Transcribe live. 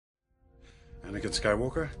Anakin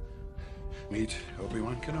Skywalker, meet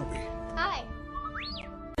Obi-Wan Kenobi. Hi.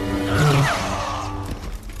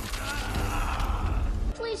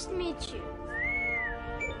 Pleased to meet you.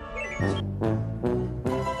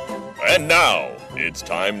 And now, it's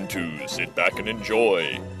time to sit back and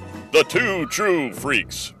enjoy the Two True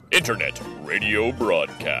Freaks Internet Radio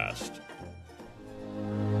Broadcast.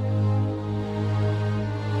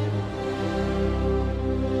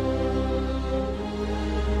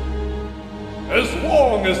 As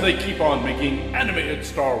long as they keep on making animated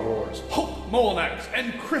Star Wars, Hope Molinax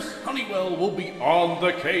and Chris Honeywell will be on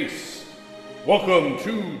the case. Welcome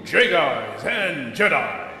to Jaig and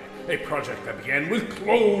Jedi, a project that began with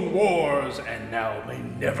Clone Wars and now may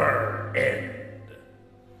never end.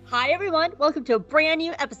 Hi everyone, welcome to a brand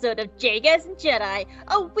new episode of Jaig and Jedi,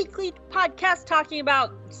 a weekly podcast talking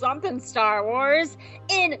about something Star Wars.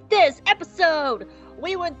 In this episode,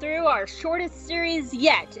 we went through our shortest series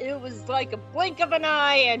yet. It was like a blink of an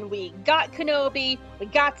eye, and we got Kenobi, we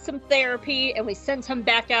got some therapy, and we sent him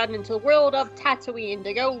back out into the world of Tatooine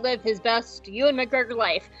to go live his best Ewan McGregor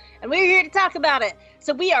life. And we're here to talk about it.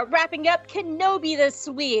 So we are wrapping up Kenobi this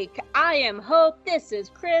week. I am Hope, this is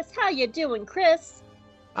Chris. How you doing, Chris?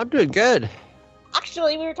 I'm doing good.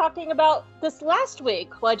 Actually, we were talking about this last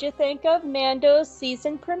week. What'd you think of Mando's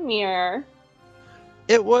season premiere?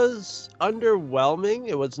 It was underwhelming.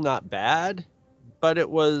 It was not bad, but it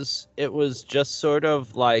was just sort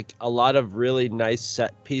of like a lot of really nice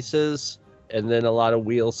set pieces and then a lot of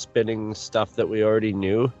wheel spinning stuff that we already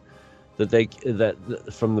knew that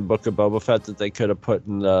from the Book of Boba Fett that they could have put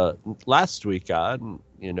in the last week on,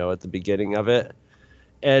 at the beginning of it.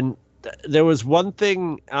 And there was one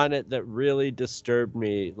thing on it that really disturbed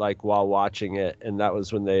me, like while watching it, and that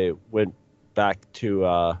was when they went back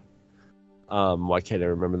to why can't I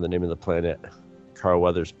remember the name of the planet? Carl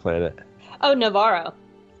Weathers' planet. Oh,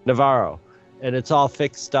 Navarro. And it's all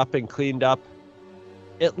fixed up and cleaned up.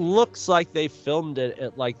 It looks like they filmed it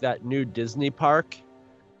at like that new Disney park.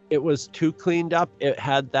 It was too cleaned up. It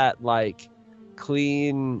had that like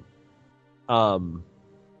clean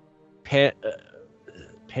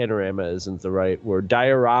panorama isn't the right word.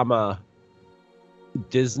 Diorama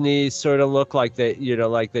Disney sort of look like they,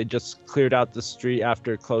 like they just cleared out the street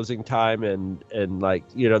after closing time and like,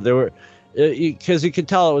 there were, because you could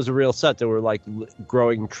tell it was a real set. There were like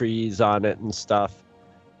growing trees on it and stuff.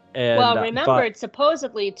 And, well, remember, it's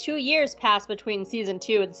supposedly 2 years passed between season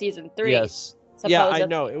 2 and season 3. Yes. Supposedly. Yeah, I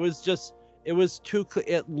know. It was too,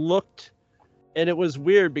 it looked, and it was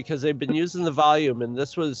weird because they've been using the volume and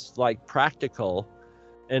this was like practical.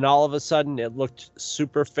 And all of a sudden it looked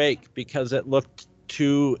super fake because it looked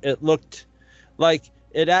like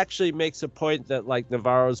it actually makes a point that like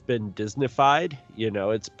Navarro's been Disneyfied,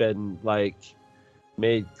 it's been like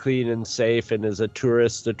made clean and safe and is a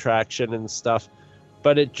tourist attraction and stuff,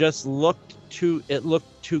 but it just looked too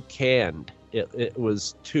canned. It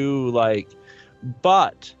was too like,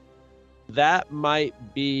 but that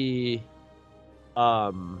might be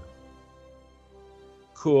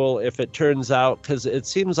cool if it turns out, because it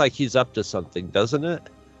seems like he's up to something, doesn't it?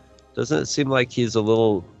 Doesn't it seem like he's a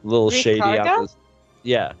little shady on this?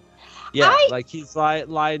 Yeah. Like he's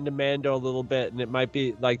lying to Mando a little bit, and it might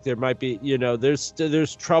be like there might be,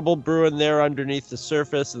 there's trouble brewing there underneath the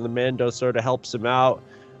surface, and the Mando sort of helps him out,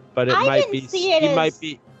 but it might be.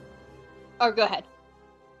 Or go ahead.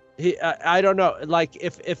 I don't know. Like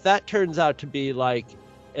if that turns out to be like,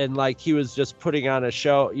 and like he was just putting on a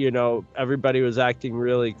show, everybody was acting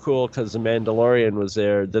really cool because the Mandalorian was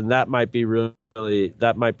there, then that might be a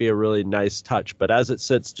really nice touch. But as it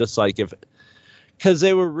sits, just like because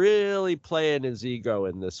they were really playing his ego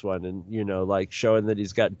in this one, and like showing that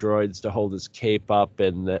he's got droids to hold his cape up,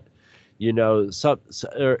 and that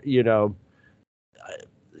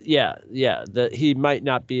that he might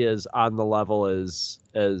not be as on the level as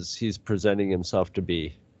he's presenting himself to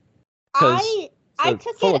be. I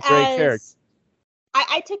took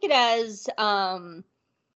it as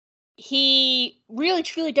he really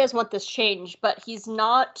truly does want this change, but he's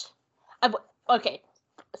not. Okay,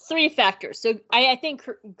 3 factors. So I think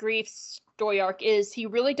Grief's story arc is he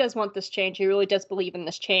really does want this change. He really does believe in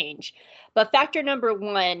this change. But factor number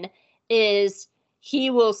 1 is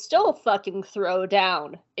he will still fucking throw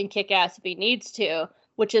down and kick ass if he needs to,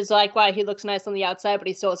 which is like why he looks nice on the outside, but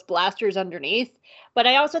he still has blasters underneath. But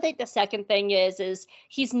I also think the second thing is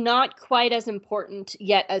he's not quite as important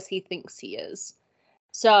yet as he thinks he is.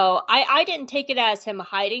 So I didn't take it as him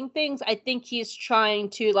hiding things. I think he's trying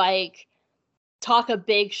to like talk a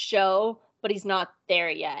big show, but he's not there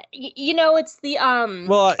yet. It's the he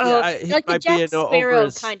like might the Jack be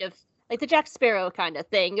Sparrow kind of like the Jack Sparrow kind of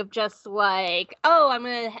thing of just like, oh,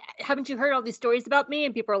 haven't you heard all these stories about me?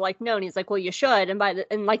 And people are like, no. And he's like, well, you should. And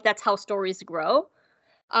like, that's how stories grow.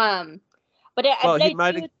 But he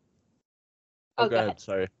might have. Oh, go ahead.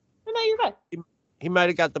 Sorry. No, you're good. He might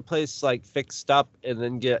have got the place like fixed up and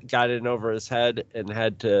then got in over his head and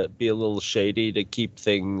had to be a little shady to keep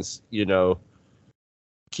things,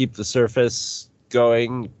 keep the surface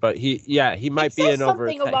going. But he might be in over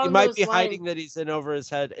his head. He might be hiding that he's in over his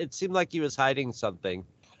head. It seemed like he was hiding something.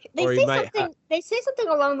 They say something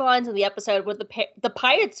along the lines of the episode where the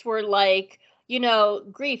pirates were like,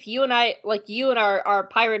 Grief, you and our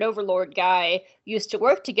pirate overlord guy used to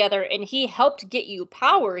work together, and he helped get you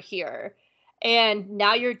power here. And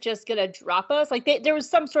now you're just going to drop us? Like, there was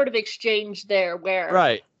some sort of exchange there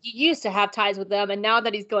where you used to have ties with them, and now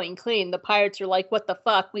that he's going clean, the pirates are like, what the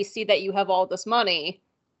fuck? We see that you have all this money.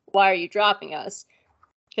 Why are you dropping us?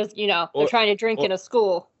 Because, they're trying to drink in a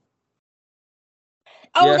school.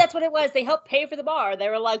 Oh, that's what it was. They helped pay for the bar. They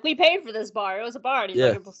were like, we paid for this bar. It was a bar. And he's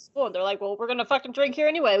like, it's a school. And they're like, well, we're going to fucking drink here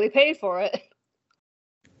anyway. We paid for it.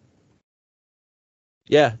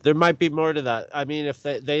 Yeah, there might be more to that. I mean, if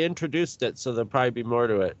they introduced it, so there'll probably be more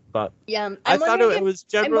to it. But yeah, I thought it was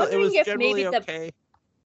generally okay.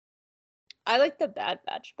 I like the Bad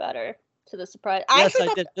Batch better, to the surprise. Yes,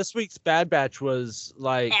 I did. This week's Bad Batch was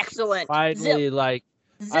like excellent. Finally, I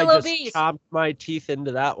just chomped my teeth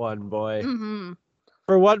into that one, boy. Mm-hmm.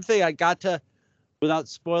 For one thing, without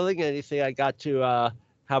spoiling anything, I got to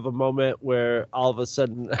have a moment where all of a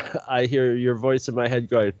sudden I hear your voice in my head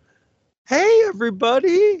going, "Hey,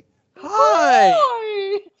 everybody! Hi!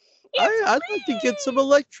 I'd like to get some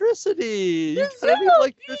electricity. You got any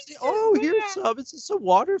electricity? Oh, here's some. Is this a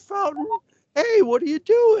water fountain? Hey, what are you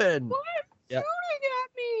doing? Why are you shooting at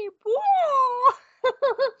me?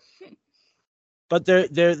 But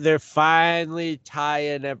they're finally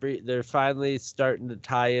they're finally starting to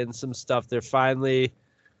tie in some stuff. They're finally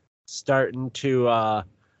starting to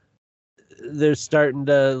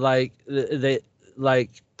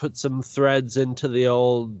put some threads into the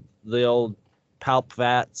old palp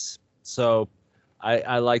vats. So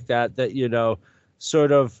I like that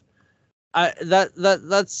sort of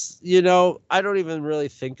that's I don't even really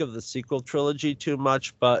think of the sequel trilogy too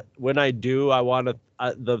much, but when I do, I want to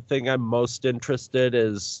the thing I'm most interested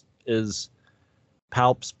is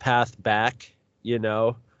Palp's path back,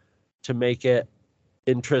 to make it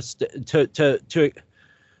interesting, to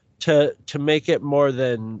make it more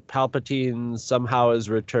than Palpatine somehow is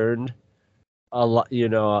returned. A lot,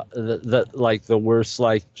 the worst,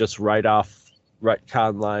 just right off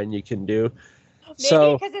retcon line you can do.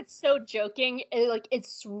 Maybe because it's so joking,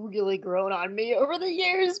 it's really grown on me over the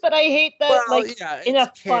years. But I hate that, in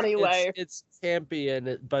a funny way. It's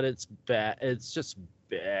campy but it's bad. It's just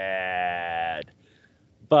bad.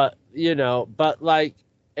 But if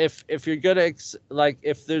you're gonna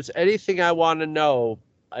if there's anything I want to know,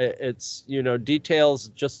 it's details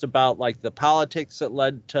just about the politics that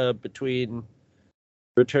led to between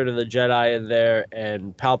Return of the Jedi in there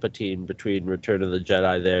and Palpatine between Return of the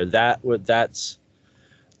Jedi there.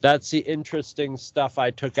 That's the interesting stuff I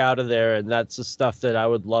took out of there, and that's the stuff that I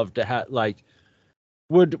would love to have,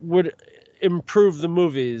 would improve the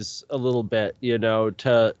movies a little bit,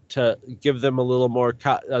 to give them a little more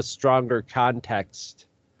a stronger context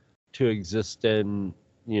to exist in,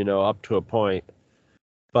 up to a point.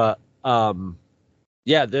 But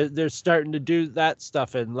they're starting to do that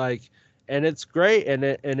stuff, and it's great, and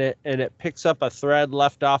it picks up a thread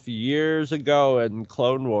left off years ago in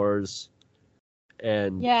Clone Wars.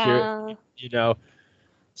 And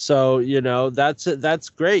so that's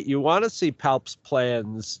great. You want to see Palp's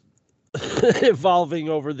plans evolving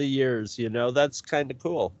over the years, that's kind of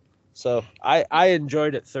cool. So I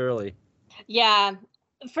enjoyed it thoroughly. Yeah,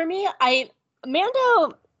 for me,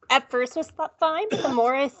 Mando at first was fine, but the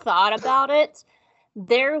more I thought about it,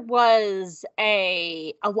 there was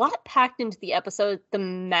a lot packed into the episode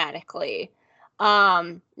thematically,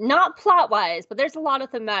 not plot wise, but there's a lot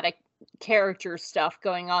of thematic character stuff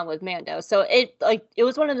going on with Mando. So it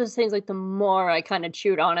was one of those things, the more I kind of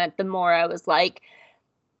chewed on it, the more I was like,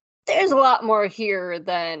 there's a lot more here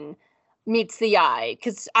than meets the eye.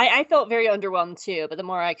 Because I felt very underwhelmed too, but the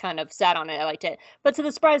more I kind of sat on it, I liked it. But to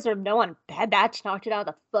the surprise of no one, Bad Batch knocked it out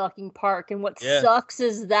of the fucking park. And what sucks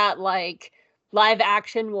is that live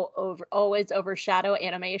action will always overshadow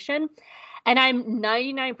animation. And I'm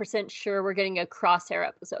 99% sure we're getting a Crosshair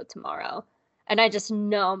episode tomorrow. And I just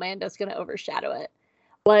know Mando's going to overshadow it.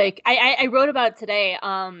 I wrote about it today.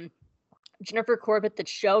 Jennifer Corbett, the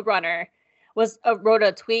showrunner, wrote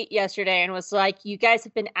a tweet yesterday and was like, you guys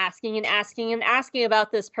have been asking and asking and asking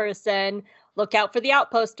about this person. look out for the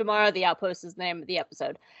Outpost tomorrow. The Outpost is the name of the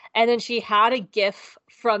episode. And then she had a GIF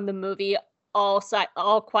from the movie All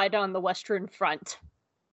Quiet on the Western Front.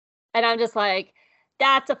 And I'm just like,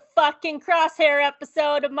 that's a fucking Crosshair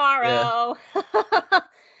episode tomorrow. Yeah.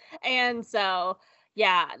 And so,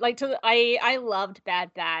 yeah, like I loved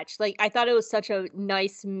Bad Batch. Like, I thought it was such a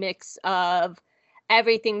nice mix of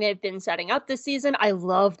everything they've been setting up this season. I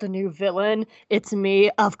love the new villain. It's me.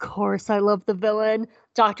 Of course, I love the villain.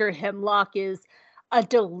 Dr. Hemlock is a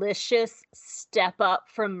delicious step up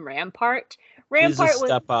from Rampart. He's a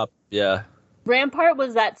step up, yeah. Rampart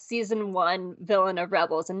was that season 1 villain of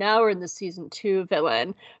Rebels, and now we're in the season 2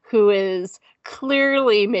 villain who is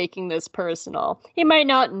clearly making this personal. He might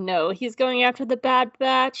not know he's going after the Bad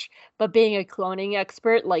Batch, but being a cloning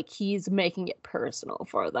expert, like, he's making it personal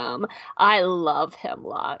for them. I love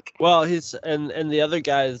Hemlock. Well, he's and the other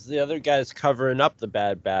guys covering up the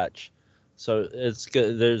Bad Batch, so it's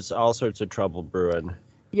good. There's all sorts of trouble brewing.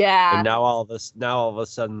 Yeah. And now all of a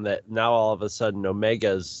sudden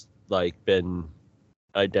Omega's like been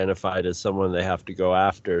identified as someone they have to go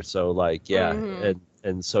after. So like, yeah,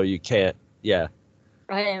 and so you can't, yeah,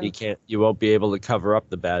 you won't be able to cover up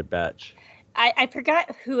the Bad Batch. I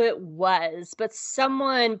forgot who it was, but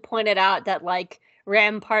someone pointed out that like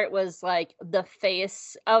Rampart was like the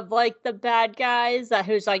face of like the bad guys, that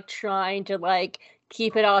who's like trying to like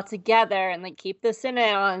keep it all together and like keep the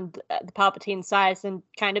Senate on the Palpatine side and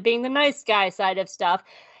kind of being the nice guy side of stuff.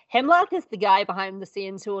 Hemlock is the guy behind the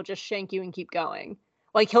scenes who will just shank you and keep going.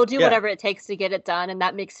 Like, he'll do whatever it takes to get it done, and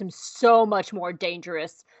that makes him so much more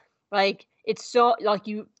dangerous. Like, it's so, like,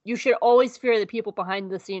 you should always fear the people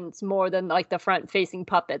behind the scenes more than, like, the front-facing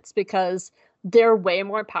puppets, because they're way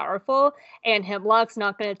more powerful, and Hemlock's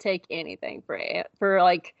not going to take anything for,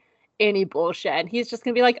 like, any bullshit. And he's just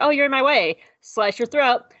going to be like, oh, you're in my way. Slice your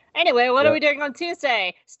throat. Anyway, what are we doing on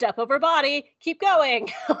Tuesday? Step over body, keep going.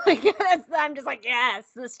 I'm just like, yes,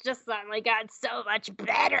 this just suddenly got so much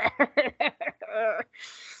better.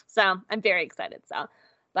 So I'm very excited.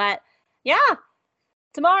 But yeah,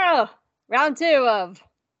 tomorrow, round 2 of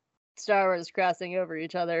Star Wars crossing over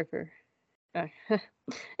each other for.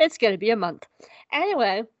 It's gonna be a month.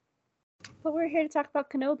 Anyway, but we're here to talk about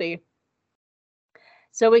Kenobi,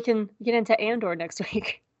 so we can get into Andor next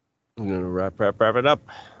week. I'm gonna wrap it up.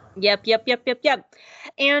 Yep.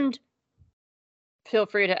 And feel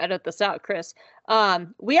free to edit this out, Chris.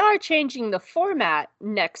 We are changing the format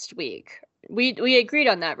next week. We agreed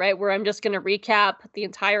on that, right? Where I'm just going to recap the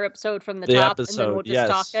entire episode from the top, and then we'll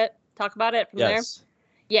just talk about it from there.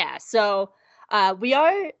 Yeah. So we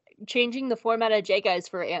are changing the format of Jaig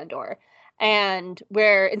for Andor, and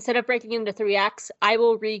where instead of breaking into 3 acts, I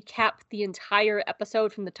will recap the entire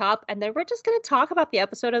episode from the top, and then we're just going to talk about the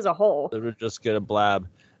episode as a whole. We're just going to blab.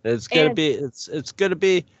 It's gonna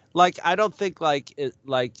be like, I don't think I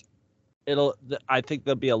think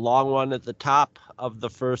there'll be a long one at the top of the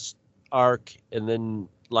first arc, and then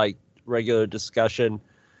like regular discussion.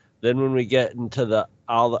 Then when we get into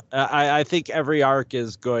I think every arc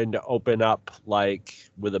is going to open up like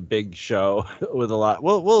with a big show with a lot.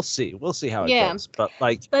 We'll see how it goes. But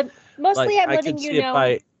mostly I'm letting you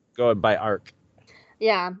know going by arc.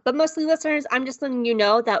 Yeah, but mostly, listeners, I'm just letting you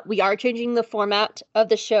know that we are changing the format of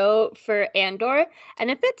the show for Andor. And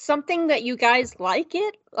if it's something that you guys like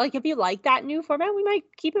if you like that new format, we might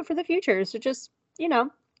keep it for the future. So just, when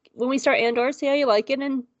we start Andor, see how you like it,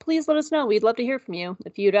 and please let us know. We'd love to hear from you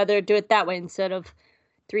if you'd rather do it that way instead of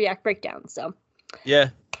 3-act breakdowns. So yeah,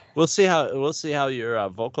 we'll see how your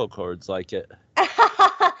vocal cords like it.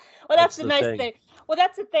 Well, that's the nice thing. Well,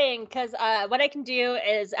 that's the thing, because what I can do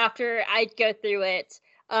is after I go through it,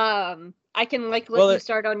 I can let you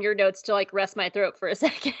start on your notes to like rest my throat for a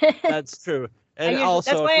second. That's true. And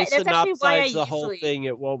also, if you synopsize the whole thing,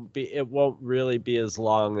 it won't really be as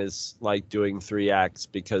long as like doing 3 acts,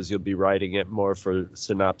 because you'll be writing it more for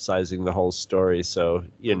synopsizing the whole story. So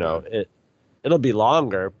it'll be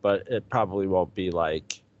longer, but it probably won't be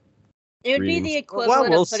like. It would be the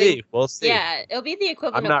equivalent. Well, we'll see. Yeah, it'll be the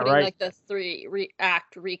equivalent of putting like the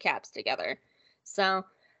 3-act recaps together. So,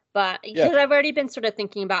 but because I've already been sort of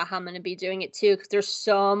thinking about how I'm going to be doing it too, because there's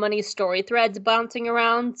so many story threads bouncing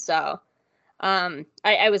around. So,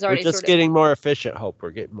 I was already We're just getting more efficient. Hope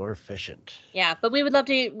we're getting more efficient. Yeah, but we would love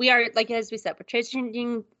to. We are, like as we said, we're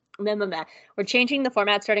changing the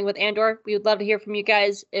format starting with Andor. We would love to hear from you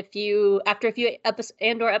guys. After a few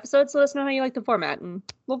Andor episodes, let us know how you like the format, and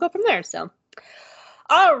we'll go from there. So,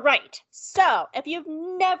 all right. So, if you've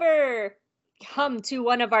never come to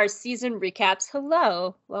one of our season recaps,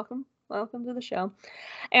 hello, welcome to the show.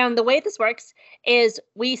 And the way this works is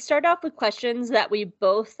we start off with questions that we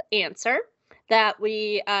both answer, that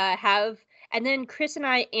we have and then Chris and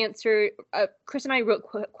I wrote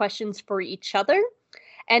questions for each other,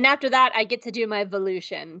 and after that I get to do my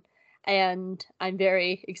Volution, and I'm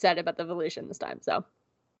very excited about the Volution this time. So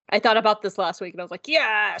I thought about this last week and I was like,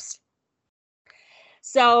 yes.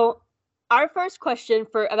 So our first question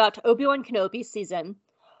about Obi-Wan Kenobi season.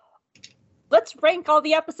 Let's rank all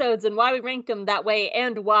the episodes and why we ranked them that way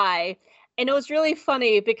and why. And it was really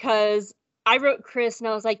funny because I wrote Chris and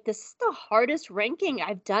I was like, this is the hardest ranking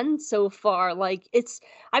I've done so far. Like,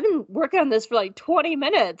 I've been working on this for like 20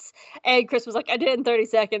 minutes. And Chris was like, I did it in 30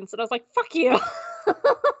 seconds. And I was like, fuck you.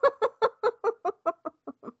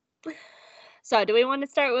 So do we want to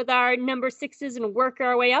start with our number 6s and work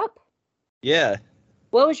our way up? Yeah.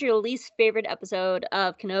 What was your least favorite episode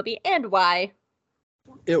of Kenobi and why?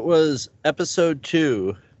 It was episode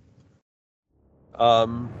 2.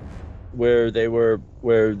 Where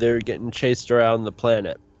they're getting chased around the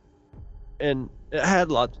planet. And it had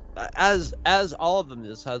lots, as all of them,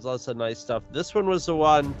 this has lots of nice stuff. This one was the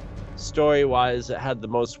one, story-wise, that had the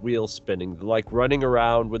most wheel spinning, like running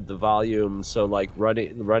around with the volume, so like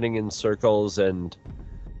running in circles and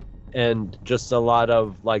just a lot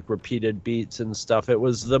of like repeated beats and stuff. It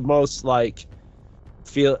was the most like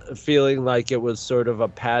feeling like it was sort of a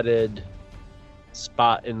padded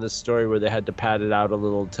spot in the story where they had to pad it out a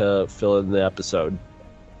little to fill in the episode.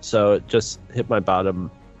 So it just hit my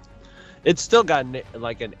bottom. It's still got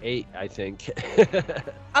like an 8, I think.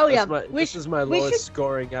 Oh yeah, this is my lowest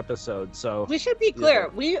scoring episode. So we should be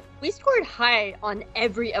clear. We scored high on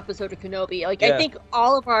every episode of Kenobi. Like yeah. I think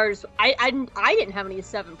all of ours. I didn't have any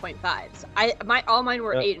 7.5s. All mine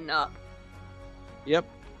were 8 and up. Yep.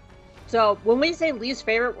 So when we say least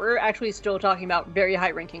favorite, we're actually still talking about very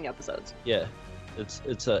high ranking episodes. Yeah, it's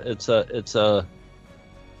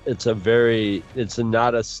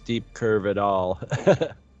not a steep curve at all.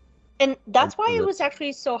 And that's why it was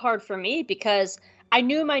actually so hard for me, because I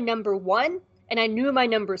knew my number 1 and I knew my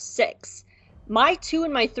number 6. My 2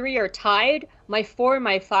 and my 3 are tied. My 4 and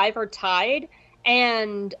my 5 are tied,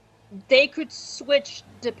 and they could switch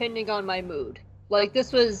depending on my mood. Like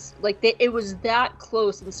this was like it was that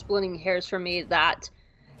close and splitting hairs for me that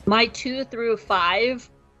my 2 through 5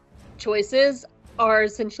 choices are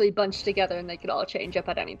essentially bunched together and they could all change up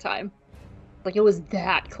at any time. Like it was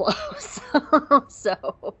that close.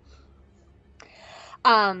 So,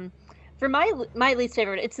 for my least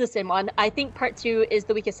favorite, it's the same one. I think part 2 is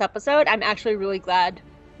the weakest episode. I'm actually really glad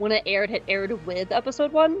when it aired with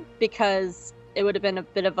episode 1, because it would have been a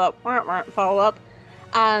bit of a follow-up.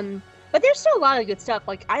 But there's still a lot of good stuff.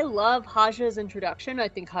 Like, I love Haja's introduction. I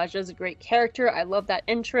think Haja's a great character. I love that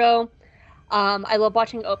intro. I love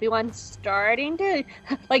watching Obi-Wan starting to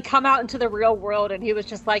like come out into the real world, and he was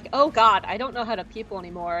just like, oh god, I don't know how to people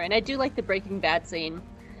anymore. And I do like the Breaking Bad scene.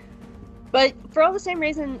 But for all the same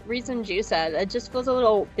reasons you said, it just feels a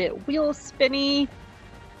little bit wheel spinny.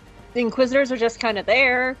 The Inquisitors are just kind of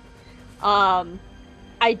there.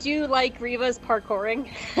 I do like Reva's parkouring.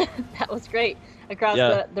 That was great across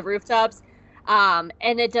the rooftops. And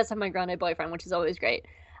it does have my grounded boyfriend, which is always great.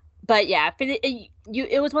 But yeah,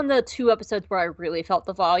 it was one of the 2 episodes where I really felt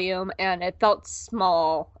the volume, and it felt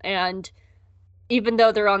small. And even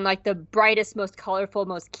though they're on like the brightest, most colorful,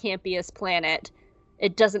 most campiest planet,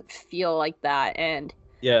 it doesn't feel like that. And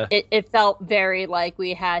yeah, it felt very like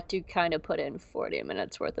we had to kind of put in 40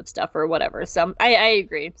 minutes worth of stuff or whatever. So I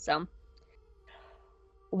agree. So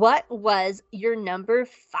what was your number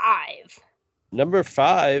 5? Number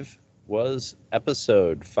 5 was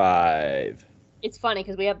episode 5. It's funny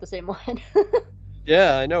because we have the same one.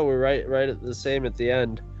 Yeah, I know, we're right at the same at the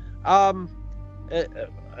end.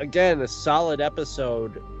 Again, a solid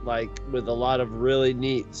episode, like with a lot of really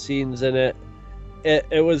neat scenes in it.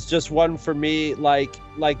 It was just one for me, like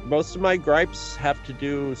most of my gripes have to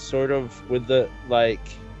do sort of with the, like,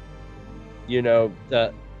 you know,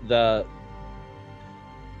 the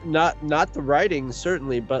not the writing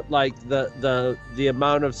certainly, but like the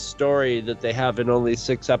amount of story that they have in only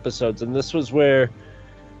 6 episodes. And this was where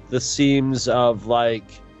the seams of,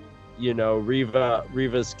 like, you know,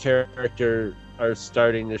 Reva's character are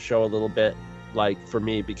starting to show a little bit, like, for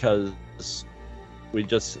me, because we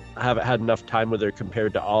just haven't had enough time with her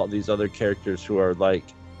compared to all these other characters who are like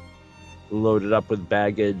loaded up with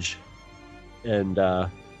baggage. And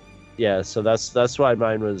yeah, so that's why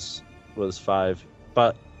mine was 5.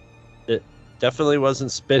 But it definitely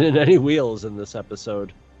wasn't spinning any wheels in this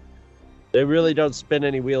episode. They really don't spin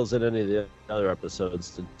any wheels in any of the other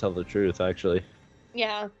episodes, to tell the truth, actually.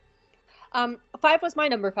 Yeah. 5 was my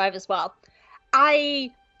number 5 as well.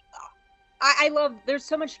 I I love, there's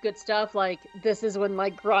so much good stuff, like, this is when,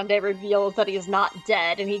 like, Grande reveals that he's not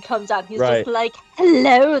dead, and he comes out, he's Right. just like,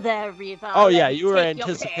 hello there, Reva. Oh Let yeah, me you were take your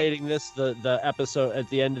anticipating this, the episode, at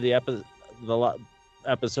the end of the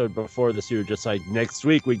episode before this, you were just like, next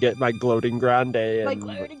week we get my gloating Grande. And, my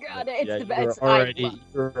gloating Grande, it's yeah, the best. You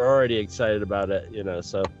were already excited about it,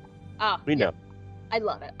 so we know. I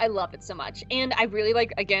love it. I love it so much. And I really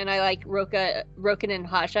like, again, I like Roken and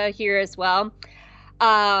Hasha here as well.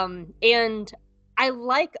 And I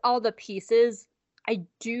like all the pieces. I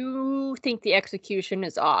do think the execution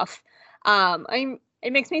is off.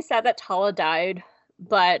 It makes me sad that Tala died,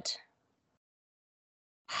 but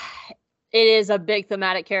it is a big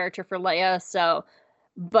thematic character for Leia, so,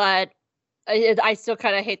 but I still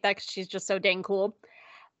kind of hate that because she's just so dang cool.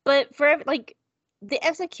 But for, like, the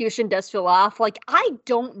execution does feel off. Like, I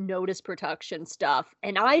don't notice production stuff,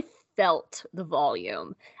 and I felt the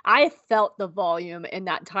volume. I felt the volume in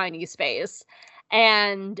that tiny space.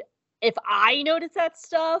 And if I notice that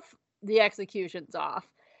stuff, the execution's off.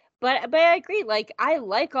 But I agree, like, I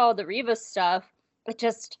like all the Reva stuff. It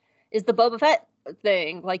just is the Boba Fett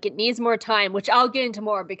thing. Like, it needs more time, which I'll get into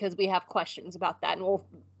more because we have questions about that, and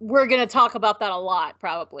we're gonna talk about that a lot,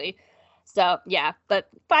 probably. So, yeah, but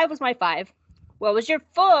 5 was my 5. What was your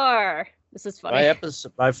 4? This is funny.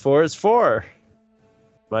 My 4 is 4.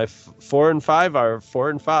 My 4 and 5 are 4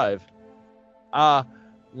 and 5.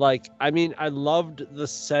 Like, I mean, I loved the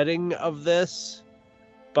setting of this,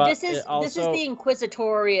 but this is the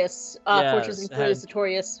Inquisitorious, Fortress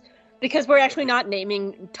Inquisitorious, because we're actually not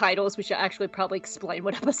naming titles. We should actually probably explain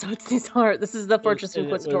what episodes these are. This is the Fortress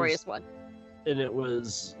Inquisitorious one. And it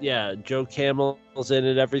was, Joe Camel's in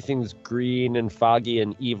it. Everything's green and foggy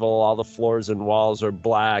and evil. All the floors and walls are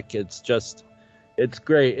black. It's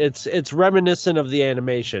great. It's reminiscent of the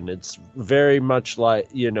animation. It's very much like,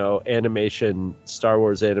 animation, Star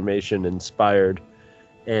Wars animation inspired.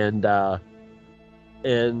 I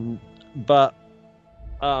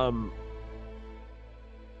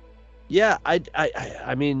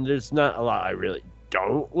mean, there's not a lot I really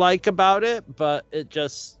don't like about it, but it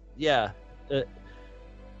just,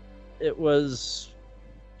 it was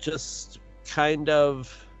just kind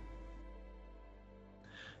of,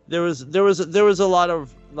 there was a lot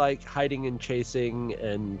of, like, hiding and chasing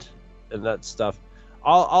and that stuff.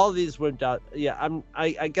 All these went out.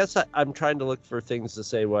 I guess I'm trying to look for things to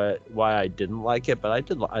say why I didn't like it, but I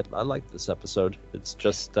liked this episode. It's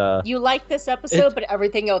just you liked this episode, but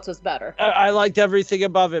everything else was better. I liked everything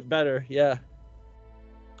above it better. Yeah.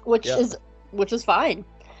 Which is fine.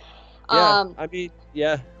 Yeah, I mean,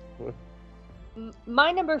 yeah.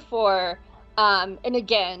 My number 4, and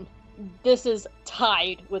again, this is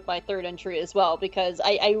tied with my 3rd entry as well, because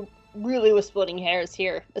I really was splitting hairs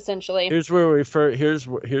here, essentially. Here's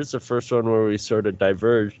the first one where we sort of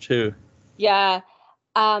diverged too. Yeah.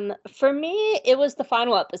 For me, it was the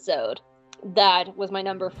final episode that was my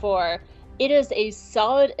number 4. It is a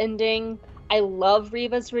solid ending. I love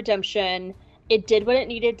Reva's redemption. It did what it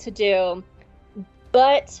needed to do.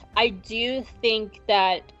 But I do think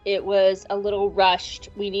that it was a little rushed.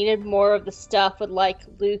 We needed more of the stuff with, like,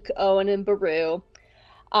 Luke, Owen, and Beru.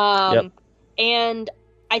 And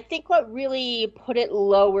I think what really put it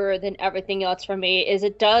lower than everything else for me is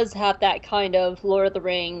it does have that kind of Lord of the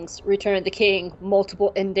Rings, Return of the King,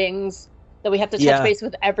 multiple endings that we have to touch base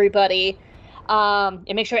with everybody,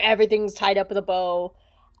 and make sure everything's tied up with a bow.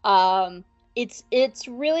 It's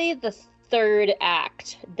really the 3rd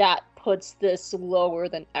act that puts this lower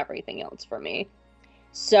than everything else for me.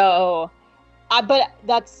 So, but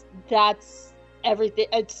that's everything.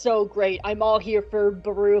 It's so great. I'm all here for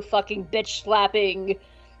Beru fucking bitch slapping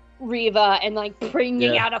Reva and, like,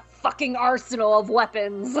 bringing out a fucking arsenal of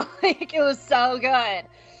weapons. Like, it was so good.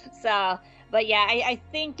 So, but yeah, I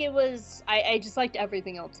think it was, I just liked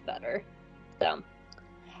everything else better. So,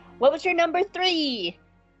 what was your number 3?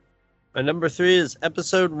 My number 3 is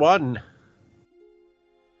episode 1.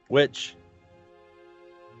 Which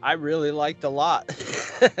I really liked a lot.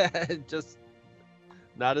 Just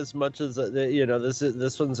not as much as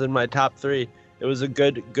this one's in my top 3. It was a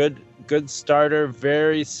good starter,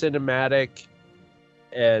 very cinematic,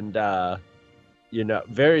 and very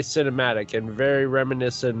cinematic and very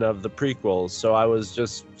reminiscent of the prequels. So I was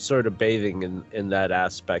just sort of bathing in that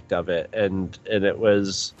aspect of it, and it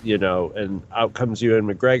was, and out comes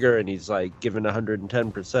Ewan McGregor, and he's like giving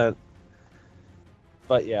 110%.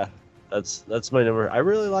 But yeah, that's my number. I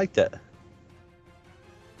really liked it.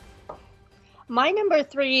 My number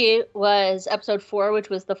 3 was episode 4, which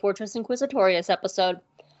was the Fortress Inquisitorious episode.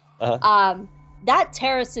 That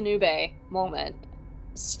Terra Sinube moment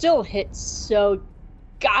still hits so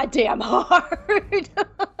goddamn hard.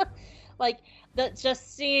 Like,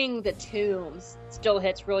 just seeing the tombs still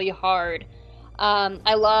hits really hard.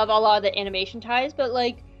 I love a lot of the animation ties, but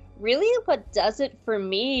like, really what does it for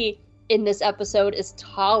me in this episode is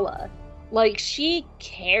Tala. Like, she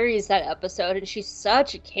carries that episode, and she's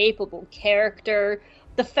such a capable character.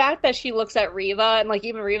 The fact that she looks at Reva, and like,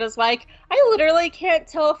 even Reva's like, I literally can't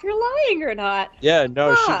tell if you're lying or not. Yeah,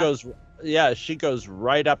 no, she goes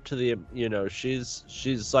right up to the, you know,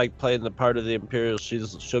 she's like playing the part of the Imperial.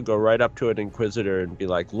 She'll go right up to an Inquisitor and be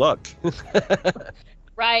like, look.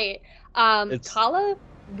 Right. Tala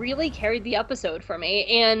really carried the episode for me,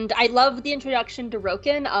 and I love the introduction to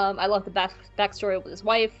Roken. I love the backstory with his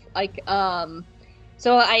wife. Like, but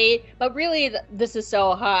really, this is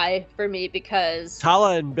so high for me because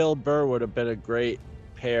Tala and Bill Burr would have been a great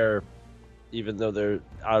pair, even though they're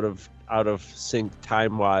out of sync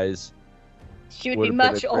time wise. She would be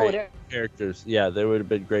much older. Characters, yeah, they would have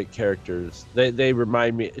been great characters. They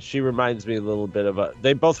remind me. She reminds me a little bit of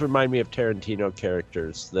They both remind me of Tarantino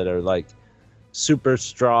characters that are like super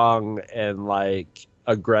strong and like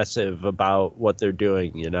aggressive about what they're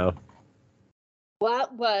doing. You know.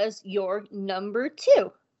 What was your number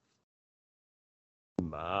 2?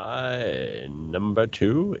 My number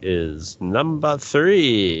 2 is number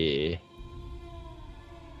 3.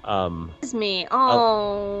 It's me.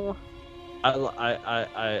 Oh. I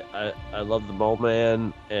love the Mole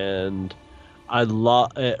Man, and I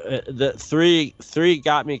love the three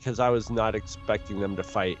got me because I was not expecting them to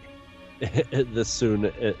fight this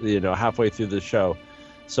soon. You know, halfway through the show,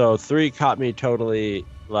 so 3 caught me totally,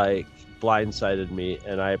 like, blindsided me,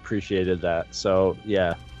 and I appreciated that. So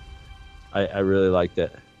yeah, I really liked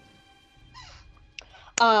it.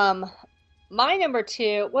 My number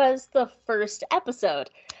 2 was the first episode.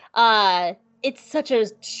 It's such a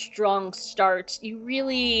strong start. You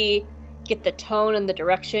really get the tone and the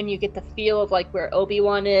direction. You get the feel of like where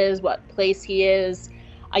Obi-Wan is, what place he is.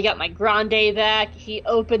 I got my Grande back. He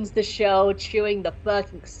opens the show chewing the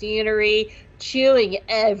fucking scenery, chewing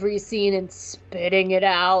every scene and spitting it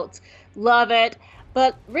out. Love it.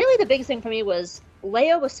 But really the biggest thing for me was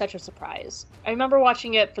Leia was such a surprise. I remember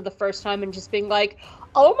watching it for the first time and just being like,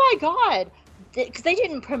 oh my god, because they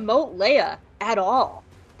didn't promote Leia at all.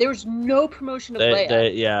 There was no promotion of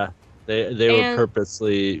Leia. They were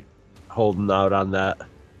purposely holding out on that.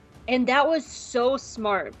 And that was so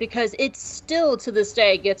smart, because it still, to this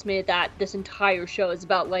day, gets me that this entire show is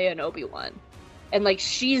about Leia and Obi-Wan. And, like,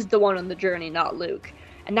 she's the one on the journey, not Luke.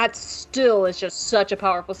 And that still is just such a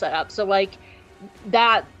powerful setup. So, like,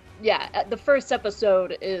 that, yeah, the first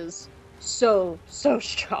episode is so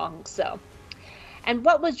strong, so. And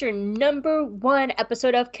what was your number 1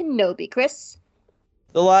 episode of Kenobi, Chris?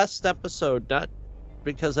 The last episode, not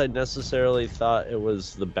because I necessarily thought it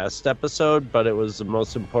was the best episode, but it was the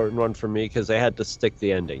most important one for me because they had to stick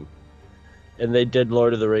the ending. And they did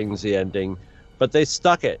Lord of the Rings the ending, but they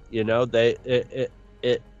stuck it, you know. It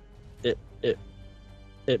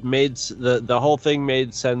made the whole thing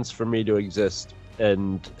made sense for me to exist,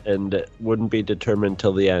 and it wouldn't be determined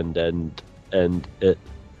till the end, and it.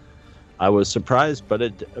 I was surprised, but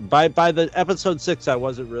by the episode 6, I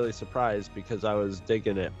wasn't really surprised because I was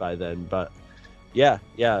digging it by then. But yeah,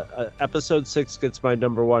 episode 6 gets my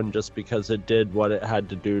number 1 just because it did what it had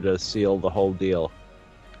to do to seal the whole deal.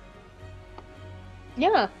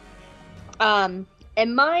 Yeah. And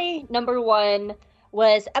my number 1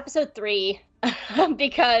 was episode 3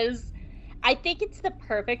 because I think it's the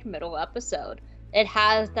perfect middle episode. It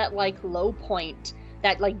has that, like, low point,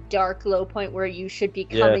 that, like, dark low point where you should be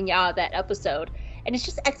coming out of that episode. And it's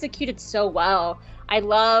just executed so well. I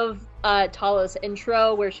love Tala's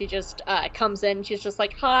intro where she just comes in. She's just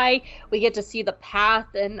like, hi. We get to see the path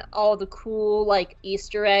and all the cool, like,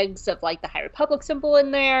 Easter eggs of, like, the High Republic symbol in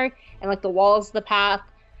there and, like, the walls of the path.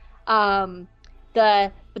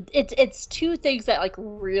 It's 2 things that, like,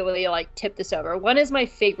 really, like, tip this over. One is my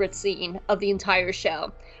favorite scene of the entire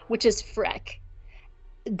show, which is Freck.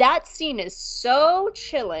 That scene is so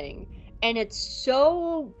chilling, and there's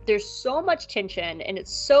so much tension, and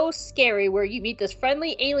it's so scary where you meet this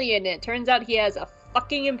friendly alien, and it turns out he has a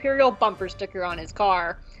fucking Imperial bumper sticker on his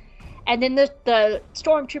car. And then the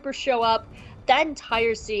stormtroopers show up. That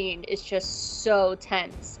entire scene is just so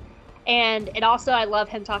tense. And it also, I love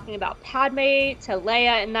him talking about Padme to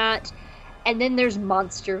Leia and that. And then there's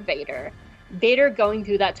Monster Vader. Vader going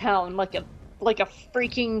through that town like a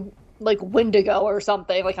freaking, like, Wendigo or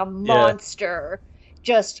something, like a monster,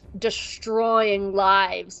 just destroying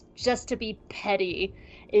lives just to be petty.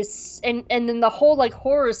 And then the whole, like,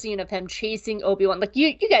 horror scene of him chasing Obi-Wan. Like,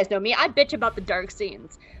 you guys know me, I bitch about the dark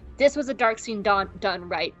scenes. This was a dark scene done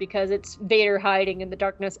right, because it's Vader hiding in the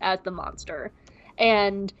darkness as the monster.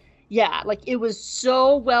 And Yeah, like it was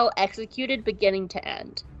so well executed beginning to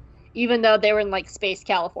end, even though they were in like space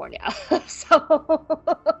California. So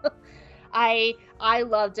I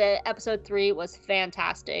loved it. Episode 3 was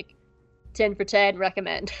fantastic. 10 for 10,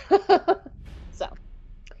 recommend. So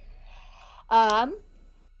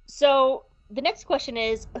so the next question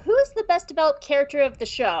is, who is the best developed character of the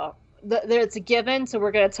show? It's a given, so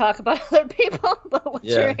we're going to talk about other people, but what's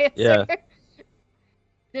your answer? Yeah.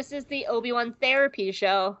 This is the Obi-Wan therapy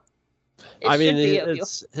show. I mean,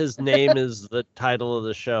 it's his name is the title of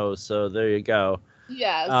the show, so there you go.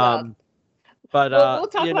 Yeah, so but we'll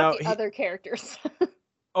talk about the other characters.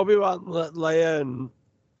 Obi-Wan, Leia, and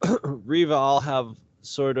Reva all have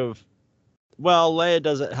sort of, well, Leia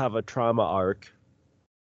doesn't have a trauma arc.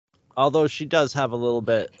 Although she does have a little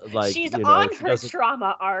bit, like, she's on her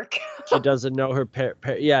trauma arc. She doesn't know her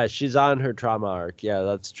yeah, she's on her trauma arc. Yeah,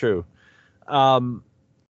 that's true.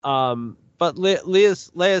 But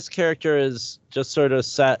Leia's character is just sort of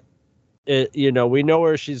set. We know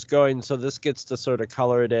where she's going, so this gets to sort of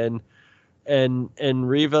color it in. And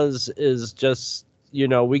Reva's is just,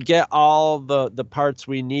 we get all the parts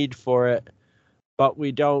we need for it, but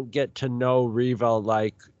we don't get to know Reva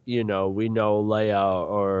like, we know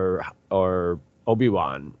Leia or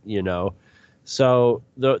Obi-Wan, so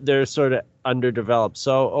they're sort of underdeveloped.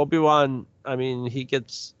 So Obi-Wan, I mean, he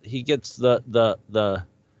gets the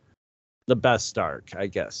best arc, I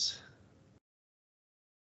guess.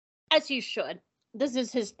 As you should. This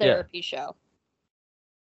is his therapy show.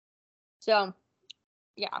 So,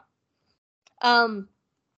 yeah.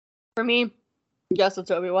 For me, yes,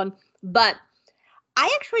 it's Obi-Wan. But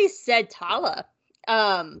I actually said Tala.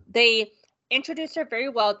 They introduce her very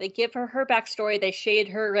well. They give her backstory. They shade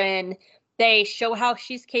her in. They show how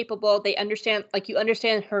she's capable. They understand, you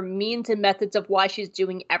understand her means and methods of why she's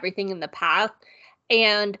doing everything in the path.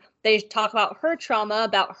 And they talk about her trauma,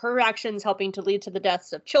 about her actions helping to lead to the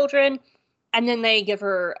deaths of children. And then they give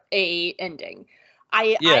her a ending.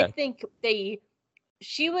 I think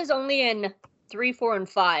she was only in 3, 4, and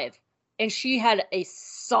 5. And she had a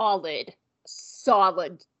solid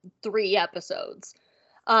 3 episodes.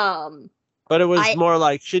 But it was more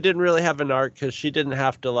like she didn't really have an arc because she didn't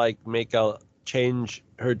have to change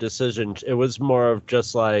her decision. It was more of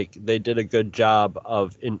just they did a good job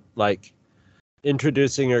of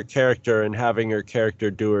introducing her character and having her character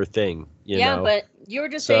do her thing. You know? But you were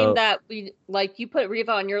just saying that you put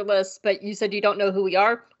Reva on your list, but you said you don't know who we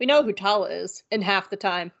are. We know who Tala is in half the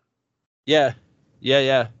time. Yeah.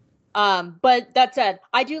 But that said,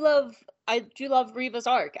 I do love Reva's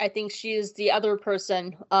arc. I think she is the other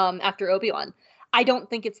person after Obi-Wan. I don't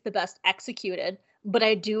think it's the best executed, but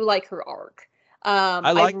I do like her arc.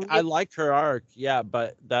 I like her arc,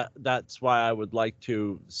 but that's why I would like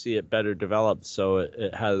to see it better developed, so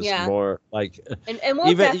it has more and we'll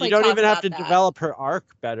even you don't even have to develop her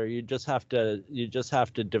arc better. You just have to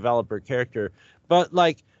develop her character. But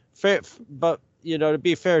to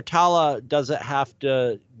be fair, Tala doesn't have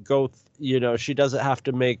to go. She doesn't have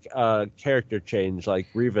to make a character change like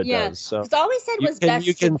Reva does. So all we said was best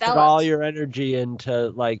you can developed. throw all your energy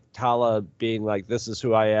into Tala being this is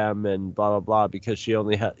who I am and blah blah blah because she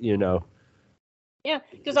only had Yeah,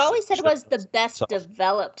 because all we said was the best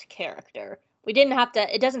developed character. We didn't have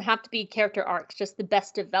to. It doesn't have to be character arcs. Just the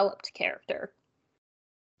best developed character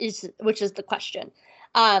which is the question.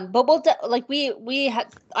 But we'll we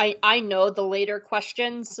had. I know the later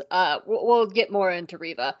questions. We'll get more into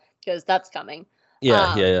Reva because that's coming.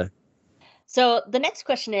 Yeah. So the next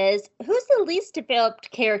question is, who's the least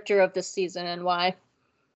developed character of this season and why?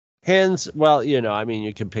 Well,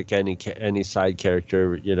 you can pick any side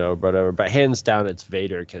character, whatever, but hands down it's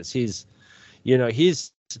Vader because he's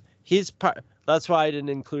part. That's why I didn't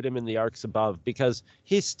include him in the arcs above because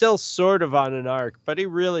he's still sort of on an arc, but he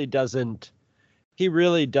really doesn't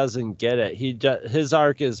get it. His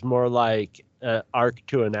arc is more like an arc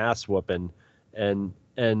to an ass whooping, and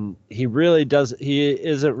he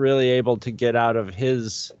isn't really able to get out of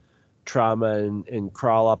his trauma and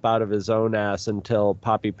crawl up out of his own ass until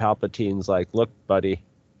Poppy Palpatine's like, look, buddy,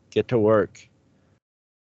 get to work.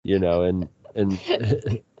 And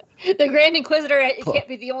the Grand Inquisitor can't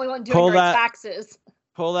be the only one doing her taxes.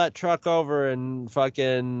 Pull that truck over and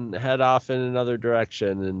fucking head off in another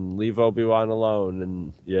direction and leave Obi-Wan alone.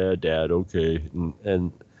 And yeah, Dad, okay.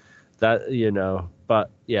 And that,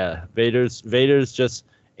 but yeah, Vader's just,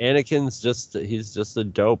 he's just a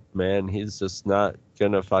dope, man. He's just not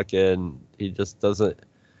gonna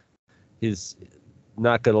he's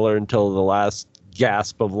not gonna learn till the last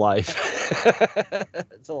gasp of life.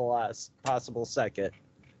 Till the last possible second.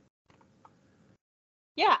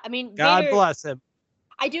 Yeah, I mean, God bless him.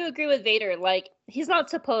 I do agree with Vader. Like, he's not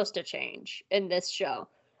supposed to change in this show.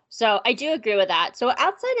 So I do agree with that. So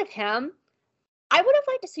outside of him, I would have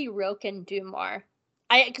liked to see Roken do more.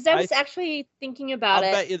 Because I was actually thinking about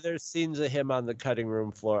I'll bet you there's scenes of him on the cutting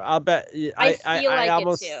room floor. I'll bet. I feel like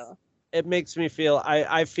almost, it too. It makes me feel.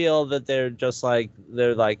 I feel that they're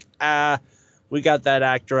like we got that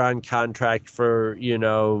actor on contract for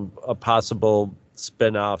a possible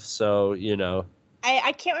spinoff. So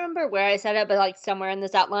I can't remember where I said it, but like somewhere in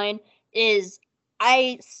this outline is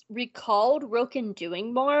I recalled Roken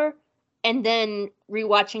doing more. And then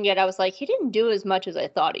rewatching it, I was like, he didn't do as much as I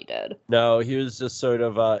thought he did. No, he was just sort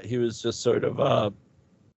of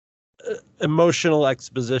emotional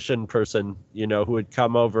exposition person, who would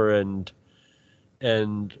come over and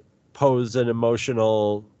pose an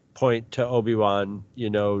emotional point to Obi-Wan,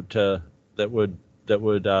 that would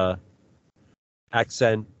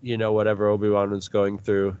accent, whatever Obi-Wan was going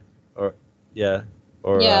through, or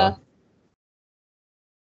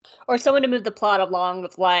someone to move the plot along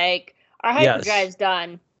with like, our hyperdrive's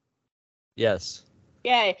done. Yes.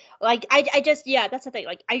 Yeah, like I just that's the thing.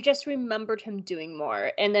 Like I just remembered him doing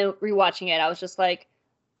more, and then rewatching it, I was just like,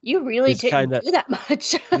 "You really didn't do that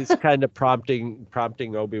much." He's kind of prompting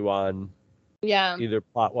Obi-Wan. Yeah. Either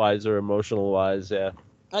plot wise or emotional wise. Yeah.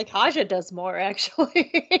 Like Haja does more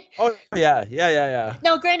actually. Oh yeah.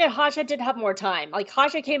 Now, granted, Haja did have more time. Like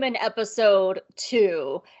Haja came in episode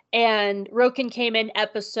 2, and Roken came in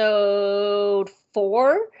episode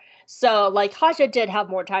 4. So, like, Haja did have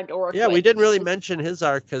more time to work with. Yeah, we didn't really mention his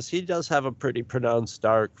arc because he does have a pretty pronounced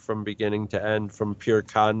arc from beginning to end, from pure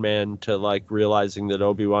con man to, like, realizing that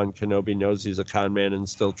Obi-Wan Kenobi knows he's a con man and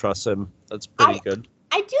still trusts him. That's pretty good.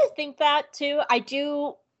 I do think that, too.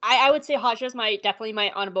 I would say Haja is definitely my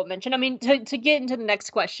honorable mention. I mean, to get into the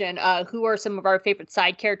next question, who are some of our favorite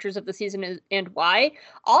side characters of the season and why?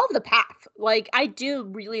 All of the Path. Like, I do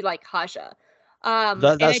really like Haja.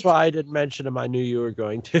 That's why I didn't mention him. I knew you were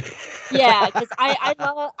going to. Yeah, because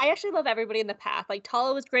I actually love everybody in the Path. Like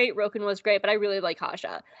Tala was great, Roken was great, but I really like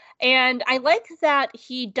Haja. And I like that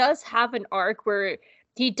he does have an arc where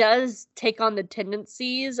he does take on the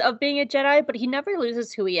tendencies of being a Jedi, but he never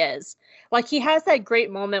loses who he is. Like he has that great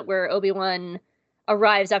moment where Obi-Wan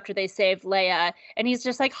arrives after they saved Leia, and he's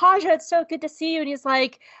just like, Haja, it's so good to see you. And he's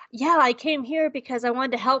like, yeah, I came here because I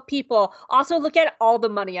wanted to help people. Also, look at all the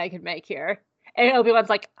money I could make here. And Obi-Wan's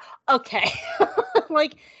like, okay.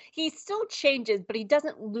 Like, he still changes, but he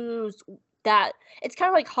doesn't lose that. It's kind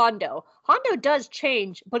of like Hondo. Hondo does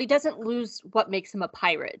change, but he doesn't lose what makes him a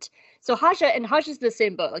pirate. So Haja's the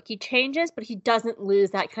same boat. Like, he changes, but he doesn't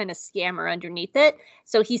lose that kind of scammer underneath it.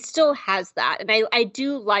 So he still has that. And I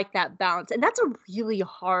do like that balance. And that's a really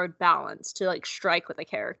hard balance to, like, strike with a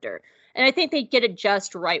character. And I think they get it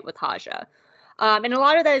just right with Haja. And a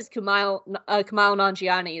lot of that is Kumail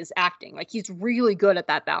Nanjiani's acting. Like, he's really good at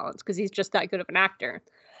that balance because he's just that good of an actor.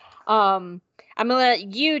 I'm going to let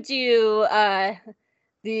you do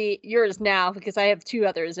yours now because I have 2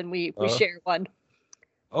 others and we share one.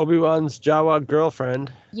 Obi-Wan's Jawa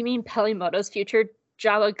girlfriend. You mean Pelimoto's future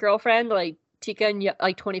Jawa girlfriend? Like, Tika and,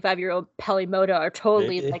 like, 25-year-old Pelimoto are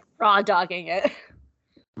totally, like, raw dogging it.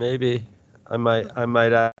 Maybe. I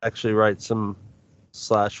might actually write some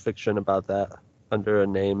 / fiction about that under a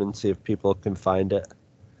name and see if people can find it.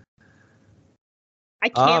 I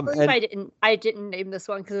can't believe I didn't name this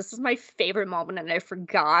one because this is my favorite moment and I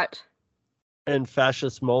forgot. And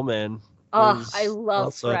Fascist Mole Man. Oh, I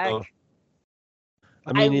love Shrek.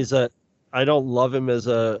 I mean, I don't love him as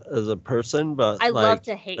a person, but I love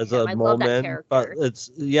to hate as him. a I mole love that man. character. But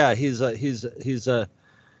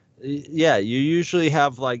you usually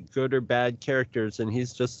have like good or bad characters, and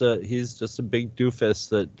he's just a big doofus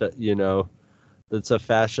that that's a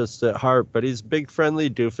fascist at heart, but he's a big friendly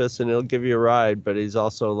doofus and he'll give you a ride, but he's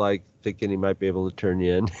also like thinking he might be able to turn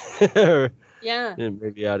you in. Yeah. And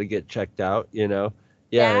maybe ought to get checked out,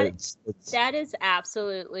 Yeah, that is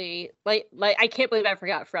absolutely like I can't believe I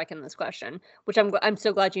forgot Freck in this question, which I'm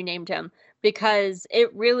so glad you named him because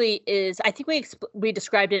it really is. I think we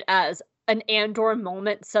described it as an Andor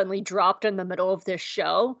moment suddenly dropped in the middle of this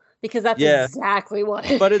show because that's exactly what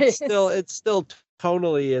it is. But it's still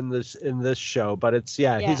tonally in this show, but it's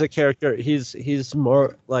he's a character. He's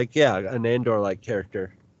more like an Andor like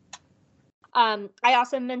character. I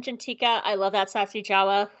also mentioned Tika. I love that sassy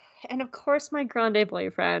Jawa. And of course, my Grande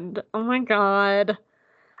boyfriend. Oh my god.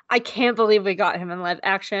 I can't believe we got him in live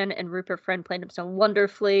action, and Rupert Friend played him so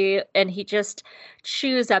wonderfully, and he just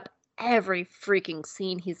chews up every freaking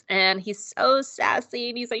scene he's in. He's so sassy,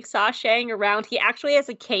 and he's like sashaying around. He actually has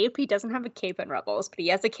a cape. He doesn't have a cape in Rebels, but he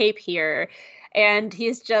has a cape here, and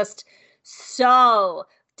he's just so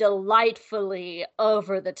delightfully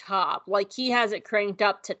over the top. Like, he has it cranked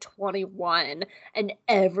up to 21 in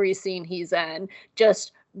every scene he's in,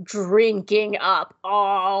 just drinking up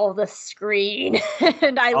all the screen.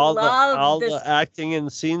 And I love this. The acting in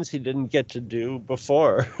scenes he didn't get to do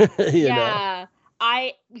before. you know.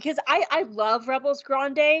 Because I love Rebels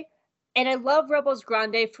Grande, and I love Rebels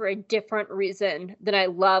Grande for a different reason than I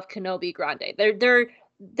love Kenobi Grande.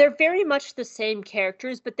 They're very much the same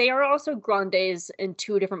characters, but they are also Grandes in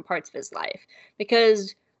two different parts of his life.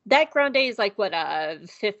 Because that Grande is like, what,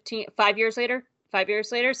 5 years later? 5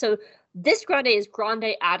 years later? So this Grande is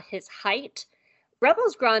Grande at his height.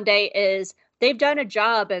 Rebels Grande is, they've done a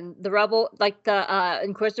job, and the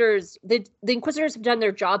Inquisitors, the Inquisitors have done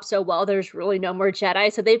their job so well, there's really no more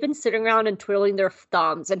Jedi, so they've been sitting around and twiddling their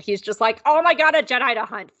thumbs, and he's just like, oh my god, a Jedi to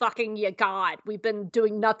hunt, fucking you god, we've been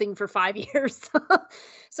doing nothing for 5 years.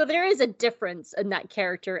 So there is a difference in that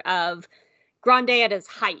character of Grande at his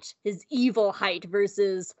height, his evil height,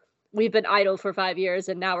 versus we've been idle for 5 years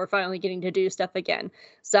and now we're finally getting to do stuff again.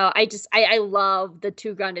 So I love the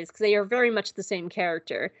two Grandes because they are very much the same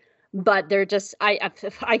character, but they're just,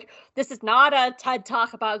 this is not a TED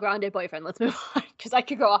Talk about Grande Boyfriend. Let's move on because I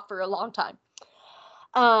could go off for a long time.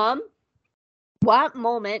 What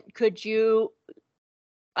moment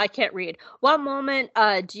what moment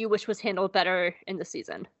do you wish was handled better in the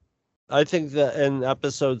season? I think that in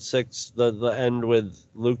episode 6, the end with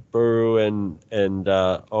Luke Buru and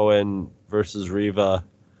Owen versus Reva,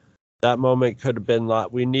 that moment could have been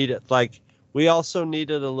we also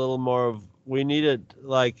needed a little more of,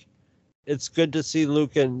 it's good to see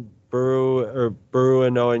Luke and Buru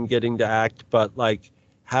and Owen getting to act, but like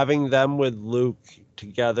having them with Luke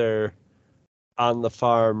together on the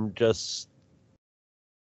farm just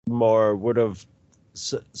more would have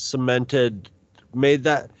cemented, made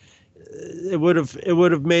that, it would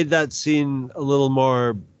have made that scene a little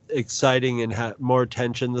more exciting and had more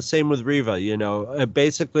tension. The same with Reva,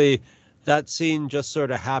 basically that scene just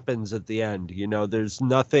sort of happens at the end. There's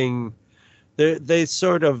nothing, they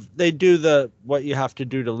do what you have to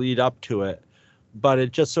do to lead up to it, but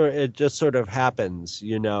it just sort of happens,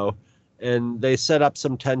 and they set up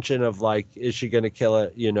some tension of like, is she going to kill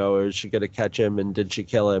it, or is she going to catch him, and did she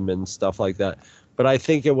kill him and stuff like that. But I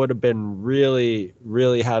think it would have been really,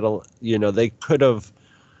 really they could have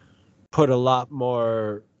put a lot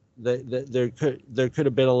more, there could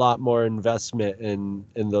have been a lot more investment in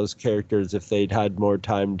those characters if they'd had more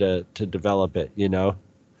time to develop it,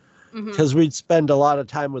 because we'd spend a lot of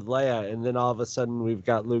time with Leia, and then all of a sudden we've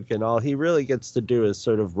got Luke, and all he really gets to do is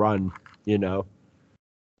sort of run,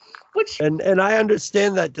 and I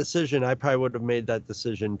understand that decision. I probably would have made that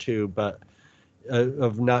decision too, but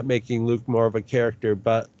of not making Luke more of a character.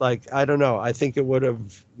 But like, I don't know, I think it would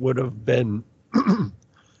have been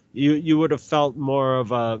you would have felt more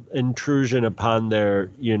of a intrusion upon their,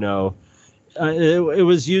 it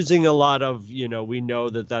was using a lot of, we know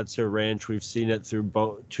that that's her ranch, we've seen it through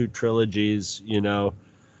both two trilogies,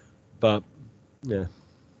 but yeah,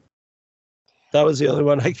 that was the only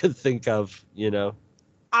one I could think of.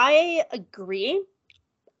 I agree.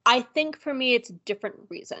 I think for me it's a different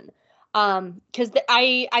reason. Because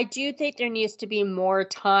I do think there needs to be more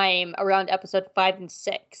time around episode 5 and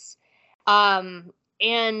 6.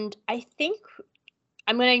 And I think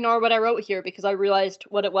I'm going to ignore what I wrote here because I realized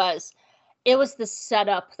what it was. It was the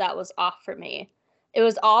setup that was off for me. It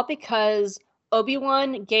was all because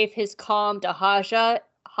Obi-Wan gave his comm to Haja.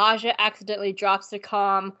 Haja accidentally drops the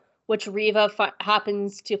comm, which Reva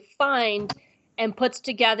happens to find and puts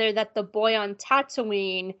together that the boy on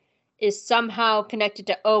Tatooine is somehow connected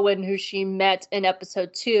to Owen, who she met in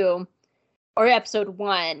episode 2 or episode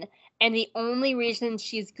 1. And the only reason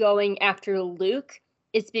she's going after Luke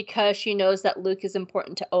is because she knows that Luke is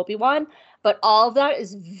important to Obi-Wan. But all of that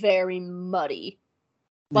is very muddy.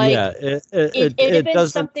 Like, yeah, it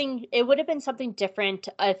would have been something different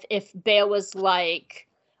if Bail was like,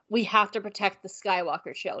 we have to protect the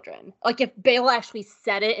Skywalker children. Like, if Bail actually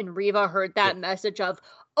said it and Reva heard that message of,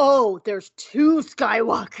 oh, there's 2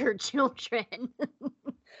 Skywalker children.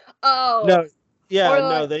 Oh. No, yeah,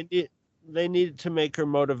 no, they needed to make her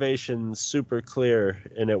motivation super clear,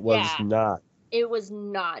 and it was not. It was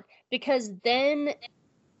not. Because then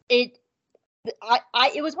it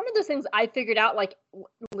was one of those things I figured out like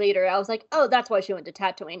later. I was like, oh, that's why she went to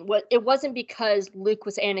Tatooine. It wasn't because Luke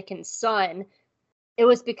was Anakin's son. It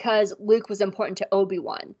was because Luke was important to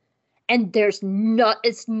Obi-Wan. And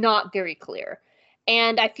it's not very clear.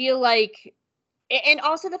 And I feel like, and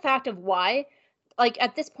also the fact of why, like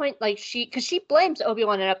at this point, like because she blames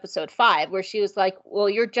Obi-Wan in episode 5, where she was like, well,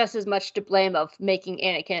 you're just as much to blame of making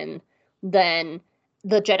Anakin than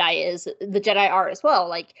the Jedi are as well.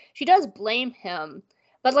 Like, she does blame him,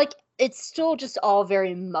 but like it's still just all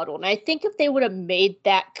very muddled. And I think if they would have made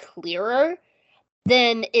that clearer,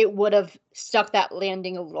 then it would have stuck that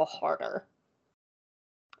landing a little harder.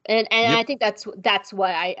 And Yep. I think that's what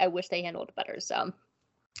I wish they handled better. So,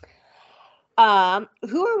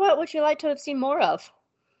 who or what would you like to have seen more of?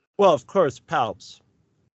 Well, of course, Palps.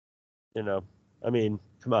 You know, I mean,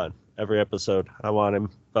 come on, every episode I want him,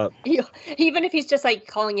 but Even if he's just like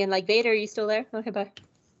calling in, like, Vader, are you still there? Okay, bye.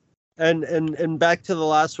 and back to the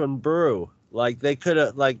last one, Brew. Like, they could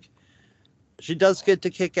have, like, she does get to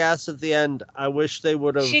kick ass at the end. I wish they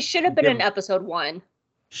would have. She should have been in episode 1.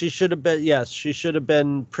 She should have been, yes, she should have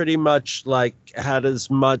been pretty much like had as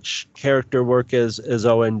much character work as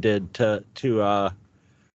Owen did to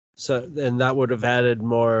so, and that would have added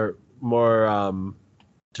more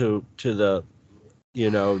to the, you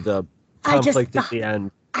know, the conflict at the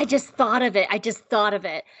end. I just thought of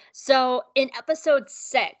it. So in episode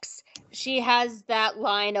 6, she has that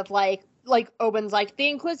line of like Owen's like, the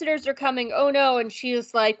Inquisitors are coming, oh no, and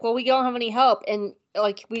she's like, well, we don't have any help, and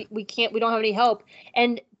like we don't have any help,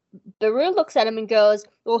 and Beru looks at him and goes,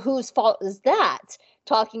 well, whose fault is that?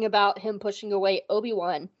 Talking about him pushing away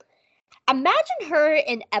Obi-Wan. Imagine her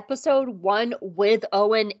in episode 1 with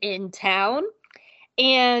Owen in town,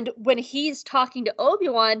 and when he's talking to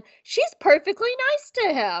Obi-Wan, she's perfectly nice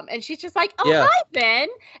to him, and she's just like, oh, hi, Ben,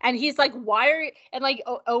 and he's like, why are you, and like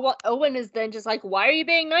Owen is then just like, why are you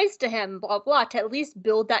being nice to him, blah blah, to at least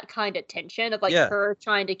build that kind of tension of like her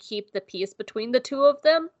trying to keep the peace between the two of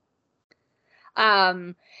them.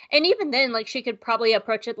 And even then, like, she could probably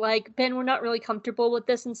approach it like, Ben, we're not really comfortable with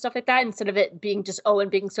this and stuff like that, instead of it being just Owen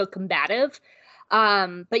being so combative.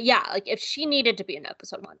 But yeah, like, if she needed to be in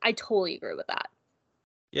episode 1, I totally agree with that.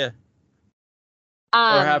 Yeah.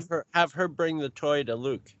 Or have her bring the toy to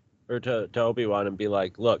Luke or to Obi-Wan and be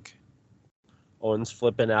like, look, Owen's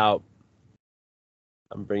flipping out.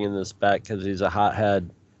 I'm bringing this back because he's a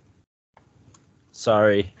hothead.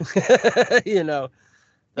 Sorry. You know.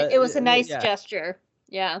 It was a nice gesture.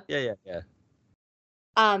 Yeah. Yeah.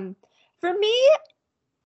 For me,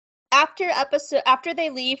 after they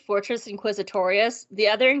leave Fortress Inquisitorius, the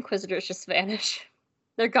other Inquisitors just vanish.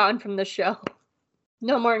 They're gone from the show.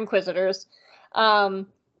 No more Inquisitors. I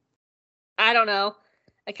don't know.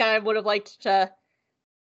 I kind of would have liked to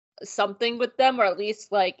something with them, or at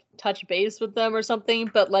least like touch base with them or something.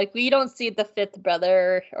 But like, we don't see the 5th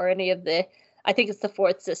brother or any of the, I think it's the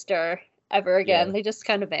 4th sister, ever again. Yeah. They just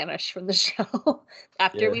kind of vanish from the show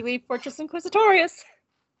after we leave Fortress Inquisitorius.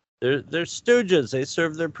 They're stooges. They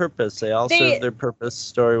serve their purpose. They serve their purpose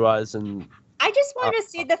story-wise. And I just want to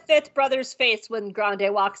see the 5th brother's face when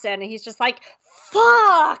Grande walks in and he's just like,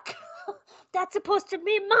 fuck! That's supposed to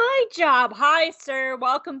be my job. Hi, sir.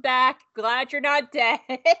 Welcome back. Glad you're not dead.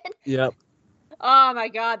 Yep. Oh my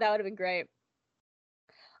god, that would have been great.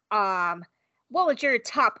 What was your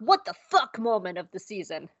top what the fuck moment of the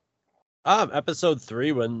season? Episode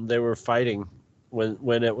 3, when they were fighting,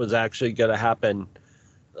 when it was actually going to happen,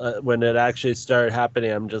 when it actually started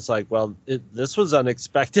happening, I'm just like, well, this was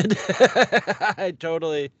unexpected.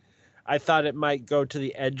 I thought it might go to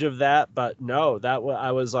the edge of that, but no,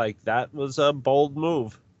 I was like, that was a bold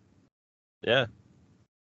move. Yeah.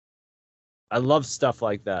 I love stuff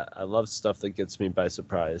like that. I love stuff that gets me by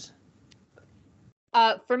surprise.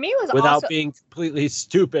 For me, it was without being completely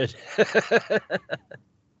stupid. For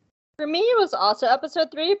me, it was also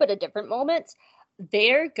episode 3, but at different moments.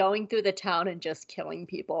 They're going through the town and just killing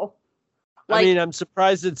people. Like, I mean, I'm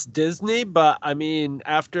surprised it's Disney, but I mean,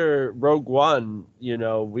 after Rogue One, you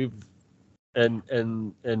know, we've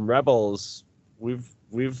and Rebels,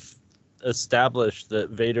 we've established that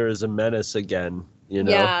Vader is a menace again. You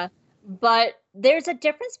know. Yeah, but there's a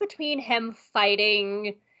difference between him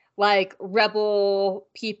fighting like rebel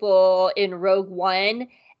people in Rogue One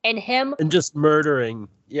and him and just murdering.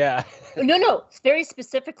 Yeah. No. Very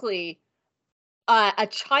specifically, a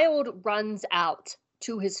child runs out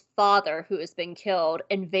to his father who has been killed,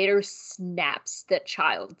 and Vader snaps that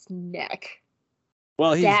child's neck.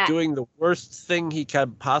 Well, he's doing the worst thing he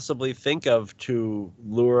can possibly think of to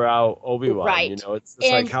lure out Obi-Wan. Right. You know, it's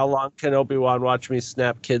like, how long can Obi-Wan watch me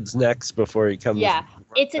snap kids' necks before he comes? Yeah,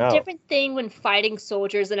 it's a different thing when fighting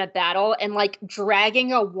soldiers in a battle and like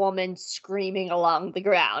dragging a woman screaming along the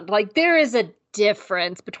ground. Like, there is a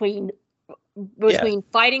difference between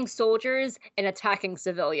fighting soldiers and attacking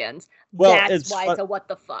civilians. Well, that's why it's a what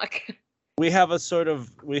the fuck. We have a sort of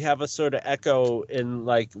echo in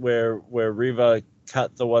like where Reva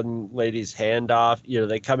cut the one lady's hand off. You know,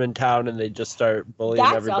 they come in town and they just start bullying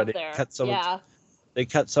everybody. They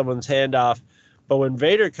cut someone's hand off. But when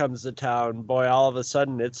Vader comes to town, boy, all of a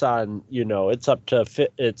sudden it's on, it's up to,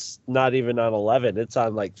 it's not even on 11. It's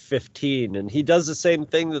on like 15. And he does the same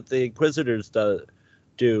thing that the Inquisitors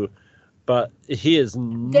do, but he is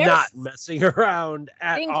not messing around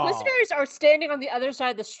at all. The Inquisitors are standing on the other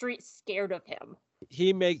side of the street scared of him.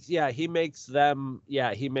 He makes them,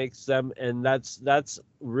 and that's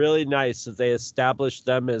really nice that they establish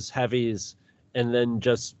them as heavies and then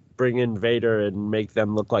just bring in Vader and make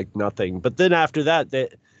them look like nothing. But then after that,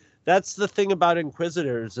 that's the thing about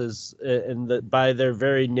Inquisitors is, by their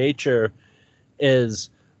very nature,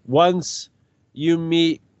 is once you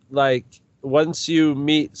meet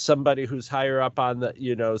somebody who's higher up on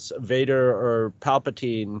the, Vader or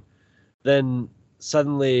Palpatine, then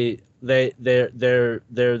suddenly they're the,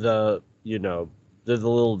 they're the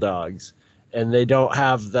little dogs, and they don't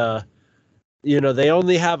have the, they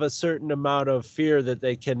only have a certain amount of fear that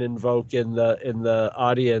they can invoke in the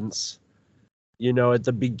audience, at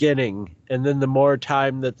the beginning. And then the more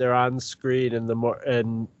time that they're on screen and the more,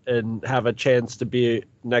 and have a chance to be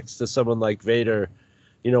next to someone like Vader,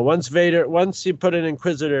 once you put an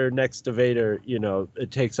Inquisitor next to Vader,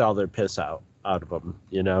 it takes all their piss out of them,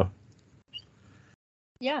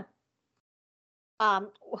 Yeah.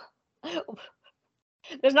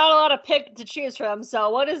 There's not a lot of pick to choose from, so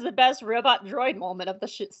what is the best robot droid moment of the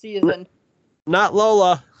season? Not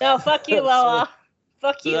Lola. No, fuck you, Lola.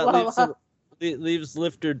 Fuck you, Lola. Leaves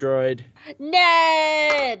Lifter droid.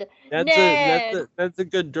 Ned! That's a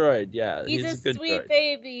good droid, yeah. He's a good sweet droid.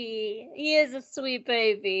 baby. He is a sweet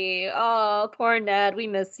baby. Oh, poor Ned. We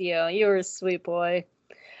miss you. You were a sweet boy.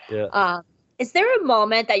 Yeah. Is there a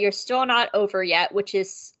moment that you're still not over yet, which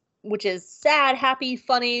is sad, happy,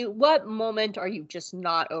 funny? What moment are you just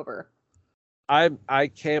not over?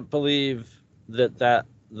 I can't believe that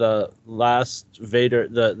the last Vader,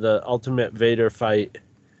 the ultimate Vader fight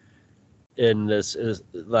in this is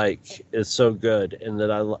so good, and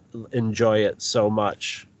that I enjoy it so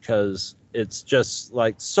much, because it's just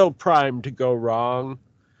so primed to go wrong,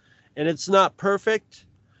 and it's not perfect,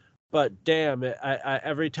 but damn it, I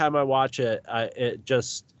every time I watch it, it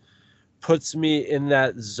just puts me in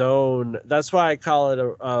that zone. That's why I call it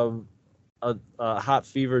a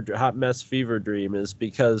hot mess fever dream, is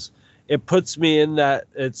because it puts me in that,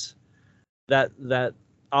 it's that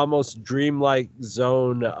almost dreamlike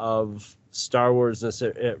zone of Star Wars-ness.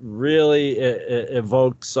 It really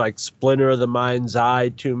evokes Splinter of the Mind's Eye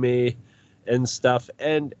to me and stuff,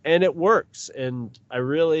 and it works, and I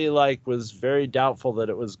really was very doubtful that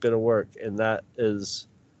it was going to work, and that is,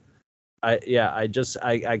 I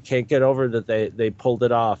can't get over that they pulled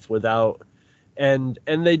it off without, and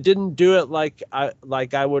they didn't do it like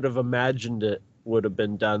I would have imagined it would have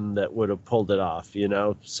been done, that would have pulled it off,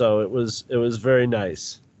 so it was very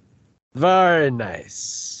nice. Very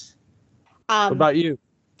nice. What about you?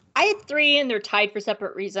 I had 3, and they're tied for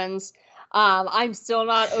separate reasons. I'm still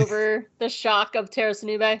not over the shock of Terrace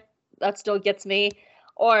Nube. That still gets me.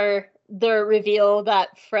 Or the reveal that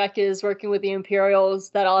Freck is working with the Imperials.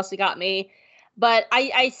 That also got me. But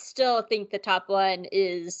I still think the top one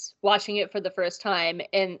is watching it for the first time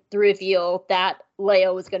and the reveal that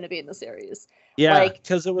Leia was going to be in the series. Yeah,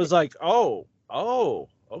 because it was oh,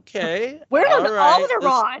 okay. We're on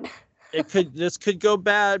Alderaan. This could go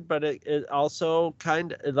bad, but it also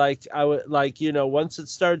kind of I would once it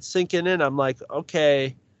starts sinking in, I'm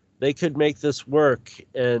okay, they could make this work,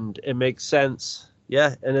 and it makes sense.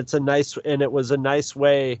 Yeah, and it was a nice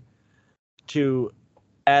way to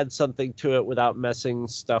add something to it without messing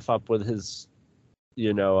stuff up with his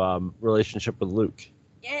relationship with Luke.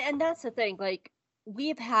 Yeah, and that's the thing.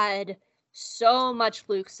 We've had so much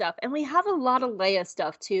Luke stuff, and we have a lot of Leia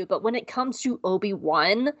stuff too, but when it comes to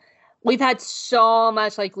Obi-Wan, we've had so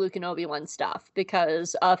much Luke and Obi-Wan stuff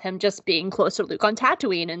because of him just being close to Luke on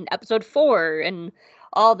Tatooine in episode 4 and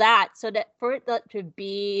all that. So that for it to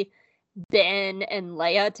be Ben and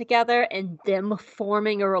Leia together and them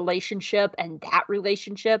forming a relationship, and that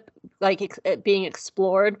relationship being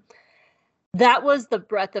explored, that was the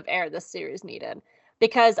breath of air this series needed.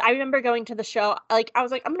 Because I remember going to the show, I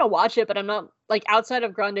was I'm gonna watch it, but I'm not outside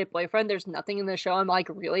of Grande Boyfriend, there's nothing in the show I'm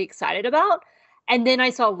really excited about. And then I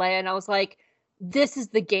saw Leia, and I was this is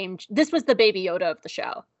the game. This was the Baby Yoda of the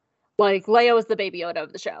show. Leia was the Baby Yoda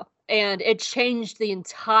of the show. And it changed the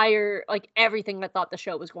entire, everything I thought the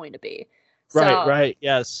show was going to be. So, right.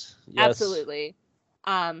 Yes. Absolutely.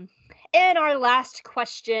 And our last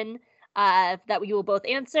question that we will both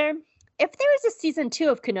answer. If there is a season 2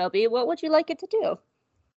 of Kenobi, what would you like it to do?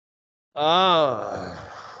 I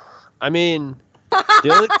mean,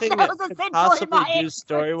 The only thing that was could essentially possibly my do answer.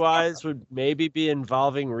 story-wise would maybe be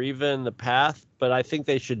involving Reva in the path, but I think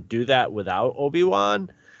they should do that without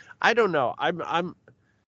Obi-Wan. I don't know.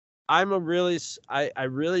 I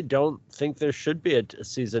really don't think there should be a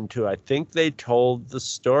season 2. I think they told the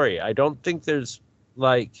story. I don't think there's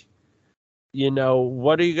like,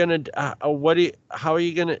 what are you gonna what are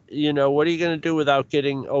you gonna do without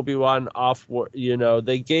getting Obi-Wan off?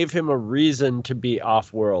 They gave him a reason to be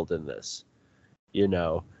off world in this.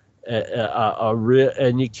 And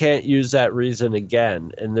you can't use that reason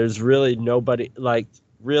again. And there's really nobody, like,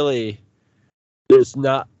 really, there's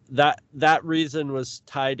not that reason was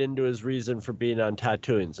tied into his reason for being on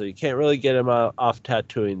Tatooine. So you can't really get him off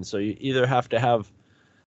Tatooine. So you either have to have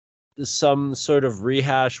some sort of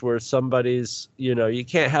rehash where somebody's, you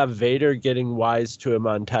can't have Vader getting wise to him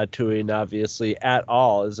on Tatooine, obviously, at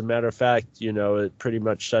all. As a matter of fact, it pretty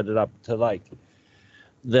much set it up to like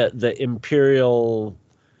the Imperial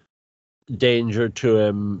danger to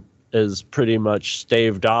him is pretty much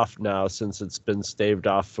staved off now, since it's been staved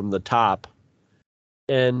off from the top.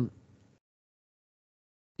 And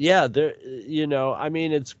yeah,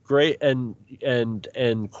 it's great,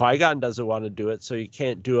 and Qui-Gon doesn't want to do it, so you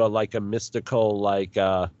can't do a mystical like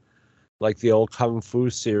the old Kung Fu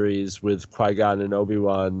series with Qui-Gon and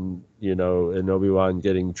Obi-Wan, and Obi-Wan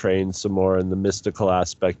getting trained some more in the mystical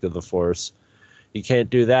aspect of the Force. You can't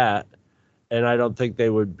do that. And I don't think they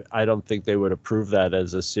would approve that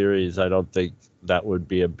as a series. I don't think that would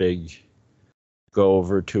be a big go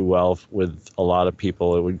over too well with a lot of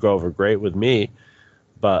people. It would go over great with me,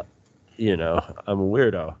 but I'm a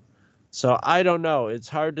weirdo. So I don't know. It's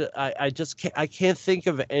hard to, I can't think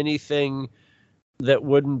of anything that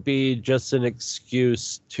wouldn't be just an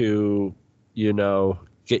excuse to,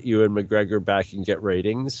 get Ewan McGregor back and get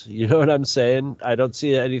ratings. You know what I'm saying? I don't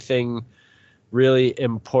see anything really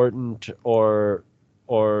important or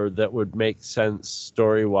that would make sense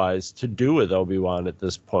story-wise to do with Obi-Wan at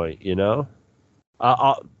this point,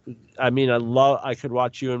 I could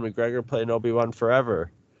watch Ewan McGregor playing Obi-Wan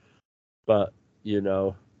forever, but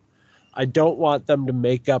I don't want them to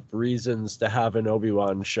make up reasons to have an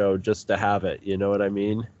Obi-Wan show just to have it. You know what I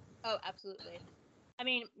mean? Oh, absolutely. I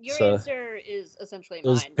mean, your So, answer is essentially it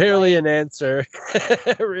was mine. barely an answer,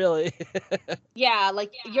 really. Yeah,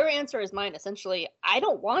 like your answer is mine essentially. I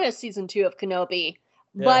don't want a season 2 of Kenobi,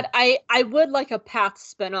 Yeah. but I would like a Path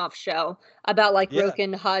spinoff show about like Yeah.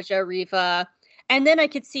 Roken, Haja, Reva, and then I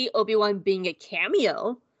could see Obi-Wan being a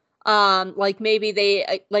cameo. Maybe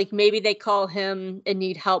they call him and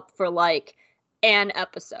need help for like an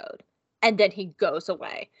episode, and then he goes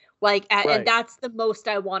away. Right. And that's the most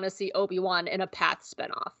I want to see Obi-Wan in a Path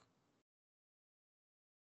spinoff.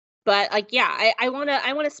 But I want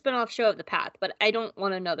a spin-off show of the Path, but I don't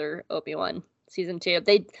want another Obi-Wan season 2.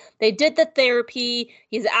 They did the therapy.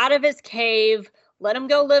 He's out of his cave. Let him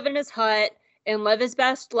go live in his hut and live his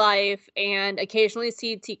best life, and occasionally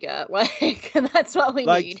see Tika. That's what we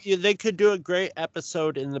need. They could do a great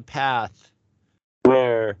episode in the Path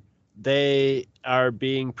where they are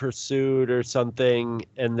being pursued or something,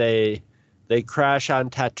 and they crash on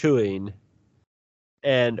Tatooine,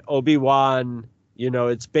 and Obi-Wan,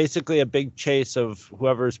 it's basically a big chase of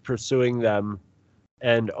whoever's pursuing them,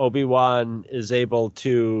 and Obi-Wan is able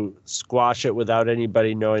to squash it without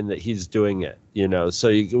anybody knowing that he's doing it, So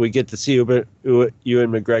we get to see Ewan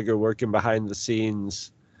McGregor working behind the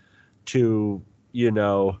scenes to,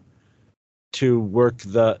 to work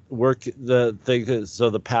the thing so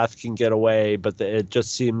the Path can get away, but it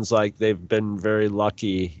just seems like they've been very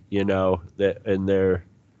lucky, that in their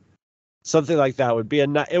something like that would be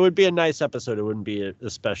it would be a nice episode. It wouldn't be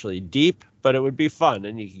especially deep, but it would be fun,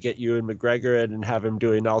 and you could get Ewan McGregor in and have him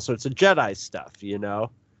doing all sorts of Jedi stuff,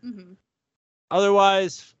 Mm-hmm.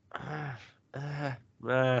 Otherwise,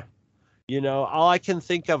 all I can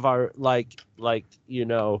think of are like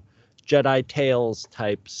Jedi Tales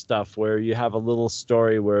type stuff where you have a little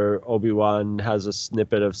story where Obi-Wan has a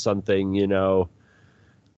snippet of something,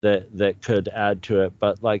 that could add to it.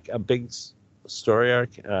 But like a big story arc,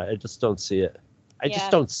 I just don't see it. I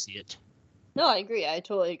just don't see it. No, I agree. I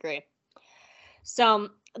totally agree. So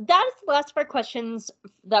that is the last of our questions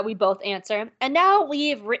that we both answer. And now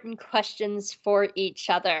we've written questions for each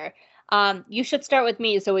other. You should start with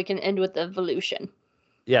me so we can end with evolution.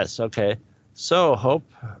 Yes, okay. So, Hope,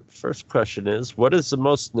 first question is, what is the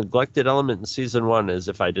most neglected element in season 1? As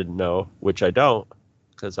if I didn't know, which I don't,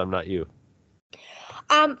 because I'm not you.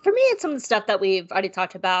 For me, it's some of the stuff that we've already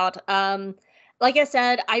talked about. Like I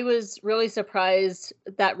said, I was really surprised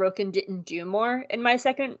that Roken didn't do more in my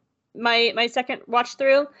second watch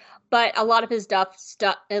through, but a lot of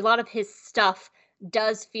his stuff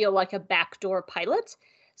does feel like a backdoor pilot.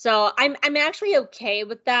 So I'm actually okay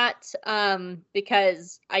with that,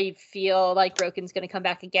 because I feel like Roken's going to come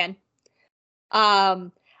back again. I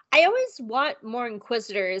always want more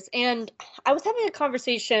Inquisitors, and I was having a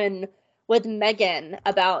conversation with Megan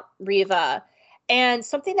about Riva, and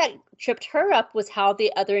something that tripped her up was how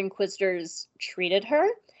the other Inquisitors treated her.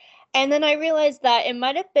 And then I realized that it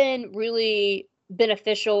might have been really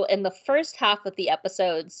beneficial in the first half of the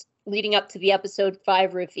episodes leading up to the episode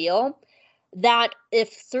 5 reveal, that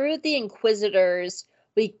if through the Inquisitors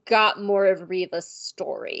we got more of Riva's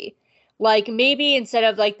story. Like, maybe instead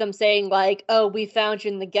of like them saying like, oh, we found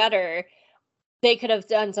you in the gutter, they could have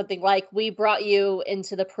done something like, we brought you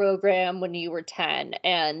into the program when you were 10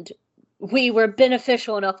 and we were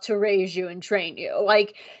beneficial enough to raise you and train you.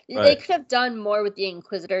 Like, Right. They could have done more with the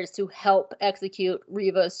Inquisitors to help execute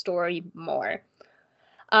Riva's story more.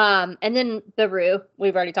 And then Beru,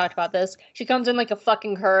 we've already talked about this. She comes in like a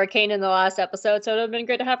fucking hurricane in the last episode, so it would have been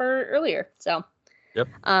great to have her earlier. So, Yep.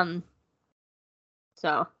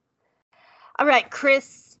 So, all right,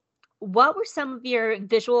 Chris, what were some of your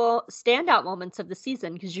visual standout moments of the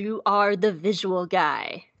season? Because you are the visual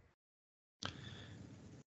guy.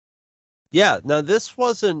 Yeah, now this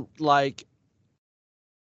wasn't like,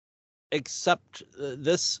 except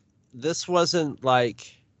this wasn't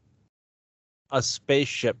like a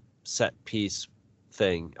spaceship set piece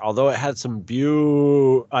thing, although it had some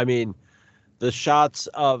I mean, the shots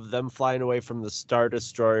of them flying away from the Star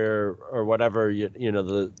Destroyer or whatever, you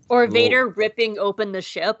know, or Vader ripping open the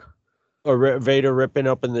ship, or Vader ripping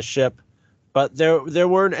open the ship. But there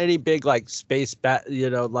weren't any big like space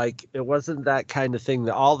like it wasn't that kind of thing.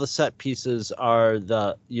 All the set pieces are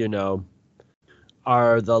the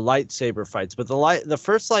lightsaber fights. But the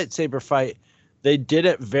first lightsaber fight, they did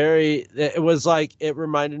it it was like, it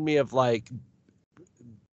reminded me of like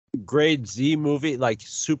grade Z movie, like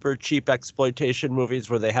super cheap exploitation movies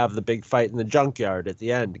where they have the big fight in the junkyard at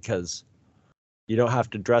the end because you don't have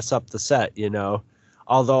to dress up the set,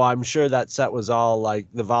 Although I'm sure that set was all like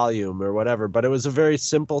the volume or whatever, but it was a very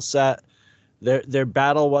simple set. Their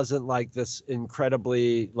battle wasn't like this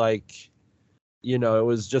incredibly like, it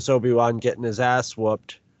was just Obi-Wan getting his ass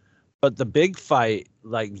whooped. But the big fight,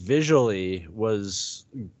 like visually, was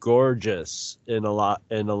gorgeous in a lot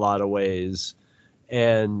of ways,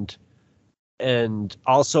 and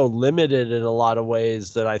also limited in a lot of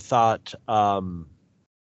ways that I thought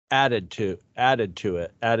added to the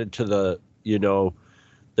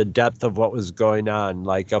the depth of what was going on.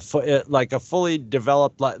 Like a fully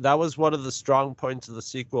developed, that was one of the strong points of the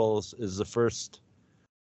sequels, is the first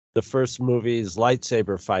movie's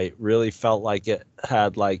lightsaber fight really felt like it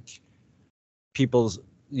had like people's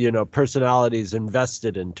personalities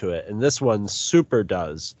invested into it, and this one super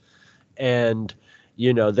does. And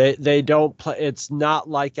they don't play, it's not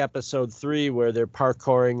like episode 3 where they're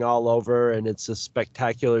parkouring all over and it's a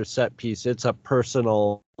spectacular set piece. It's a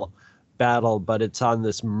personal battle, but it's on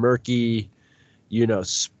this murky,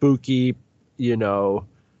 spooky,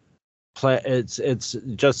 it's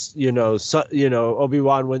just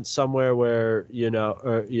Obi-Wan went somewhere where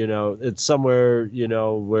it's somewhere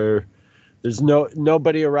where there's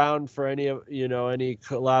nobody around for any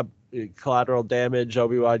collateral damage.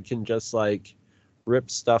 Obi-Wan can just like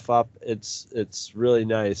rip stuff up. It's really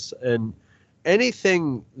nice. And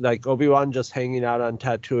anything like Obi-Wan just hanging out on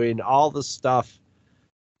Tatooine, all the stuff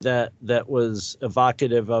that was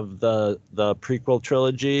evocative of the prequel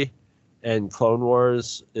trilogy and Clone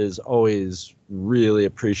Wars is always really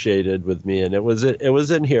appreciated with me, and it was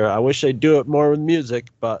in here. I wish they'd do it more with music,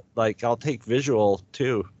 but like I'll take visual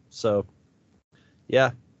too. So yeah.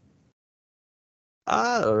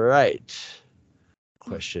 All right.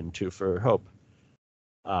 Question 2 for Hope.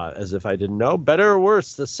 As if I didn't know, better or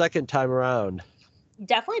worse the second time around?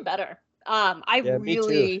 Definitely better. I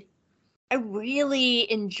really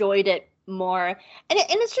enjoyed it more, and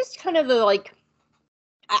it's just kind of like,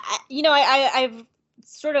 I've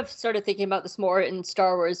sort of started thinking about this more in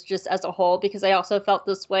Star Wars just as a whole, because I also felt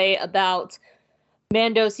this way about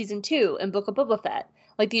Mando season 2 and Book of Boba Fett.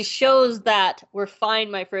 Like, these shows that were fine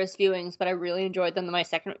my first viewings, but I really enjoyed them in my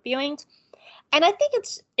second viewings. And I think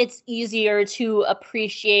it's easier to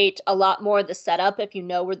appreciate a lot more of the setup if you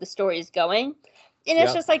know where the story is going. And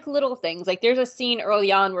it's just like little things. Like, there's a scene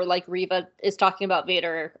early on where like Reva is talking about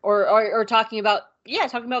Vader or talking about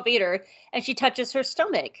Vader, and she touches her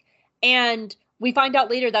stomach. And we find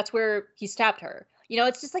out later that's where he stabbed her.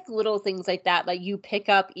 It's just like little things like that, like you pick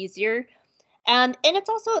up easier. And it's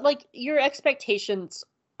also like your expectations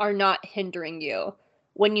are not hindering you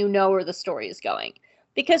when you know where the story is going.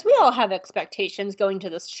 because we all have expectations going to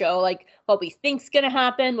this show, like what we think's going to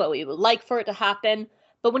happen, what we would like for it to happen.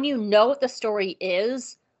 But when you know what the story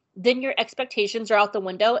is, then your expectations are out the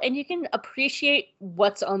window and you can appreciate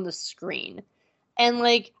what's on the screen. And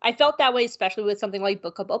like, I felt that way, especially with something like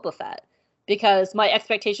Book of Boba Fett, because my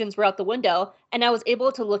expectations were out the window and I was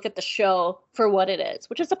able to look at the show for what it is,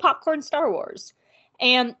 which is a popcorn Star Wars.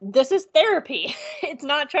 And this is therapy. It's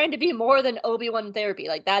not trying to be more than Obi-Wan therapy.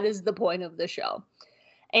 Like, that is the point of the show.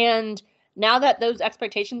 And now that those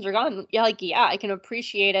expectations are gone, yeah, I can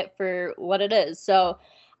appreciate it for what it is. So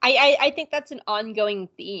I think that's an ongoing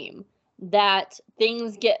theme, that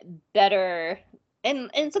things get better and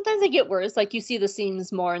sometimes they get worse. Like, you see the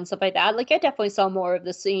seams more and stuff like that. Like, I definitely saw more of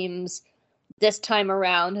the seams this time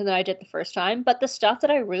around than I did the first time. But the stuff that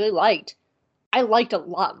I really liked, I liked a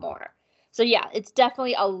lot more. So yeah, it's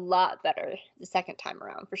definitely a lot better the second time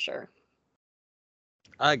around for sure.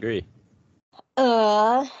 I agree.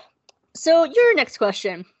 So your next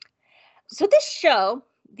question. So this show,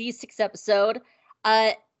 the 6th episode,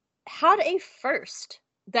 had a first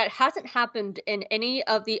that hasn't happened in any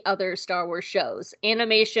of the other Star Wars shows,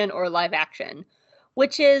 animation or live action,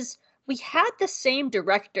 which is we had the same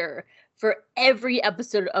director for every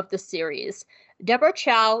episode of the series. Deborah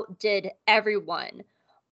Chow did every one.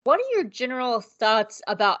 What are your general thoughts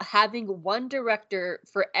about having one director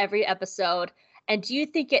for every episode, and do you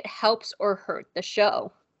think it helps or hurt the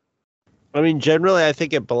show? I mean, generally, I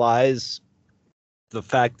think it belies the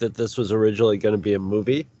fact that this was originally going to be a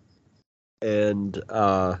movie. And,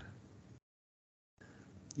 and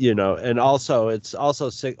also, it's also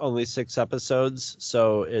only 6 episodes,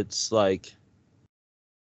 so it's, like,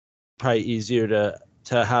 probably easier to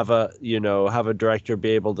have a director be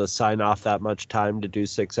able to sign off that much time to do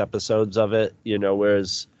 6 episodes of it,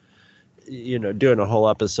 whereas, doing a whole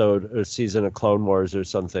episode or season of Clone Wars or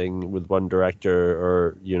something with one director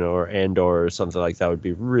or Andor or something like that would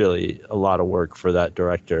be really a lot of work for that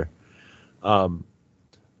director.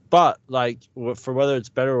 But like, for whether it's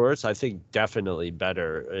better or worse, I think definitely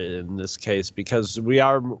better in this case, because we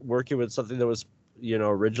are working with something that was,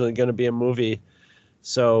 originally going to be a movie.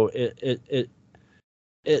 So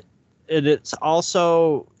it's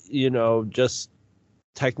also, just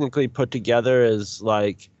technically put together as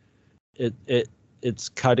like it's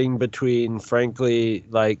cutting between, frankly,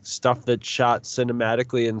 like stuff that's shot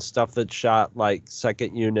cinematically and stuff that's shot like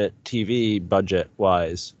second unit TV budget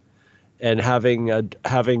wise, and having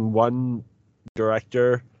one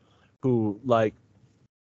director who like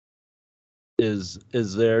is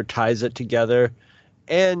there, ties it together.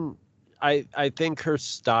 And I think her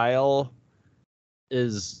style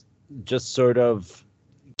is just sort of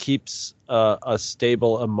keeps a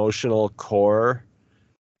stable emotional core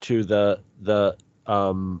to the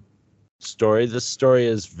story. This story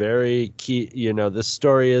is very key. This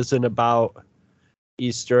story isn't about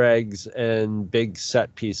Easter eggs and big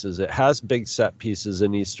set pieces. It has big set pieces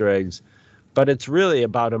and Easter eggs, but it's really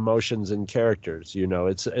about emotions and characters.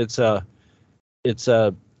 It's a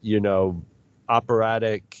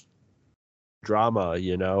operatic drama,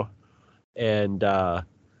 and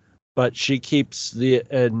but she keeps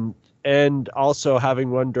and also having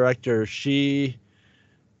one director,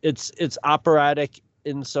 it's operatic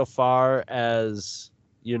insofar as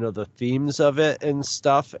the themes of it and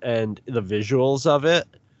stuff and the visuals of it,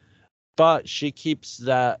 but she keeps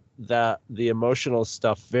the emotional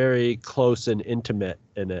stuff very close and intimate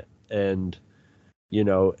in it, and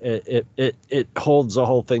it holds the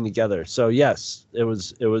whole thing together. So yes, it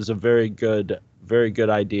was a very good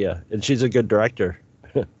idea, and she's a good director.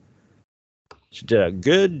 She did a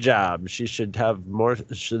good job. She should have more.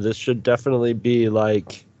 This should definitely be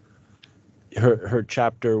like her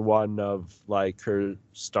chapter 1 of like her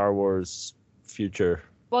Star Wars future.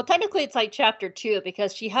 Well, technically it's like chapter 2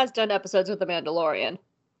 because she has done episodes with The Mandalorian.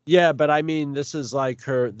 Yeah, but I mean, this is like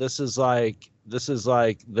the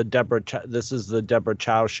Deborah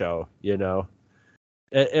Chow show,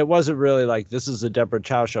 It wasn't really like this is the Deborah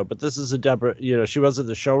Chow show, but this is a Deborah, she wasn't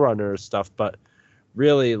the showrunner or stuff, but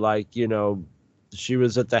really, like, she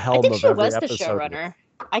was at the helm of every episode. I think she was the showrunner.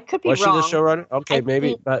 I could be wrong. Was she the showrunner? Okay,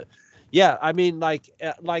 maybe, but yeah, I mean, like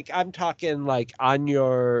I'm talking like on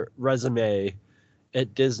your resume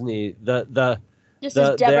at Disney, this is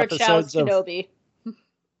Deborah Chow's Kenobi.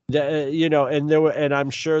 And I'm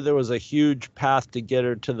sure there was a huge path to get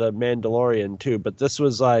her to the Mandalorian too, but this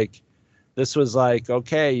was like,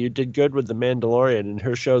 okay, you did good with the Mandalorian, and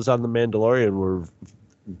her shows on the Mandalorian were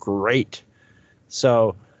great.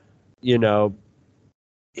 So,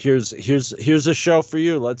 here's a show for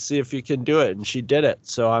you. Let's see if you can do it. And she did it.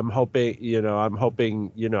 So I'm hoping,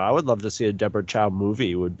 I would love to see a Deborah Chow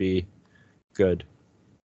movie. Would be good.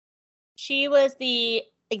 She was the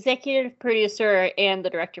executive producer and the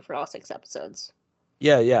director for all 6 episodes.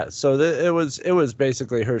 Yeah. So it was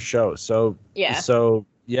basically her show. So Yeah.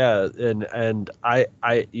 and I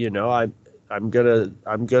I'm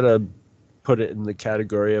gonna put it in the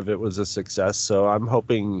category of it was a success. So I'm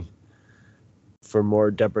hoping for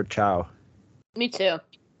more Deborah Chow. Me too.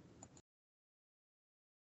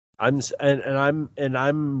 I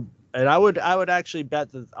would actually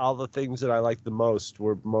bet that all the things that I like the most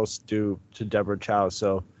were most due to Deborah Chow.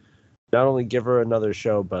 So not only give her another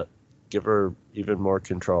show, but give her even more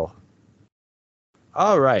control.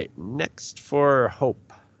 All right, next for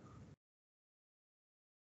Hope.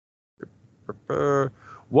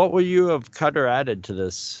 What would you have cut or added to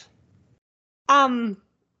this? I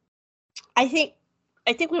think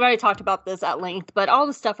we've already talked about this at length, but all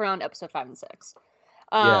the stuff around episode 5 and 6.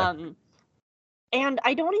 And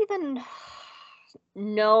I don't even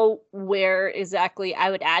know where exactly I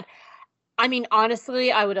would add. I mean,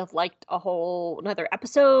 honestly, I would have liked another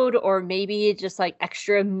episode, or maybe just like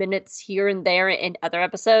extra minutes here and there in other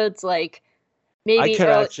episodes. Like maybe I could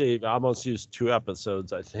actually almost use 2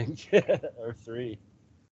 episodes, I think, or 3.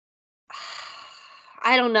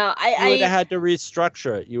 I don't know. You would have had to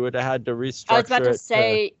restructure it. I was about to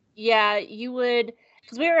say, yeah, you would,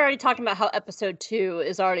 because we were already talking about how episode 2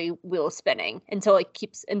 is already wheel spinning until it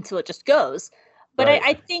just goes. But right.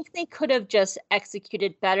 I think they could have just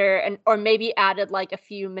executed better, or maybe added like a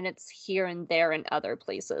few minutes here and there in other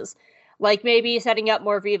places, like maybe setting up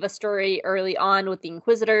more Riva's story early on with the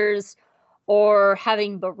Inquisitors, or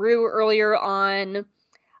having Baru earlier on,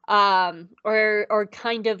 or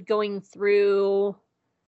kind of going through.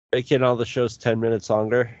 Making all the shows 10 minutes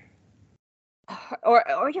longer.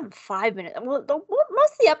 Or even 5 minutes. Well,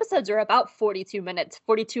 most of the episodes are about 42 minutes,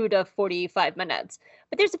 42 to 45 minutes.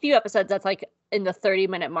 But there's a few episodes that's like in the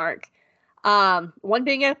 30-minute mark. One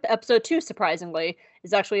being episode 2, surprisingly,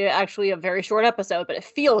 is actually a very short episode, but it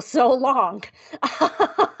feels so long.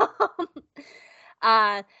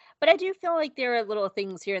 But I do feel like there are little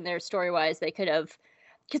things here and there story-wise they could have,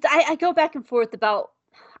 because I go back and forth about.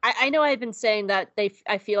 I know I've been saying that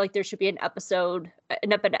I feel like there should be an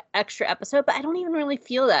extra episode, but I don't even really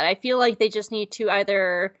feel that. I feel like they just need to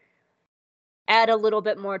either add a little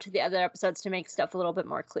bit more to the other episodes to make stuff a little bit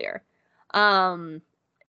more clear. Like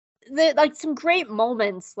some great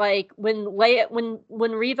moments, like when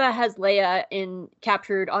Riva has Leia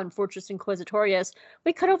captured on Fortress Inquisitorius,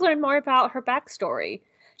 we could have learned more about her backstory.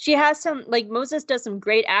 She has some, like, Moses does some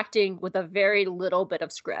great acting with a very little bit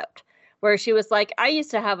of script, where she was like, I used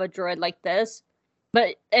to have a droid like this,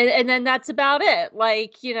 but, and then that's about it.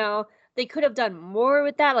 Like, you know, they could have done more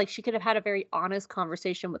with that. Like, she could have had a very honest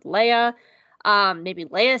conversation with Leia. Maybe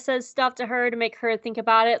Leia says stuff to her to make her think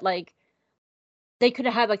about it. Like, they could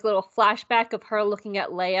have had, like, a little flashback of her looking at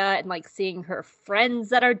Leia and, like, seeing her friends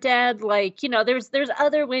that are dead. Like, you know, there's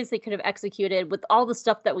other ways they could have executed with all the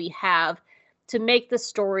stuff that we have to make the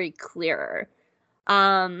story clearer.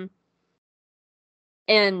 And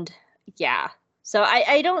yeah, so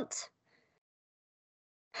I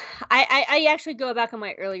actually go back on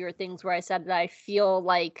my earlier things where I said that I feel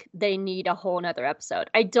like they need a whole nother episode.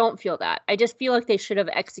 I don't feel that. I just feel like they should have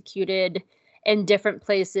executed in different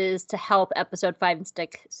places to help episode 5 and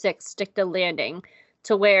 6 stick the landing,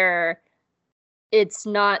 to where it's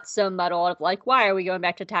not so muddled of like, why are we going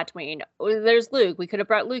back to Tatooine? There's Luke. We could have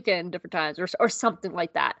brought Luke in different times, or something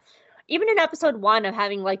like that. Even in episode 1 of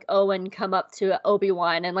having like Owen come up to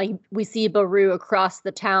Obi-Wan and like we see Baru across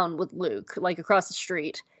the town with Luke, like across the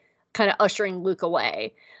street, kind of ushering Luke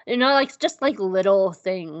away. You know, like just like little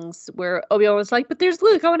things where Obi-Wan was like, but there's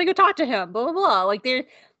Luke, I want to go talk to him, blah, blah, blah. Like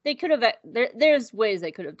they could have, there's ways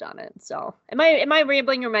they could have done it. So am I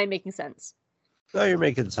rambling or am I making sense? No, you're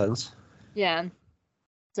making sense. Yeah.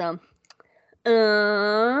 So,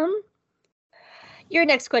 your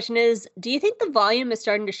next question is, do you think the volume is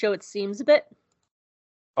starting to show its seams a bit?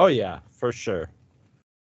 Oh, yeah, for sure.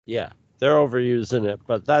 Yeah, they're overusing it,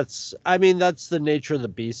 but that's the nature of the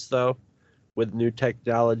beast, though, with new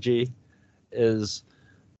technology, is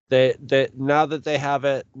they now that they have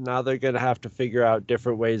it, now they're going to have to figure out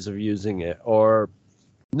different ways of using it, or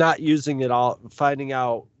not using it all, finding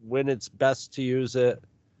out when it's best to use it,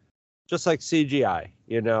 just like CGI,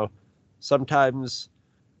 you know. Sometimes,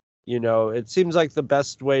 you know, it seems like the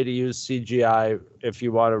best way to use CGI if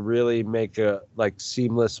you want to really make a like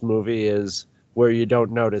seamless movie is where you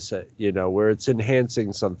don't notice it, you know, where it's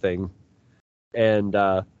enhancing something. And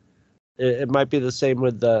it might be the same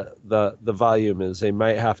with the volume, is they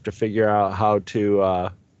might have to figure out how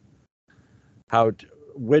to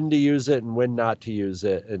when to use it and when not to use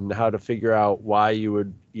it, and how to figure out why you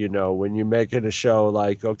would, when you're making a show,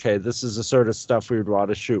 like, okay, this is the sort of stuff we would want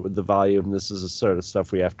to shoot with the volume. This is the sort of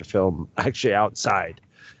stuff we have to film actually outside.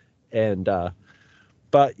 And,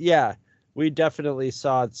 but yeah, we definitely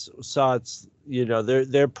saw it's,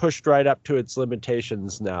 they're pushed right up to its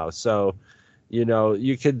limitations now. So,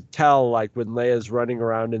 you could tell, like, when Leia's running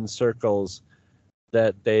around in circles,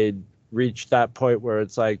 that they reached that point where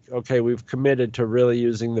it's like, okay, we've committed to really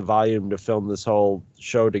using the volume to film this whole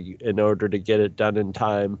show in order to get it done in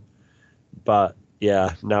time. But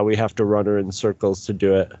yeah, now we have to run her in circles to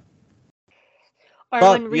do it. Or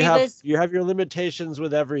but when you have your limitations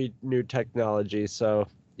with every new technology. So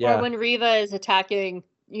yeah. Or when Reva is attacking,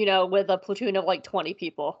 with a platoon of like 20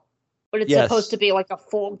 people, but it's Yes. supposed to be like a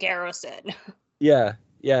full garrison. Yeah.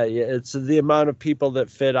 It's the amount of people that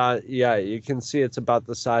fit on. Yeah, you can see it's about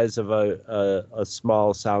the size of a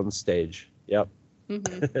small sound stage. Yep.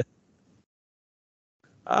 Mm-hmm.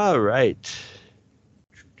 All right.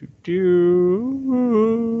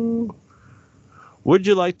 Would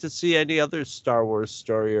you like to see any other Star Wars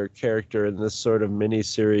story or character in this sort of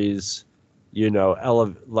miniseries,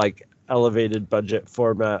 elevated budget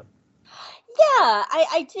format? Yeah,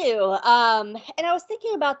 I do. And I was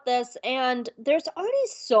thinking about this, and there's already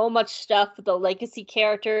so much stuff with the legacy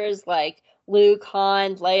characters like Luke,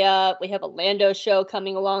 Han, Leia. We have a Lando show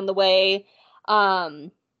coming along the way. Now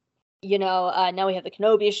we have the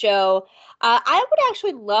Kenobi show. I would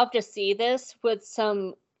actually love to see this with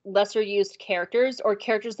some lesser used characters or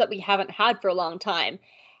characters that we haven't had for a long time.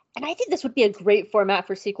 And I think this would be a great format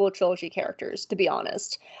for sequel trilogy characters, to be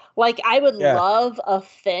honest. Like, I would love a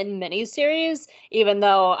Finn miniseries, even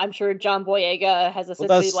though I'm sure John Boyega has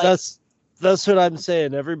essentially that's what I'm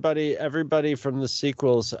saying. Everybody from the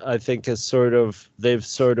sequels, I think, they've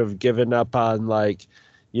sort of given up on, like,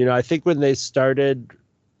 I think when they started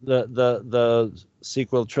the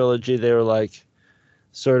sequel trilogy, they were like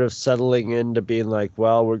sort of settling into being like,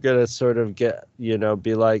 well, we're gonna sort of get,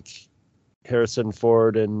 be like Harrison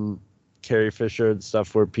Ford and Carrie Fisher and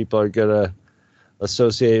stuff, where people are gonna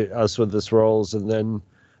associate us with this roles, and then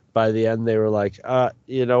by the end they were like,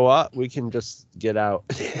 you know what, we can just get out.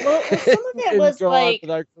 Well, some of it was go like on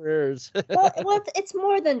with our careers. well, it's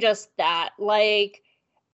more than just that. Like,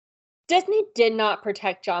 Disney did not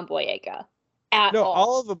protect John Boyega at all.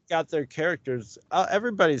 All of them got their characters.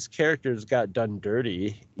 Everybody's characters got done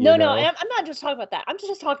dirty. No, and I'm not just talking about that. I'm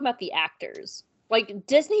just talking about the actors. Like,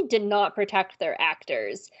 Disney did not protect their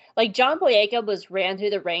actors. Like, John Boyega was ran through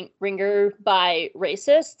the ringer by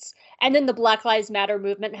racists, and then the Black Lives Matter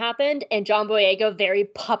movement happened, and John Boyega very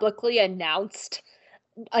publicly announced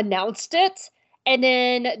it, and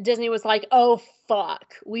then Disney was like, oh,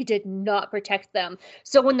 fuck, we did not protect them.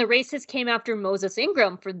 So when the racists came after Moses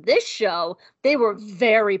Ingram for this show, they were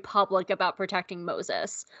very public about protecting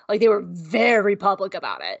Moses. Like, they were very public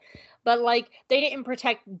about it. But, like, they didn't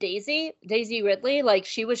protect Daisy Ridley. Like,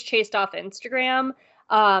 she was chased off Instagram.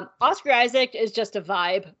 Oscar Isaac is just a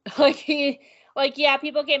vibe.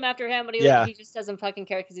 People came after him, but he just doesn't fucking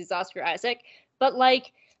care because he's Oscar Isaac. But,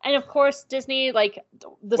 like, and of course, Disney, like,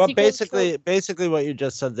 basically what you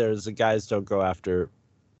just said there is the guys don't go after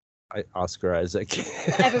Oscar Isaac.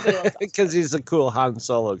 Everybody loves because he's a cool Han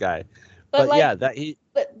Solo guy. But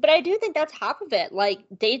I do think that's half of it. Like,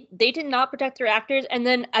 they did not protect their actors, and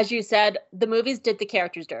then, as you said, the movies did the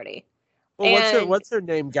characters dirty. Well, what's her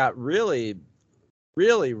name got really,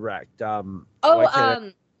 really wrecked? Kelly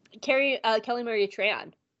Marie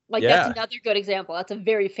Tran. Like, that's another good example. That's a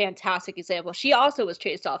very fantastic example. She also was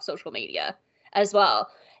chased off social media as well.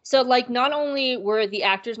 So, like, not only were the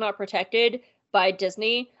actors not protected by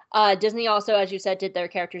Disney, Disney also, as you said, did their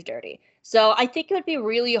characters dirty. So I think it would be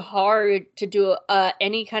really hard to do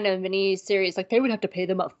any kind of mini series. Like, they would have to pay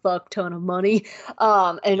them a fuck ton of money,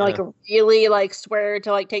 like, really, like, swear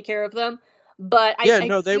to, like, take care of them. But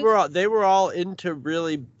they were all into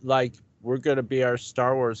really, like, we're gonna be our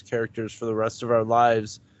Star Wars characters for the rest of our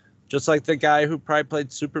lives, just like the guy who probably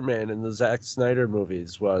played Superman in the Zack Snyder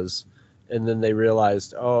movies was, and then they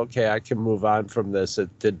realized, oh, okay, I can move on from this.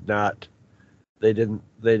 It did not. They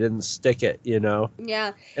didn't stick it,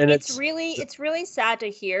 Yeah, and it's really sad to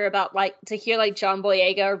hear about John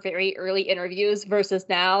Boyega very early interviews versus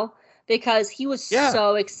now, because he was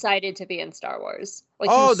so excited to be in Star Wars.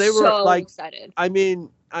 Like, they were so excited. I mean,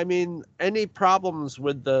 any problems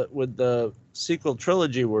with the sequel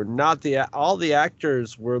trilogy were not all the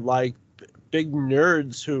actors were like big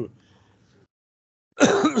nerds who.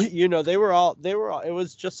 They were all. It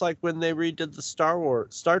was just like when they redid the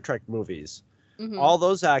Star Trek movies. all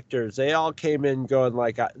those actors, they all came in going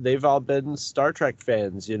like they've all been Star Trek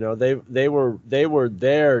fans, you know. They were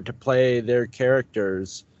there to play their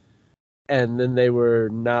characters, and then they were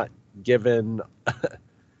not given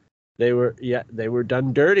they were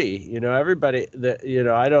done dirty, you know. Everybody that, you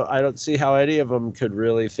know, I don't see how any of them could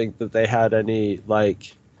really think that they had any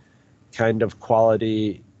like kind of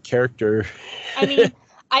quality character. I mean,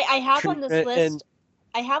 I have on this list.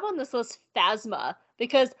 I have on this list Phasma,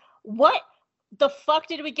 because what the fuck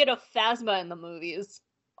did we get of Phasma in the movies?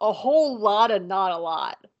 A whole lot and not a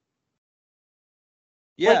lot.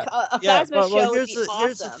 Yeah, like a Phasma show would here's be the awesome.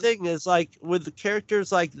 here's the thing is, like, with the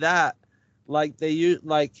characters like that, like they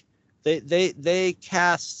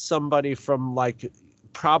cast somebody from like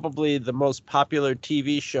probably the most popular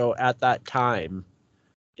TV show at that time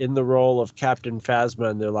in the role of Captain Phasma,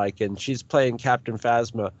 and they're like, and she's playing Captain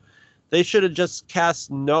Phasma. They should have just cast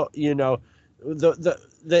they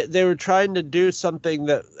were trying to do something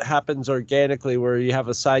that happens organically, where you have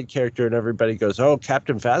a side character and everybody goes, "Oh,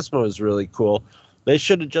 Captain Phasma is really cool." They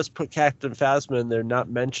should have just put Captain Phasma in there, not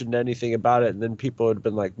mentioned anything about it, and then people would have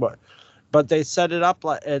been like, "What?" But they set it up,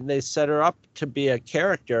 and they set her up to be a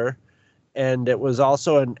character, and it was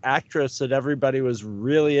also an actress that everybody was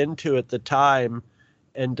really into at the time.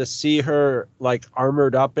 And to see her like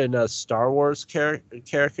armored up in a Star Wars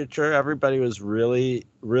caricature, everybody was really,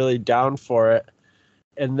 really down for it.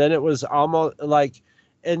 And then it was almost like,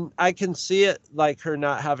 and I can see it like her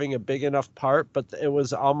not having a big enough part, but it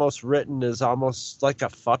was almost written as almost like a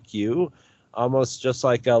fuck you, almost just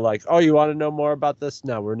like a like, oh, you want to know more about this?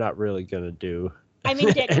 No, we're not really gonna do. I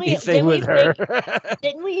mean, didn't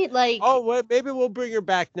we like? Oh, well, maybe we'll bring her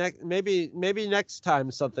back next. Maybe next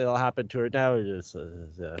time something will happen to her. Now we're just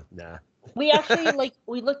nah. We actually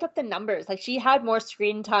we looked up the numbers. Like, she had more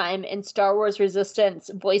screen time in Star Wars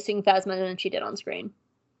Resistance voicing Phasma than she did on screen.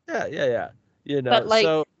 Yeah. You know, but, like,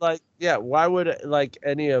 so like, yeah. Why would like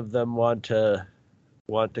any of them want to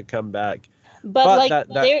come back? But like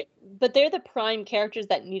they're the prime characters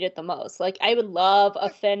that need it the most. Like, I would love a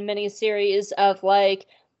Finn miniseries of like,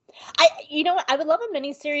 I would love a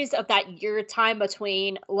miniseries of that year time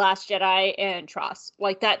between Last Jedi and Tross.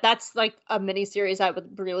 Like that's like a miniseries I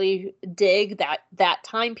would really dig, that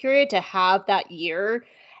time period, to have that year.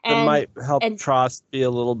 And it might help Tross be a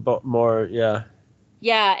little bit more, yeah.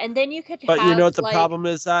 Yeah, and then you could. But have, you know what the like, problem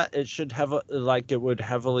is, that it should have it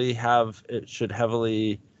should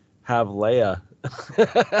heavily have Leia.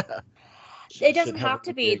 It doesn't have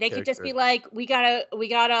to be. They could just be like, we got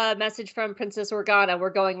a message from Princess Organa. We're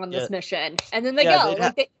going on this mission, and then they go.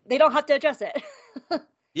 They don't have to address it.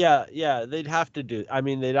 Yeah, they'd have to do. I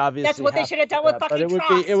mean, they'd obviously. That's what they should have done with fucking Tross.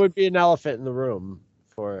 But it would be an elephant in the room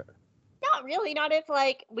for it. Not really. Not if,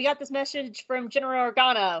 like, we got this message from General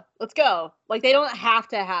Organa. Let's go. Like, they don't have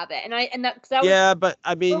to have it. Yeah, but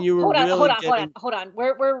I mean, you were hold on.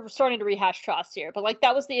 We're starting to rehash Tross here, but like,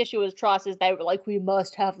 that was the issue with Tross, is they were like, we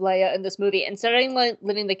must have Leia in this movie, instead of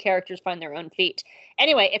letting the characters find their own feet.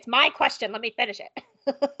 Anyway, it's my question. Let me finish it.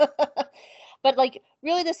 But like,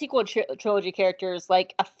 really, the sequel trilogy characters,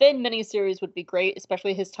 like a Finn miniseries would be great,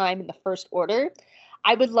 especially his time in the First Order.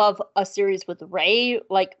 I would love a series with Rey,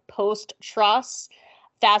 like post-Tross.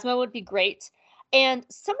 Phasma would be great. And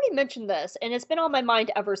somebody mentioned this, and it's been on my mind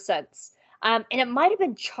ever since. And it might have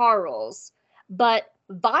been Charles, but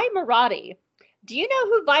Vi Marathi. Do you know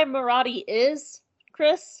who Vi Marathi is,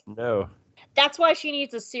 Chris? No. That's why she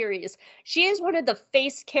needs a series. She is one of the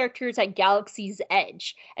face characters at Galaxy's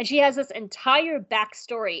Edge, and she has this entire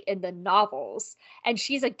backstory in the novels. And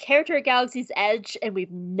she's a character at Galaxy's Edge, and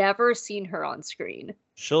we've never seen her on screen.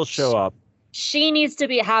 She'll show up. She needs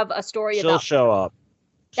to have a story She'll show up.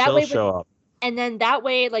 She'll show up. And then that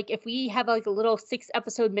way, like, if we have like a little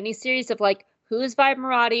 6-episode miniseries of like, who is Vi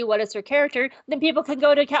Marathi? What is her character? Then people can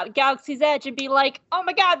go to Galaxy's Edge and be like, "Oh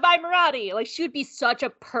my God, Vi Marathi!" Like, she would be such a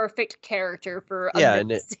perfect character for a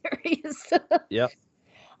miniseries. Yep.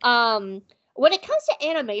 When it comes to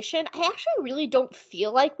animation, I actually really don't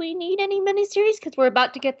feel like we need any miniseries, because we're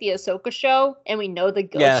about to get the Ahsoka show, and we know the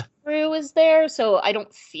Ghost crew is there, so I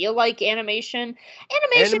don't feel like animation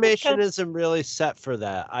isn't really set for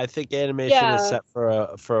that. I think animation is set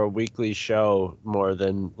for a weekly show more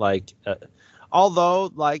than like.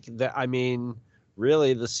 Although, like,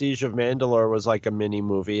 really, the Siege of Mandalore was like a mini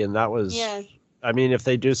movie, and that was. Yeah. I mean, if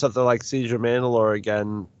they do something like Siege of Mandalore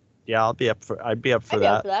again, yeah, I'd be up for that. I'd be up for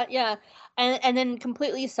that, yeah. And then,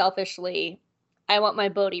 completely selfishly, I want my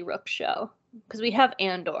Bodhi Rook show, because we have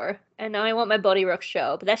Andor, and now I want my Bodhi Rook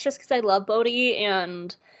show. But that's just because I love Bodhi,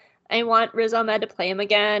 and I want Riz Ahmed to play him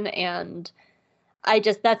again, and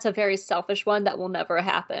that's a very selfish one that will never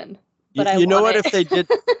happen. but I you know want what? it.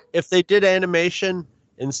 If they did animation,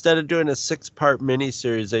 instead of doing a 6-part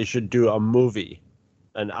miniseries, they should do a movie,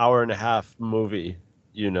 an hour and a half movie,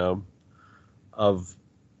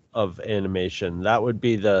 of animation. That would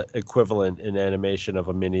be the equivalent in animation of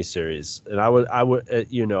a miniseries. And I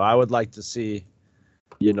would like to see,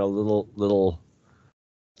 little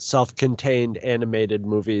self-contained animated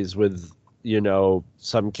movies with,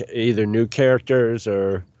 some either new characters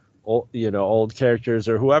or old characters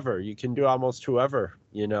or whoever. You can do almost whoever,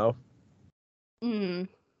 Mm.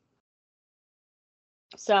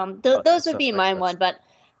 So those would be my one, but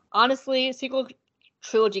honestly, sequel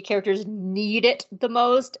trilogy characters need it the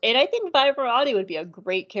most, and I think Vibrati would be a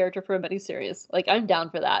great character for a miniseries. Like, I'm down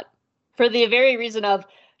for that, for the very reason of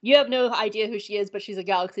you have no idea who she is, but she's a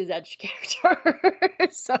Galaxy's Edge character.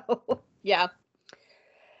 So yeah.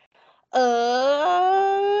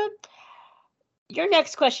 Your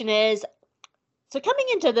next question is, so coming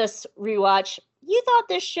into this rewatch, you thought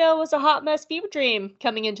this show was a hot mess fever dream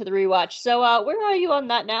coming into the rewatch. So where are you on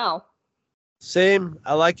that now? Same.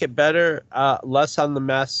 I like it better. Less on the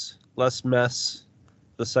mess, less mess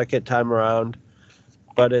the second time around.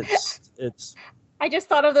 But it's. I just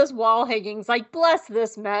thought of those wall hangings. Like, bless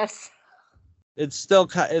this mess. It's still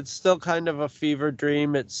kind of a fever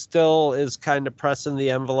dream. It still is kind of pressing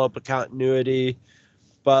the envelope of continuity,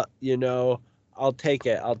 but I'll take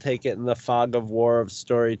it. I'll take it in the fog of war of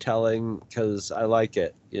storytelling because I like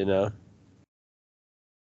it.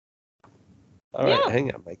 All right,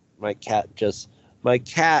 hang on. My cat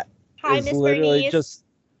Hi, is Miss literally Bernice.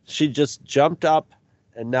 she just jumped up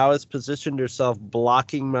and now has positioned herself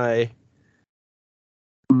blocking my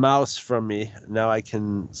mouse from me. Now I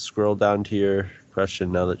can scroll down to your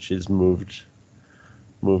question now that she's moved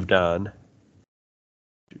on.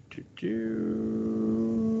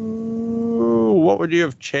 What would you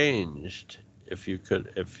have changed if you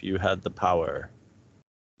had the power?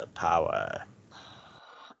 The power.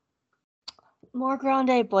 More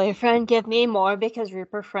Grande Boyfriend. Give me more, because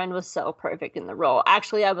Rupert Friend was so perfect in the role.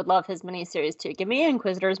 Actually, I would love his miniseries too. Give me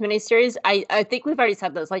Inquisitors miniseries. I think we've already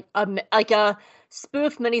said this, like a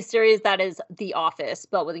spoof miniseries that is The Office,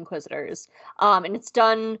 but with Inquisitors. And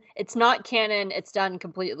it's not canon. It's done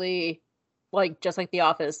completely, just like The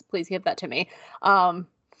Office. Please give that to me. But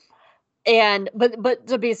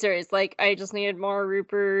to be serious, I just needed more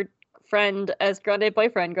Rupert Friend as Grande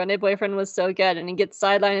Boyfriend. Grande Boyfriend was so good, and he gets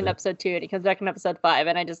sidelined in episode 2, and he comes back in episode 5,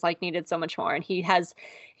 and I just needed so much more. And he's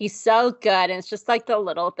so good, and it's just the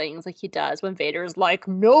little things he does when Vader's like,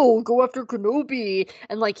 no, go after Kenobi,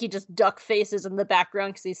 and he just duck faces in the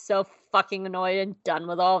background because he's so fucking annoyed and done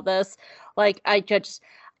with all of this.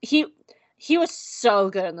 He was so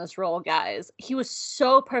good in this role, guys. He was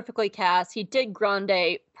so perfectly cast. He did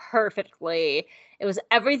Grande perfectly. It was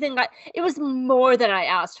everything. It was more than I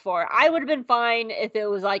asked for. I would have been fine if it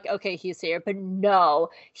was okay, he's here. But no,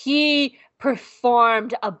 he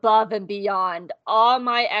performed above and beyond all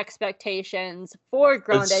my expectations for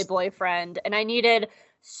Grande Boyfriend. And I needed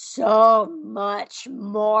so much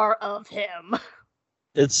more of him.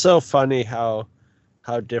 It's so funny how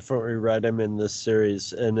different we read him in this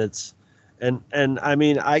series. And and I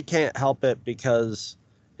mean, I can't help it because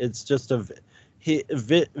it's just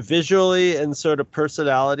visually and sort of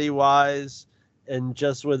personality wise, and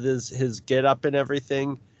just with his get up and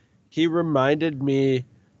everything, he reminded me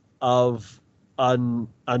of a mid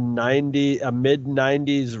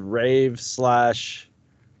 90s rave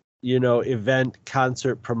 / event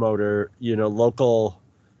concert promoter, local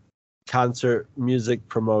concert music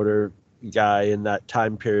promoter guy in that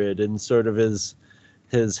time period, and sort of his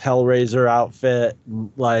Hellraiser outfit,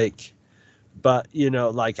 but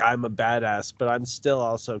I'm a badass, but I'm still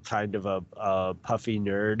also kind of a puffy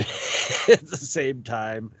nerd at the same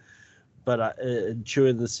time, but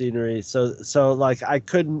chewing the scenery. So I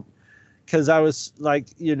couldn't, because I was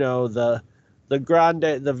the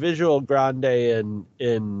Grande, the visual Grande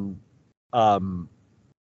in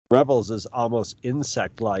Rebels is almost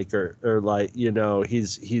insect-like, or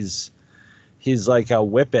he's like a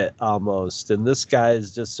whippet almost, and this guy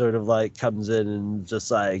is just sort of comes in and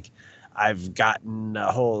just I've gotten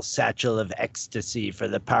a whole satchel of ecstasy for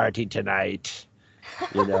the party tonight,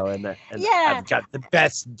 and Yeah. I've got the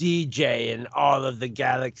best DJ in all of the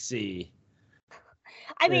galaxy.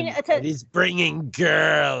 I mean, and he's bringing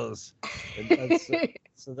girls. And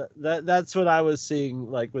that's what I was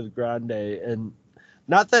seeing with Grande, and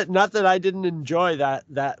not that I didn't enjoy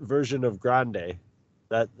that version of Grande.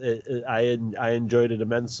 That I enjoyed it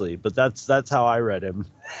immensely, but that's how I read him.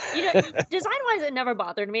 Design-wise, it never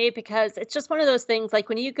bothered me because it's just one of those things.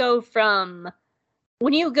 When you go from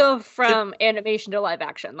when you go from animation to live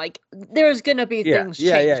action, like there's gonna be things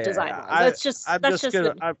changed design-wise.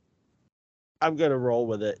 I'm gonna roll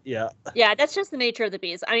with it. Yeah. Yeah, that's just the nature of the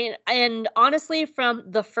beast. I mean, and honestly, from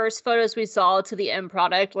the first photos we saw to the end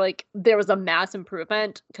product, like there was a mass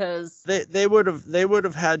improvement because they would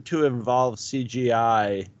have had to involve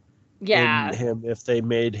CGI in him if they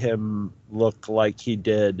made him look like he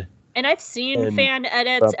did. And I've seen fan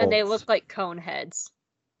edits, and they look like cone heads.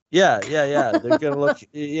 Yeah. They're gonna look.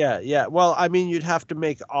 Yeah. Well, I mean, you'd have to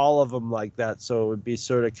make all of them like that, so it would be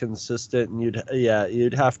sort of consistent, and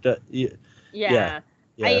you'd have to. Yeah.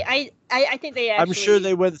 I think they actually. I'm sure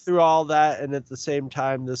they went through all that, and at the same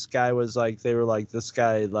time, this guy was like, they were like, this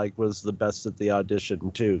guy like was the best at the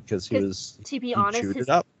audition too, because he was. To be honest,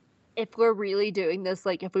 if we're really doing this,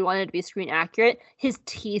 like if we wanted to be screen accurate, his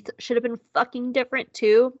teeth should have been fucking different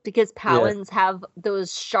too, because Powans have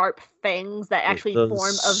those sharp fangs that actually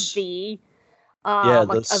form a V. Like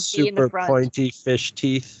those super pointy fish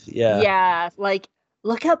teeth. Yeah. Yeah, like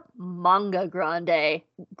look up manga Grande.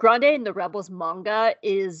 Grande in the Rebels manga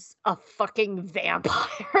is a fucking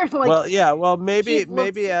vampire. Maybe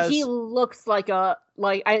he looks like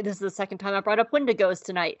this is the second time I brought up Wendigos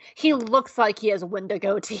tonight. He looks like he has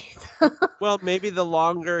Wendigo teeth. Well, maybe the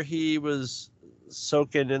longer he was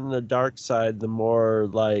soaking in the dark side, the more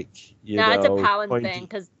like it's a Powan thing,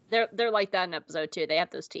 because they're like that in episode 2. They have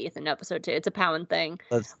those teeth in episode 2. It's a Powan thing.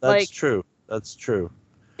 That's true. That's true.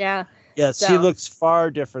 Yeah. Yes, he looks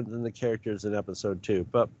far different than the characters in episode 2,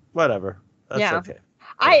 but whatever. That's okay.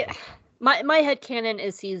 My headcanon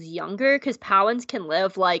is he's younger, because Powans can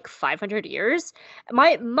live like 500 years.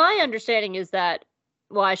 My understanding is that,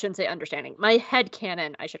 well, I shouldn't say understanding. My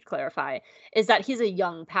headcanon, I should clarify, is that he's a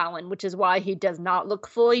young Powan, which is why he does not look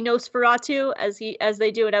fully Nosferatu as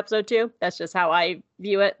they do in episode 2. That's just how I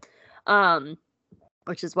view it.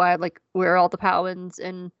 Which is why where are all the Powans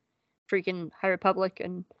in freaking High Republic,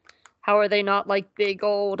 and how are they not like big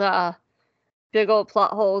old plot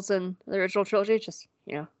holes in the original trilogy? Just,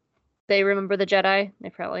 they remember the Jedi. They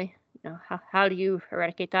probably, how do you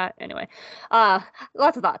eradicate that? Anyway,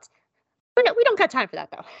 lots of thoughts. But we don't got time for that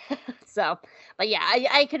though. So, but yeah,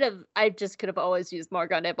 I just could have always used more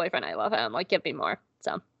Grande boyfriend. I love him. Like, give me more.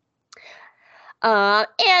 So,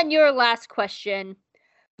 and your last question,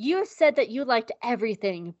 you said that you liked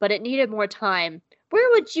everything, but it needed more time. Where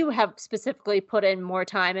would you have specifically put in more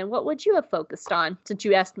time, and what would you have focused on, since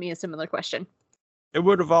you asked me a similar question? It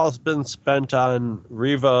would have all been spent on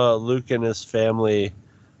Reva, Luke, and his family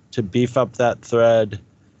to beef up that thread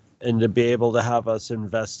and to be able to have us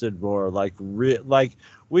invested more. Like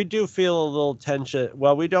we do feel a little tension.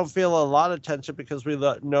 Well, we don't feel a lot of tension because we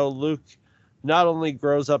know Luke not only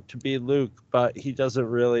grows up to be Luke, but he doesn't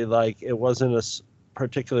really it wasn't a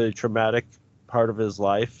particularly traumatic part of his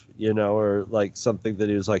life, or like something that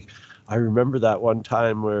he was like, I remember that one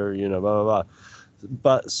time where, blah, blah, blah.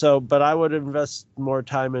 But I would invest more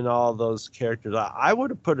time in all those characters. I would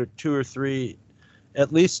have put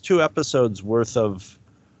at least 2 episodes worth of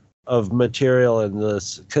material in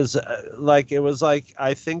this, because it was like,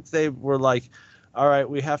 I think they were like, all right,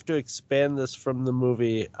 we have to expand this from the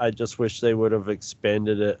movie. I just wish they would have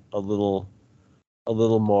expanded it a little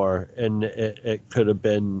more, and it could have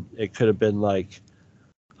been like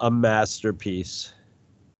a masterpiece.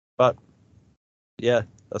 But yeah,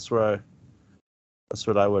 that's what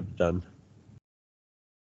I would have done.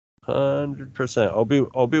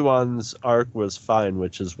 100%. Obi-Wan's arc was fine,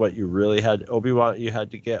 which is what you really had. You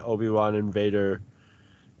had to get Obi-Wan and Vader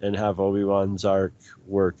and have Obi-Wan's arc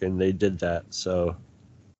work, and they did that. So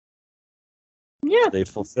yeah, they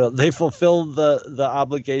fulfilled the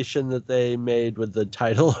obligation that they made with the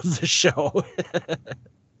title of the show.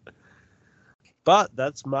 But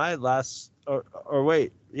that's my last. Or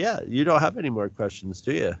wait, yeah, you don't have any more questions,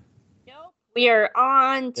 do you? Nope. We are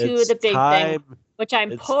on to the big thing, which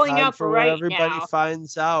I'm pulling up right now. Everybody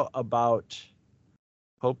finds out about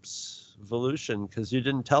Hope's Volution, because you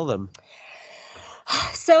didn't tell them.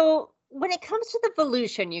 So when it comes to the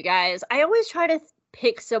Volution, you guys, I always try to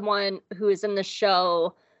pick someone who is in the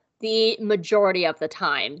show the majority of the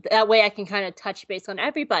time. That way I can kind of touch base on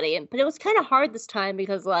everybody. But it was kind of hard this time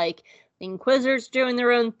because, like, the Inquisitors doing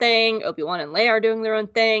their own thing, Obi-Wan and Leia are doing their own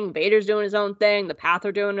thing, Vader's doing his own thing, the Path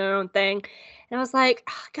are doing their own thing. And I was like,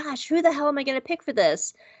 oh, gosh, who the hell am I going to pick for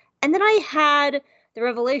this? And then I had the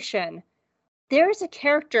revelation. There's a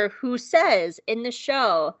character who says in the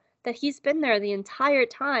show that he's been there the entire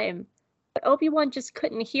time, but Obi-Wan just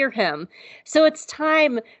couldn't hear him. So it's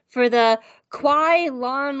time for the Qui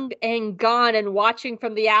Long and Gone and Watching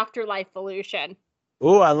from the Afterlife Volution.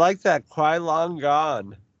 Oh, I like that. Qui Long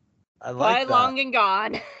Gone. I like Qui Long and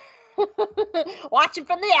Gone. Watching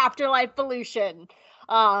from the afterlife pollution.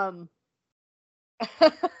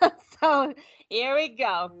 So here we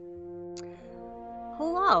go.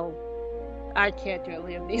 Hello. I can't do a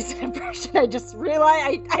Liam Neeson impression. I just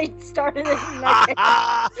realized I started it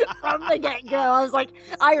from the get-go. I was like,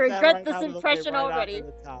 I regret this impression already.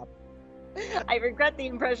 I regret the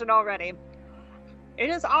impression already. It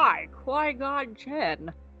is I, Qui-Gon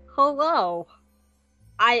Jinn. Hello.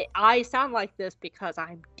 I sound like this because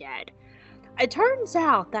I'm dead. It turns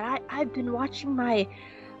out that I've been watching my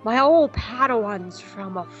old Padawans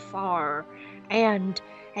from afar, and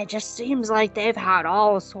it just seems like they've had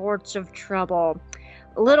all sorts of trouble.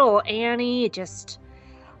 Little Annie, just...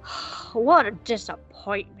 what a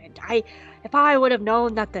disappointment. If I would have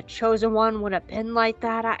known that the Chosen One would have been like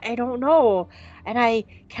that, I don't know. And I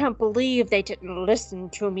can't believe they didn't listen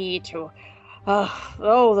to me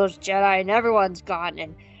those Jedi, and everyone's gone.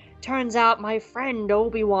 And turns out my friend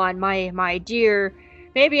Obi-Wan, my dear...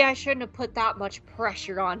 Maybe I shouldn't have put that much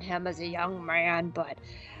pressure on him as a young man, but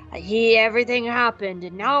everything happened,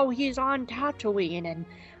 and now he's on Tatooine, and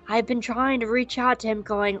I've been trying to reach out to him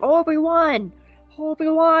going, Obi-Wan,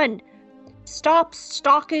 stop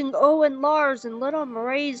stalking Owen Lars and let him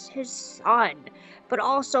raise his son. But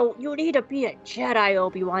also, you need to be a Jedi,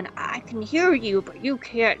 Obi-Wan. I can hear you, but you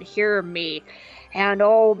can't hear me. And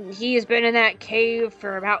he's been in that cave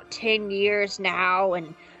for about 10 years now,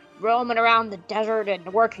 and roaming around the desert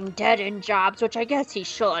and working dead-end jobs, which I guess he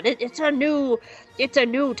should. It's a new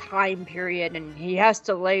time period, and he has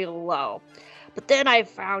to lay low. But then I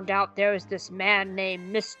found out there was this man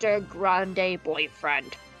named Mr. Grande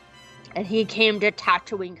Boyfriend, and he came to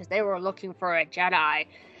Tatooine because they were looking for a Jedi.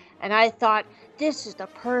 And I thought, this is the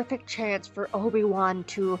perfect chance for Obi-Wan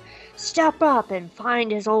to step up and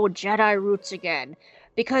find his old Jedi roots again.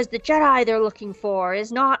 Because the Jedi they're looking for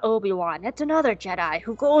is not Obi-Wan. It's another Jedi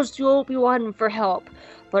who goes to Obi-Wan for help.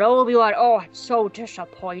 But Obi-Wan, I'm so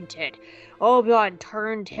disappointed. Obi-Wan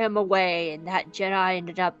turned him away, and that Jedi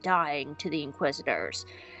ended up dying to the Inquisitors.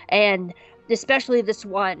 And especially this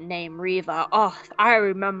one named Reva. I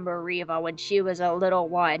remember Reva when she was a little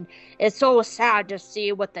one. It's so sad to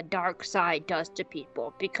see what the dark side does to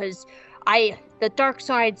people, because the dark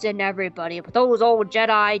side's in everybody, but those old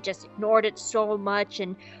Jedi just ignored it so much,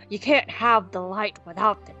 and you can't have the light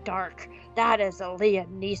without the dark. That is a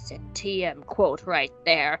Liam Neeson TM quote right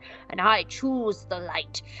there, and I choose the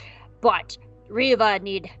light. But Reva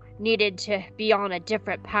needed to be on a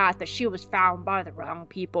different path, but she was found by the wrong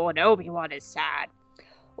people, and Obi-Wan is sad.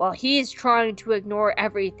 Well, he's trying to ignore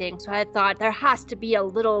everything, so I thought there has to be a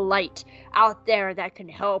little light out there that can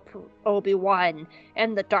help Obi-Wan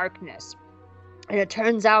in the darkness. And it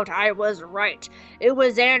turns out I was right. It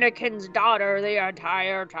was Anakin's daughter the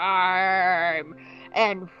entire time.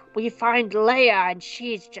 And we find Leia, and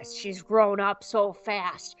she's grown up so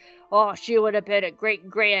fast. She would have been a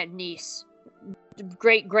great-grandniece,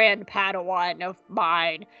 great-grand Padawan of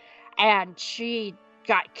mine. And she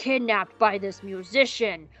got kidnapped by this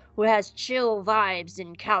musician who has chill vibes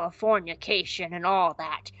in Californication and all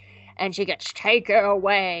that. And she gets taken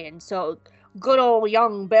away, and so good old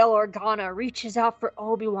young Bail Organa reaches out for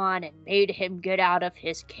Obi-Wan and made him get out of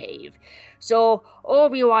his cave. So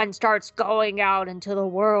Obi-Wan starts going out into the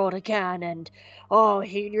world again, and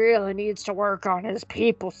he really needs to work on his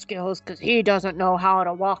people skills because he doesn't know how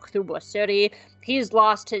to walk through a city. He's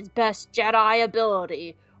lost his best Jedi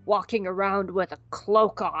ability, walking around with a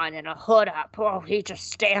cloak on and a hood up. He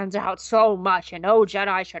just stands out so much, and no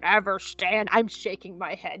Jedi should ever stand. I'm shaking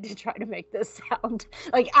my head to try to make this sound,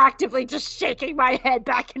 actively just shaking my head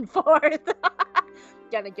back and forth.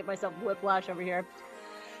 Gotta give myself whiplash over here.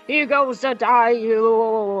 He goes to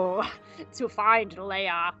Daiyu to find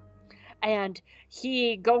Leia, and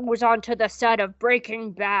he goes onto the set of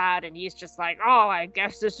Breaking Bad, and he's just like, I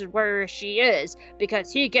guess this is where she is,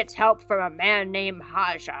 because he gets help from a man named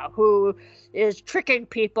Haja, who is tricking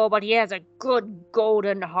people, but he has a good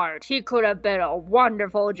golden heart. He could have been a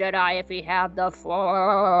wonderful Jedi if he had the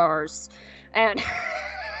Force. And...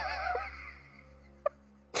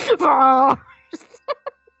 Force!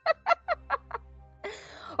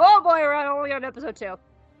 Oh boy, we're only on episode 2.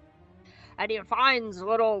 And he finds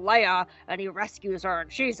little Leia, and he rescues her,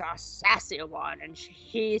 and she's a sassy one, and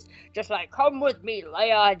he's just like, come with me,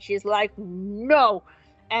 Leia, and she's like, no.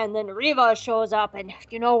 And then Reva shows up, and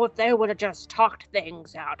if they would have just talked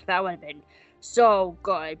things out, that would have been so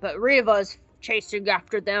good. But Reva's chasing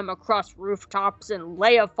after them across rooftops, and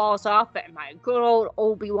Leia falls off, and my good old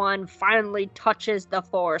Obi-Wan finally touches the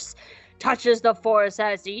Force touches the Force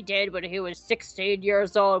as he did when he was 16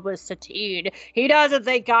 years old with Satine. He doesn't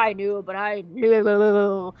think I knew, but I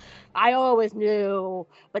knew. I always knew,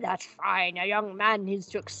 but that's fine. A young man needs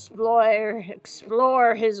to explore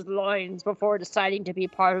his loins before deciding to be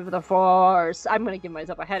part of the Force. I'm gonna give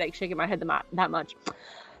myself a headache shaking my head that much.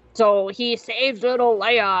 So he saves little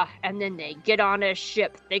Leia, and then they get on a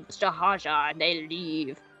ship thanks to Haja, and they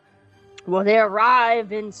leave. Well, they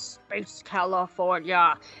arrive in Space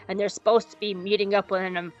California, and they're supposed to be meeting up with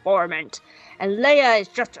an informant. And Leia is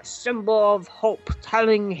just a symbol of hope,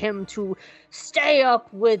 telling him to stay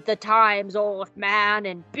up with the times, old man,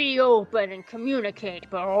 and be open and communicate.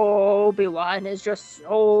 But Obi-Wan is just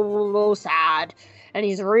so sad. And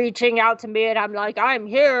he's reaching out to me, and I'm like, I'm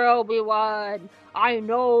here, Obi-Wan. I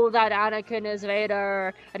know that Anakin is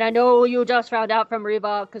Vader. And I know you just found out from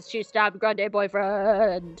Reva because she stabbed Grande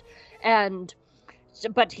boyfriend.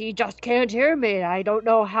 But he just can't hear me. I don't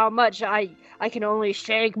know how much. I can only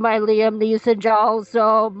shake my Liam Neeson jaw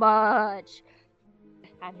so much.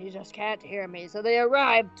 And he just can't hear me. So they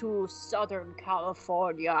arrive to Southern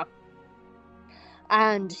California.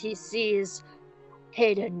 And he sees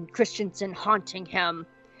Hayden Christensen haunting him.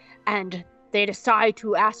 And they decide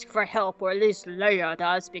to ask for help, or at least Leia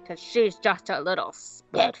does, because she's just a little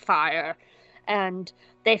spitfire. And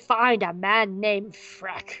they find a man named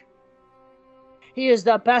Freck. He is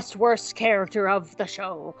the best worst character of the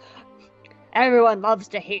show. Everyone loves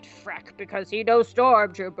to hate Freck because he knows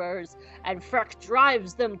stormtroopers, and Freck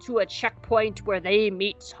drives them to a checkpoint where they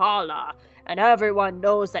meet Tala, and everyone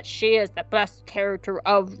knows that she is the best character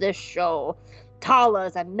of this show. Tala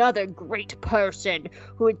is another great person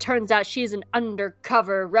who it turns out she's an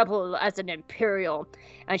undercover rebel as an Imperial,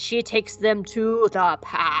 and she takes them to the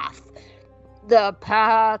Path. The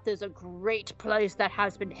Path is a great place that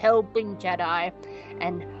has been helping Jedi,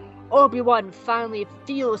 and Obi-Wan finally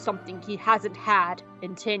feels something he hasn't had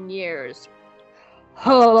in 10 years.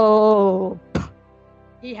 Hope!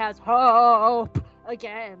 He has hope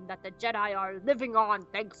again that the Jedi are living on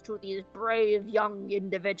thanks to these brave young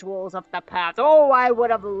individuals of the Path. Oh, I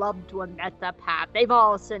would have loved to have met the Path. They've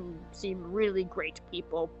all seemed really great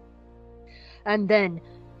people. And then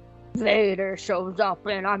Vader shows up,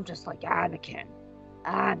 and I'm just like, Anakin,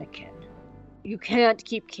 you can't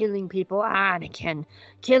keep killing people, Anakin.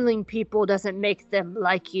 Killing people doesn't make them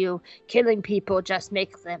like you. Killing people just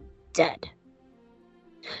makes them dead.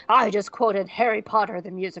 I just quoted Harry Potter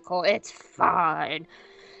the musical. It's fine.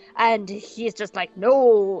 And he's just like,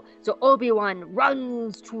 no. So Obi-Wan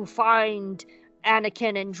runs to find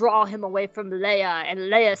Anakin and draw him away from Leia, and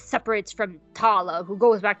Leia separates from Tala, who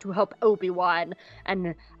goes back to help Obi-Wan,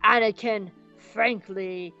 and Anakin,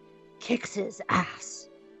 frankly, kicks his ass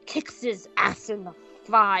in the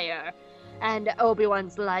fire, and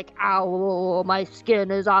Obi-Wan's like, ow, my skin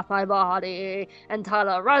is off my body, and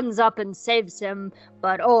Tala runs up and saves him,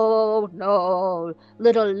 but oh no,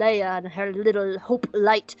 little Leia and her little hope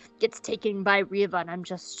light gets taken by Reva, and I'm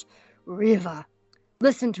just, Reva,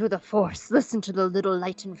 listen to the Force. Listen to the little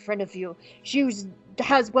light in front of you. She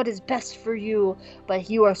has what is best for you, but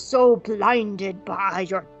you are so blinded by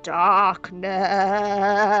your darkness.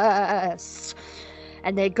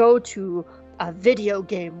 And they go to a video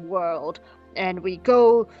game world, and we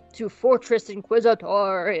go to Fortress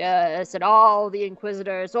Inquisitorius, and all the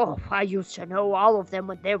Inquisitors. Oh, I used to know all of them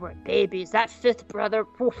when they were babies. That fifth brother,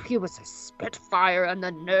 he was a spitfire in the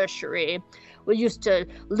nursery. We used to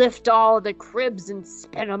lift all the cribs and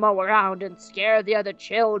spin them all around and scare the other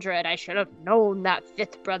children. I should have known that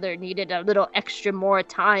fifth brother needed a little extra more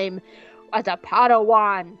time as a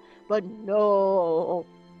Padawan, but no.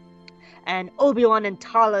 And Obi-Wan and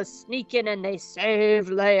Tala sneak in and they save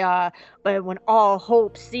Leia. But when all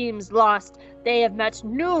hope seems lost, they have met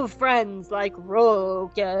new friends like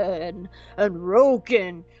Rogan. And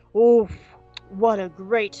Rogan, oof, what a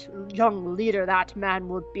great young leader that man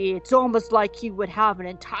would be. It's almost like he would have an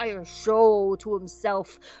entire show to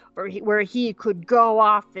himself where he could go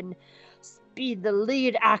off and be the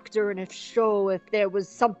lead actor in a show if there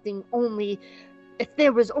was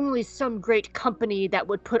only some great company that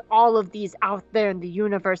would put all of these out there in the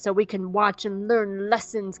universe so we can watch and learn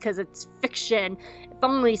lessons because it's fiction. If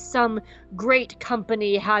only some great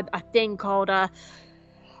company had a thing called a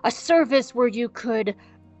service where you could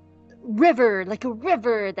like a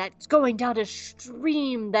river that's going down a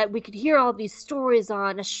stream that we could hear all these stories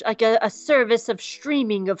on, like a service of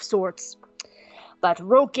streaming of sorts. But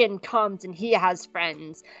Roken comes and he has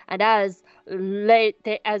friends, and as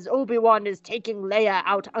as Obi-Wan is taking Leia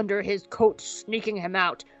out under his coat, sneaking him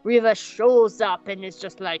out, Reva shows up and is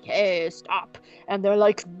just like, hey, stop. And they're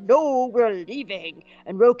like, no, we're leaving.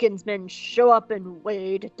 And Roken's men show up and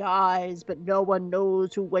Wade dies, but no one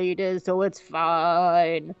knows who Wade is, so it's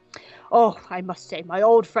fine. Oh, I must say, my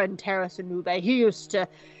old friend Terrace Anube, he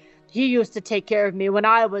used to take care of me when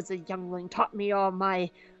I was a youngling, taught me all my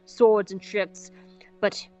swords and tricks.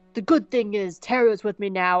 But the good thing is, Tara's with me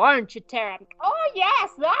now, aren't you, Tara? Oh, yes,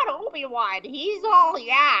 that Obi-Wan. He's all,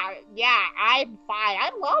 yeah, I'm fine.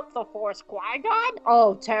 I love the Force, Qui-Gon.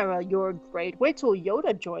 Oh, Tara, you're great. Wait till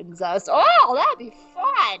Yoda joins us. Oh, that'd be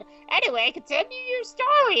fun. Anyway, continue your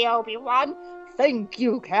story, Obi-Wan. Thank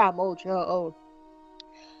you, Camel Joe.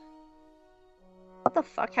 What the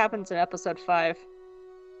fuck happens in episode 5?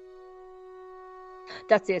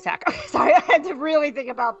 That's the attack. Sorry, I had to really think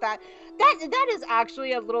about that. That is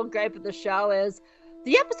actually a little gripe of the show, is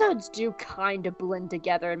the episodes do kind of blend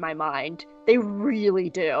together in my mind. They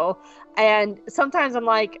really do. And sometimes I'm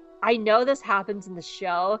like, I know this happens in the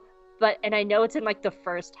show, and I know it's in like the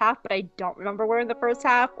first half, but I don't remember where in the first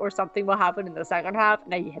half, or something will happen in the second half,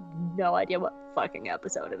 and I have no idea what fucking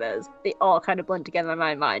episode it is. They all kind of blend together in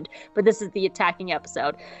my mind. But this is the attacking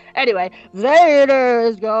episode. Anyway, Vader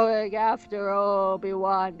is going after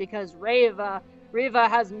Obi-Wan because Reva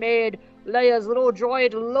has made Leia's little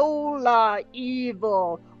droid Lola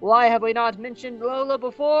evil. Why have we not mentioned Lola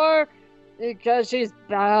before? Because she's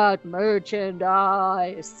bad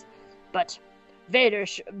merchandise. But Vader,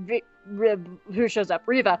 who shows up?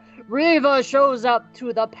 Reva. Reva shows up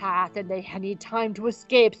to the path, and they need time to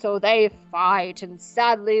escape, so they fight. And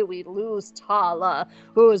sadly, we lose Tala,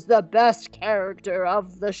 who is the best character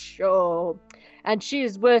of the show. And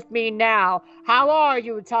she's with me now. How are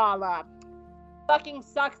you, Tala? Fucking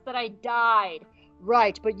sucks that I died.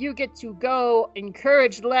 Right, but you get to go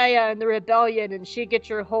encourage Leia in the rebellion, and she gets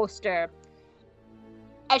your holster.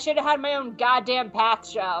 I should have had my own goddamn path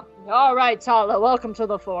show. Alright, Tala, welcome to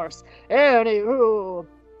the Force. Anywho,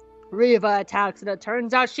 Reva attacks, and it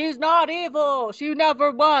turns out she's not evil. She never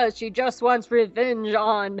was. She just wants revenge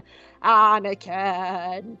on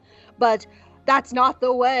Anakin. But that's not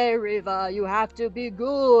the way, Reva. You have to be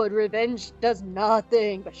good. Revenge does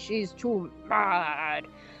nothing, but she's too mad.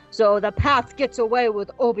 So the path gets away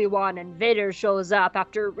with Obi-Wan, and Vader shows up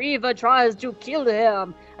after Reva tries to kill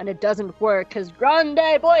him, and it doesn't work because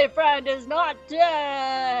Grande boyfriend is not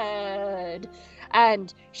dead.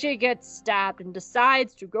 And she gets stabbed and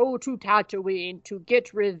decides to go to Tatooine to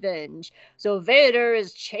get revenge. So Vader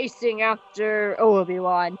is chasing after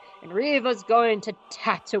Obi-Wan, and Reva's going to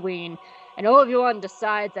Tatooine. And Obi-Wan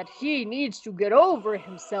decides that he needs to get over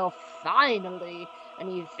himself finally, and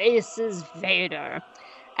he faces Vader.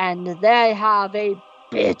 And they have a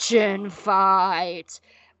bitchin' fight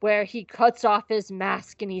where he cuts off his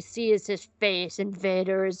mask and he sees his face, and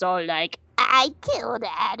Vader is all like, I killed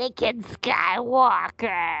Anakin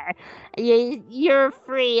Skywalker. You're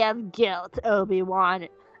free of guilt, Obi-Wan.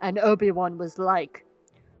 And Obi-Wan was like,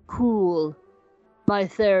 cool, my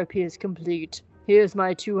therapy is complete. Here's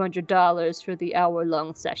my $200 for the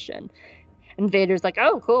hour-long session. And Vader's like,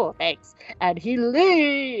 oh, cool, thanks. And he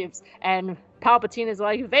leaves. And Palpatine is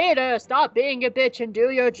like, Vader, stop being a bitch and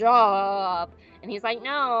do your job. And he's like,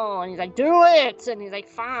 no. And he's like, do it. And he's like,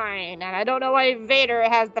 fine. And I don't know why Vader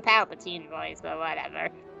has the Palpatine voice, but whatever.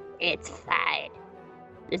 It's fine.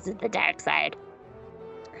 This is the dark side.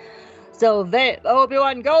 So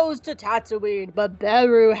Obi-Wan goes to Tatooine, but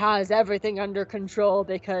Beru has everything under control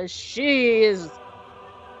because she is...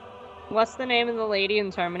 What's the name of the lady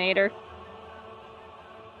in Terminator?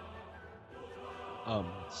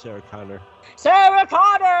 Sarah Connor. Sarah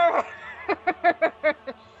Connor!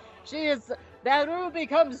 Beru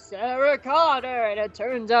becomes Sarah Connor, and it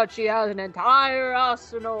turns out she has an entire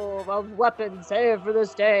arsenal of weapons saved for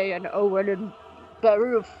this day, and Owen and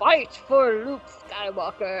Beru fight for Luke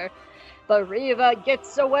Skywalker. But Reva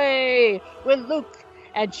gets away with Luke,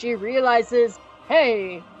 and she realizes,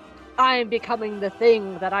 hey, I'm becoming the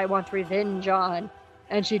thing that I want revenge on.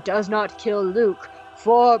 And she does not kill Luke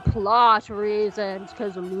for plot reasons,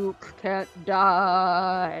 because Luke can't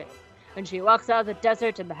die. And she walks out of the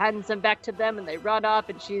desert and hands him back to them, and they run off,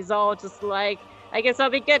 and she's all just like, I guess I'll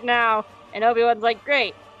be good now. And Obi-Wan's like,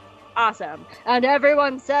 great. Awesome. And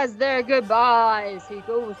everyone says their goodbyes. He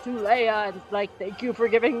goes to Leia and is like, thank you for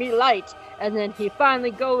giving me light. And then he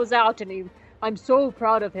finally goes out, and I'm so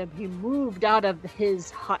proud of him. He moved out of his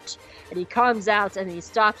hut, and he comes out, and he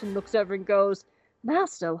stops and looks over and goes,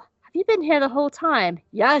 Master, have you been here the whole time?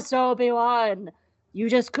 Yes, Obi-Wan. You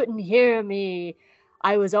just couldn't hear me.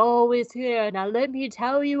 I was always here. Now let me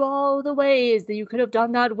tell you all the ways that you could have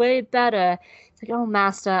done that way better. It's like, oh,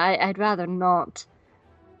 Master, I'd rather not.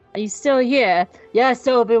 Are you still here? Yes,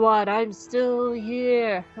 Obi-Wan, I'm still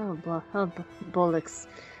here. Bullocks.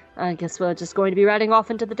 I guess we're just going to be riding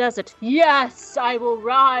off into the desert. Yes, I will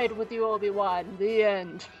ride with you, Obi-Wan. The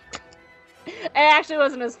end. It actually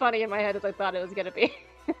wasn't as funny in my head as I thought it was going to be.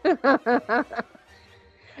 That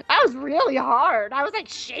was really hard. I was like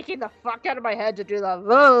shaking the fuck out of my head to do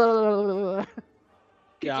that.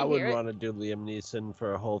 Yeah, I wouldn't want to do Liam Neeson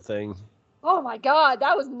for a whole thing. Oh my god,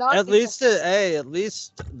 that was nuts. At least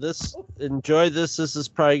this. Enjoy this. This is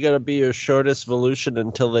probably going to be your shortest Volution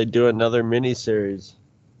until they do another miniseries.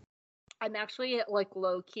 I'm actually like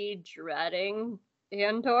low key dreading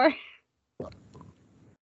Andor.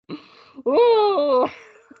 Ooh.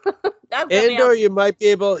 Andor, you might be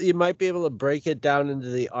able to break it down into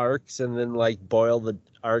the arcs and then like boil the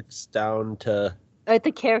arcs down to like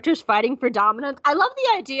the characters fighting for dominance. I love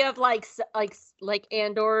the idea of like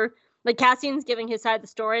Andor. Like, Cassian's giving his side of the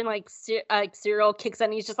story, and, like, Cyril kicks in,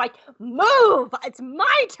 and he's just like, move! It's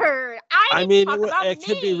my turn! I mean, it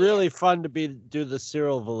could be really fun to do the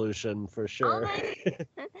Cyril evolution, for sure.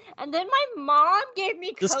 And then my mom gave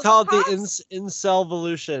me just Cocoa call it Puffs. the incel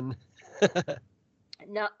evolution.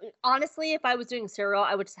 No, honestly, if I was doing Cyril,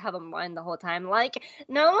 I would just have him line the whole time. Like,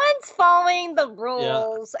 no one's following the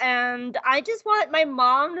rules, and I just want my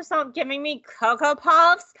mom to stop giving me Cocoa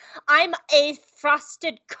Puffs. I'm a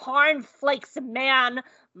frosted cornflakes man,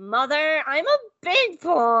 mother. I'm a big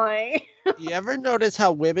boy. You ever notice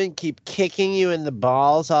how women keep kicking you in the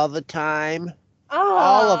balls all the time? Oh.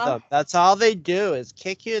 All of them. That's all they do is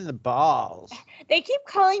kick you in the balls. They keep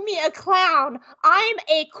calling me a clown. I'm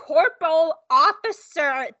a corporal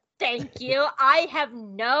officer. Thank you. I have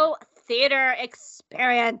no theater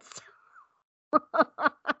experience.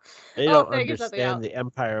 They don't understand the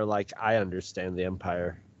Empire like I understand the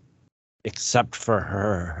Empire. Except for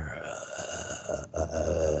her.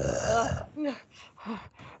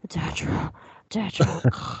 Dedra.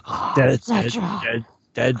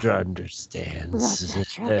 Dedra understands.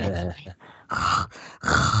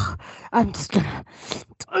 I'm just gonna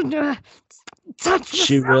touch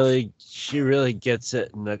she really gets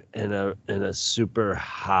it in a super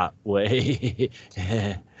hot way.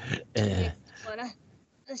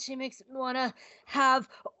 She makes me wanna have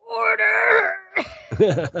order.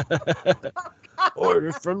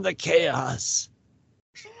 Order from the chaos.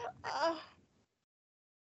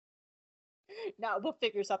 No, we'll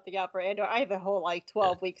figure something out for Andor. I have a whole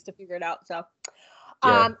 12 weeks to figure it out. So,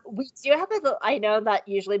 we do have I know that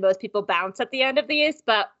usually most people bounce at the end of these,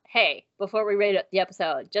 but hey, before we rate the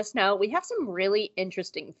episode, just know we have some really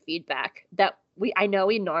interesting feedback that I know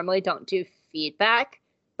we normally don't do feedback,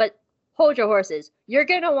 but hold your horses. You're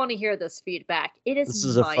gonna want to hear this feedback. This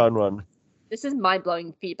is a fun one. This is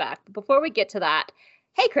mind-blowing feedback. But before we get to that,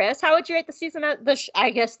 hey Chris, how would you rate the season?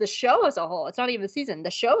 I guess the show as a whole. It's not even the season.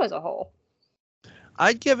 The show as a whole.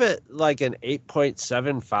 I'd give it like an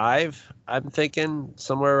 8.75. I'm thinking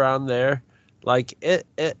somewhere around there. Like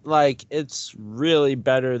it's really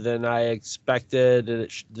better than I expected,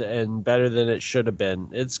 and better than it should have been.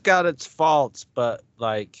 It's got its faults, but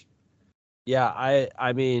like, yeah,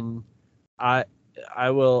 I mean, I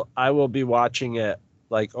will be watching it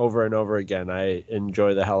like over and over again. I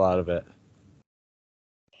enjoy the hell out of it.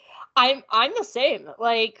 I'm the same.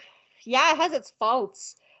 Like, yeah, it has its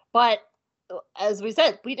faults, but as we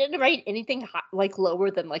said, we didn't rate anything like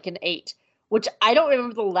lower than like an 8, which I don't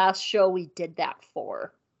remember the last show we did that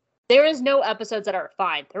for. There is no episodes that are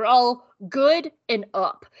fine. They're all good and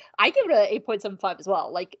up. I give it an 8.75 as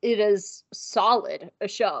well. Like, it is solid, a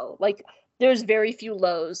show. Like, there's very few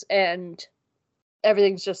lows and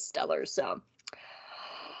everything's just stellar. So,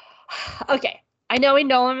 okay. I know we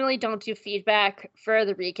normally don't do feedback for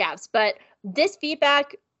the recaps, but this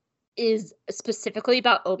feedback is specifically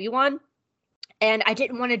about Obi-Wan. And I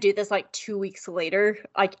didn't want to do this like 2 weeks later,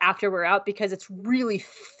 like after we're out, because it's really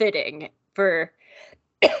fitting for.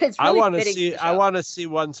 It's really I want to see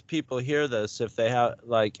once people hear this, if they have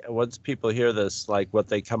once people hear this, like what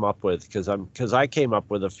they come up with, because I came up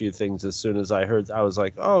with a few things as soon as I heard. I was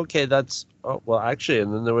like, oh, okay, actually,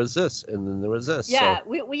 and then there was this, and then there was this. Yeah,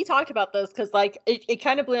 so. we talked about this because like it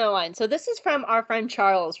kind of blew my mind. So this is from our friend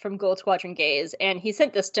Charles from Gold Squadron Gaze, and he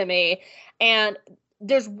sent this to me, and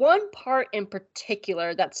there's one part in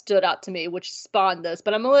particular that stood out to me, which spawned this,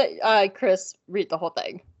 but I'm gonna let Chris read the whole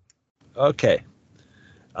thing. Okay.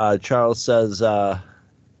 Charles says,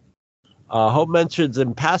 Hope mentions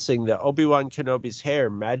in passing that Obi-Wan Kenobi's hair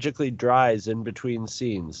magically dries in between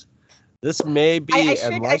scenes. This may be I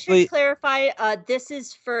unlikely. should clarify. This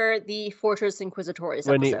is for the Fortress Inquisitoris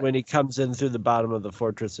episode. When he comes in through the bottom of the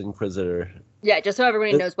Fortress Inquisitor. Yeah, just so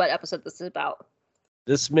everybody knows what episode this is about.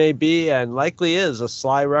 This may be and likely is a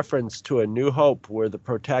sly reference to A New Hope, where the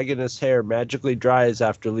protagonist's hair magically dries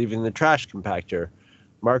after leaving the trash compactor.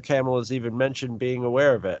 Mark Hamill has even mentioned being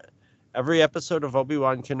aware of it. Every episode of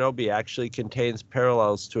Obi-Wan Kenobi actually contains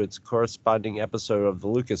parallels to its corresponding episode of the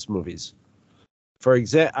Lucas movies. For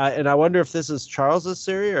example, and I wonder if this is Charles's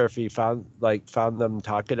theory or if he found them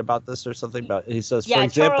talking about this or something. But he says, yeah, for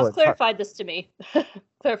example, Charles clarified this to me.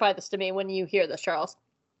 Clarify this to me when you hear this, Charles.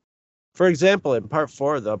 For example, in Part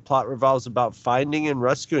 4, the plot revolves about finding and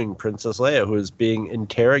rescuing Princess Leia, who is being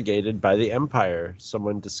interrogated by the Empire.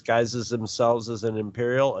 Someone disguises themselves as an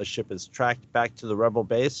Imperial, a ship is tracked back to the Rebel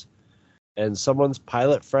base, and someone's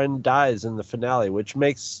pilot friend dies in the finale, which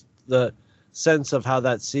makes the sense of how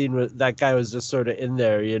that scene, that guy was just sort of in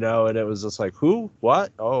there, you know, and it was just like, who?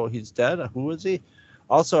 What? Oh, he's dead? Who is he?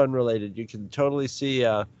 Also unrelated, you can totally see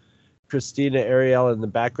Christina Ariel in the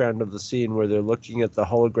background of the scene where they're looking at the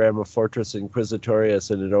hologram of Fortress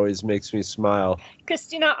Inquisitorius, and it always makes me smile.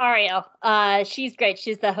 Christina Ariel, she's great.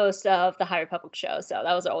 She's the host of the High Republic show, so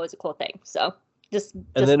that was always a cool thing. So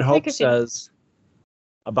and then Hope Christina says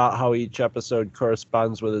about how each episode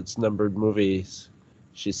corresponds with its numbered movies.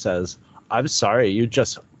 She says, "I'm sorry, you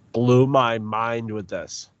just blew my mind with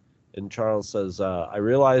this." And Charles says, "I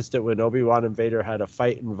realized it when Obi-Wan and Vader had a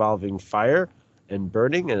fight involving fire and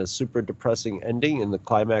burning and a super depressing ending in the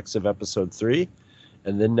climax of episode 3,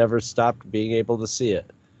 and then never stopped being able to see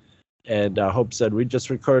it." And Hope said, "We just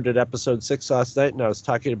recorded episode 6 last night, and I was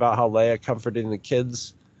talking about how Leia comforting the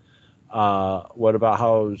kids. What about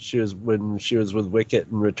how she was when she was with Wicket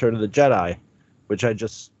in Return of the Jedi?" Which I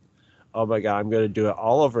just, oh my God, I'm going to do it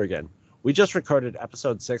all over again. We just recorded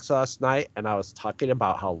episode 6 last night, and I was talking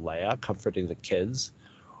about how Leia comforting the kids.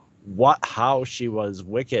 How she was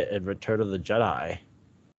Wicket in Return of the Jedi.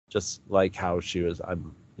 Just like how she was.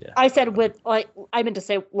 I said I meant to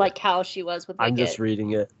say like how she was with Wicket. I'm just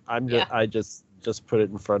reading it. I just put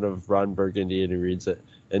it in front of Ron Burgundy and he reads it.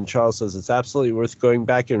 And Charles says it's absolutely worth going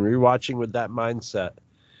back and rewatching with that mindset.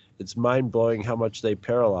 It's mind blowing how much they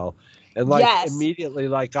parallel. And immediately,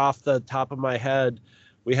 off the top of my head,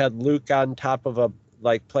 we had Luke on top of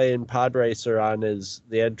playing pod racer on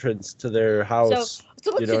the entrance to their house. So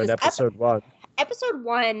let's do in this. episode 1. Episode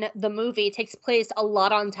 1, the movie, takes place a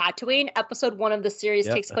lot on Tatooine. Episode 1 of the series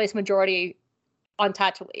takes place majority on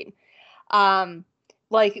Tatooine.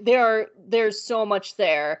 There's so much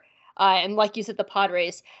there. And like you said, the pod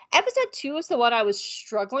race. Episode 2 is the one I was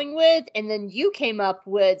struggling with, and then you came up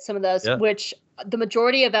with some of those, which the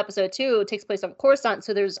majority of episode 2 takes place on Coruscant,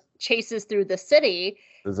 so there's chases through the city.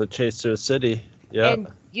 There's a chase through a city, yeah. And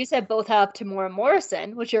you said both have Tamora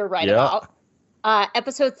Morrison, which you're right about.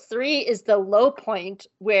 Episode 3 is the low point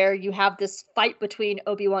where you have this fight between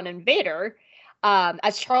Obi-Wan and Vader.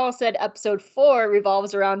 As Charles said, episode 4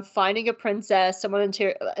 revolves around finding a princess, someone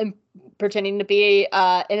pretending to be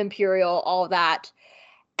an Imperial, all that.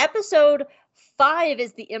 Episode 5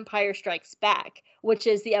 is The Empire Strikes Back, which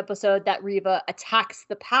is the episode that Reva attacks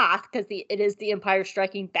the path because it is the Empire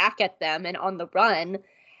striking back at them and on the run.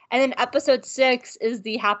 And then episode 6 is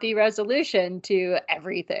the happy resolution to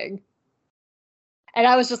everything. And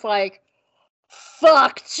I was just like,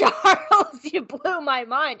 fuck, Charles, you blew my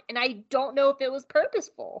mind. And I don't know if it was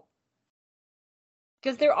purposeful.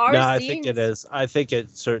 Because there are scenes... I think it is. I think it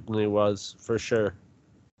certainly was, for sure.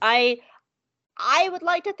 I would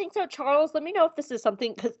like to think so. Charles, let me know if this is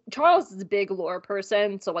something... Because Charles is a big lore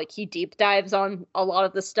person, so, he deep dives on a lot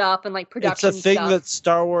of the stuff and, production stuff. It's a thing that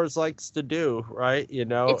Star Wars likes to do, right?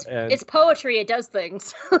 It's poetry. It does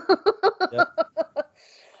things. Yep.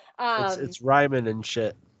 It's rhyming and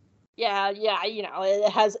shit. Yeah,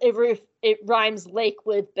 it rhymes lake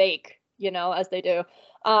with bake, as they do.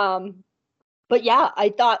 But yeah, I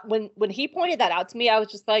thought when he pointed that out to me, I was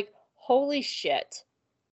just like, holy shit,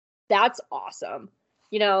 that's awesome.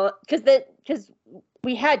 Because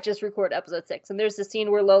we had just recorded episode 6, and there's the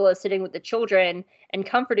scene where Lola's sitting with the children and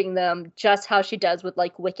comforting them, just how she does with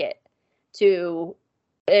Wicket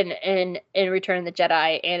in Return of the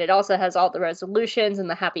Jedi, and it also has all the resolutions and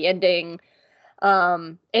the happy ending,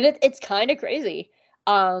 and it's kind of crazy.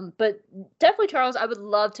 But definitely, Charles, I would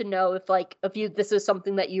love to know if this is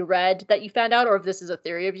something that you read that you found out, or if this is a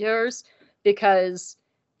theory of yours, because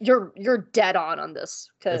you're dead on this.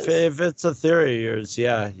 If it's a theory of yours,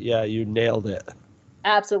 yeah, you nailed it.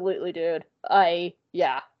 Absolutely, dude. It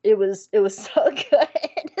was so good.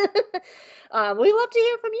 We love to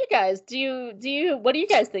hear from you guys. What do you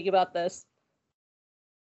guys think about this?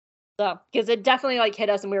 So, because it definitely like hit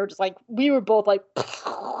us, and we were both like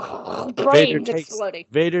brains exploding.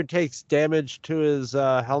 Vader takes damage to his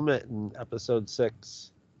helmet in episode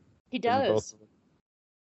 6. He does.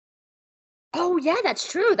 Oh yeah,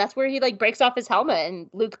 that's true. That's where he like breaks off his helmet, and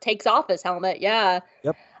Luke takes off his helmet. Yeah.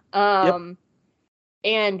 Yep.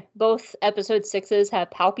 And both episode 6s have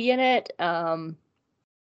Palpy in it.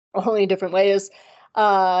 Only in different ways.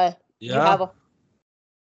 You have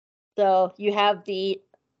the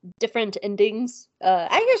different endings.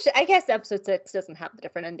 I guess episode 6 doesn't have the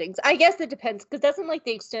different endings. I guess it depends, because doesn't like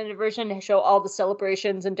the extended version show all the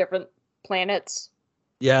celebrations in different planets?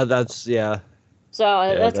 Yeah,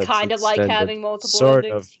 So that's kind of like having multiple sort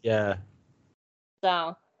endings. of, yeah.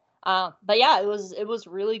 So, but yeah, it was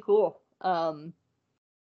really cool.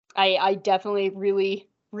 I definitely really,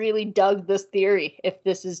 really dug this theory. If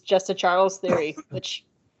this is just a Charles theory, which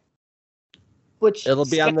it'll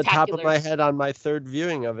be on the top of my head on my third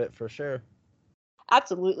viewing of it for sure.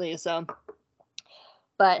 Absolutely. So,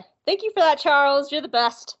 but thank you for that, Charles. You're the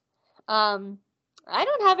best. I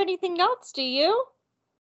don't have anything else. Do you?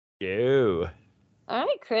 You. All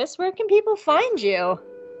right, Chris. Where can people find you?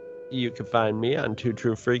 You can find me on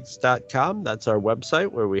twotruefreaks.com. That's our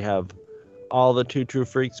website where we have all the Two True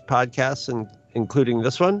Freaks podcasts, and including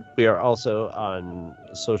this one. We are also on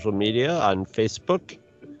social media, on Facebook.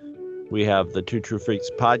 We have the Two True Freaks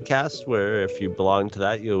podcast, where if you belong to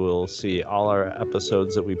that, you will see all our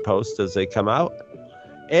episodes that we post as they come out.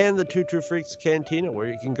 And the Two True Freaks Cantina,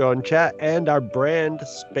 where you can go and chat. And our brand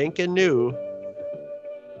spanking new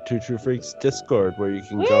Two True Freaks Discord, where you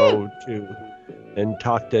can go to and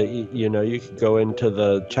talk to, you can go into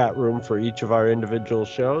the chat room for each of our individual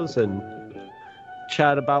shows and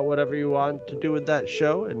chat about whatever you want to do with that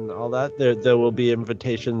show and all that. There will be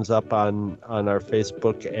invitations up on our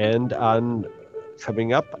Facebook and on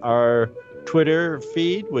coming up our Twitter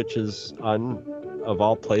feed, which is on, of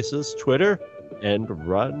all places, Twitter, and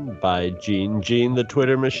run by Gene the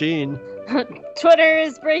Twitter machine. Twitter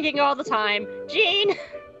is breaking all the time. Gene!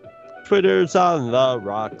 Twitter's on the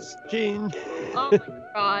rocks. Gene. Oh my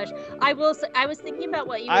gosh. I was thinking about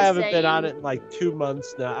what you were saying. I haven't been on it in like 2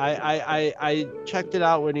 months now. I checked it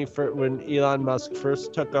out when Elon Musk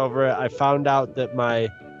first took over it. I found out that my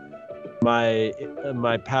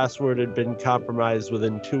password had been compromised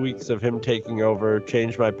within 2 weeks of him taking over.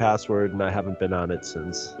 Changed my password, and I haven't been on it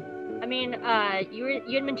since. I mean, you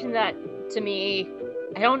had mentioned that to me.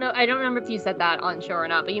 I don't remember if you said that on show or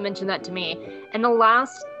not, but you mentioned that to me. In the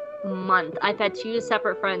last month, I've had 2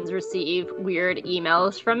 separate friends receive weird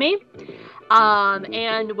emails from me.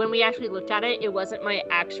 And when we actually looked at it, it wasn't my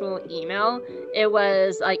actual email. It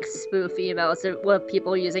was like spoof emails with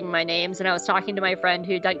people using my names. And I was talking to my friend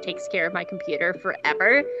who like takes care of my computer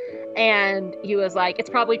forever, and he was like,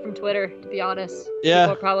 "It's probably from Twitter, to be honest." Yeah.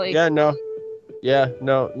 People probably. Yeah. No. Yeah.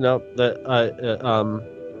 No. That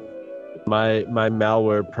my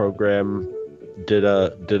malware program did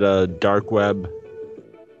a dark web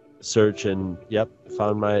search, and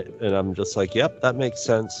found and I'm just like, that makes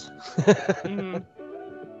sense. Mm-hmm.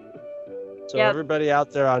 So everybody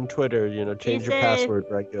out there on Twitter, change your password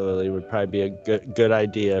regularly would probably be a good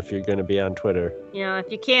idea if you're going to be on Twitter.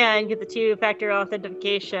 If you can get the 2-factor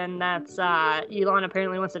authentication, that's Elon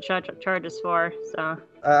apparently wants to charge us for. So.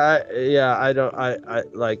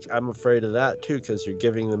 I'm afraid of that too, because you're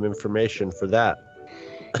giving them information for that.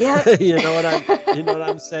 Yeah. You know what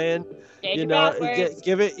I'm saying?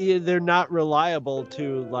 Give it. They're not reliable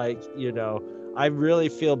to I really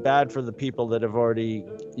feel bad for the people that have already,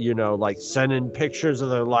 sent in pictures of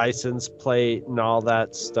their license plate and all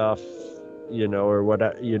that stuff, or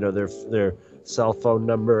whatever, their cell phone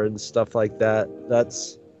number and stuff like that.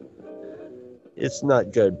 It's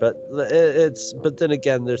not good, but then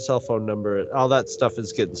again, their cell phone number, all that stuff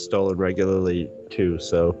is getting stolen regularly too.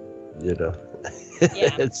 So,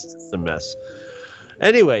 it's just a mess.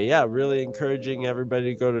 Anyway, really encouraging everybody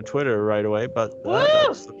to go to Twitter right away, but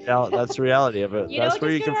that's the reality of it. That's where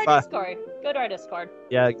you can find. Go to our Discord.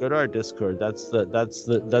 Yeah, go to our Discord. That's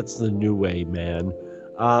the new way, man.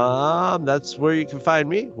 That's where you can find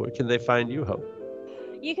me. Where can they find you, Hope?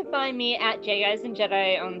 You can find me at Jaig and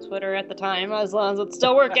Jedi on Twitter at the time, as long as it's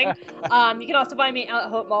still working. You can also find me at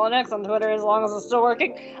Hope Molinex on Twitter, as long as it's still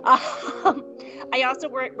working. I also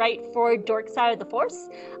write for Dork Side of the Force,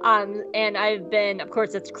 and I've been, of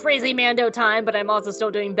course, it's crazy Mando time, but I'm also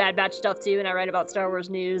still doing Bad Batch stuff too, and I write about Star Wars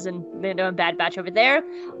news and Mando and Bad Batch over there.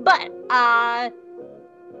 But I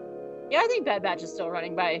think Bad Batch is still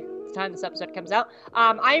running by the time this episode comes out.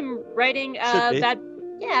 I'm writing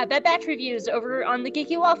Bad Batch reviews over on the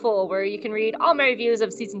Geeky Waffle, where you can read all my reviews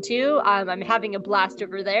of season 2. I'm having a blast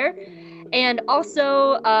over there. And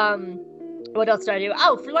also, what else did I do?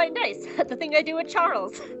 Oh, for Light and Dice, the thing I do with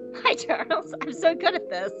Charles. Hi, Charles. I'm so good at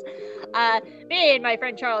this. Me and my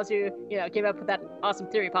friend Charles, who, came up with that awesome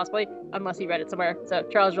theory, possibly, unless he read it somewhere. So,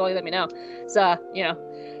 Charles, really let me know. So,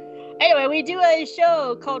 Anyway, we do a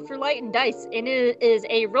show called For Light and Dice, and it is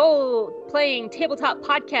a role-playing tabletop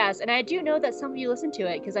podcast, and I do know that some of you listen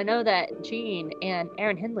to it, because I know that Gene and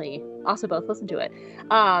Aaron Henley also both listen to it.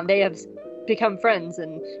 They have become friends,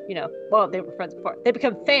 and, well, they were friends before. They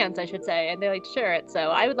become fans, I should say, and they like to share it, so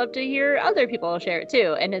I would love to hear other people share it,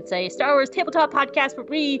 too. And it's a Star Wars tabletop podcast where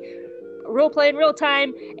we role-play in real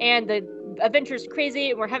time, and the adventure's crazy,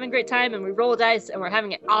 and we're having a great time, and we roll dice, and we're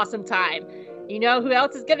having an awesome time. You know who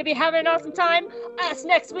else is going to be having an awesome time? Us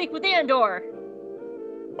next week with Andor.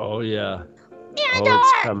 Oh, yeah. Andor! Oh,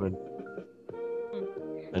 it's coming.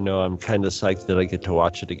 I know, I'm kind of psyched that I get to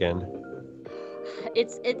watch it again.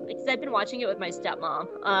 It's because I've been watching it with my stepmom,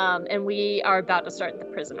 and we are about to start the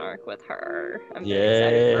prison arc with her. I'm very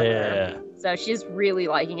excited for her. So she's really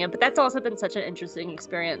liking it, but that's also been such an interesting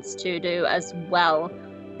experience to do as well,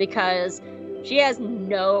 because she has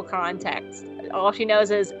no context. All she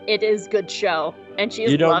knows is it is good show, and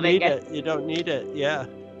she's loving it. You don't need it. Yeah.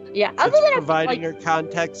 Yeah. Other than providing her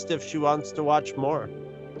context if she wants to watch more.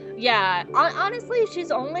 Yeah. Honestly, she's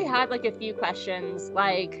only had like a few questions,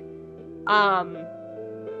 like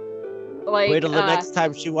wait till the next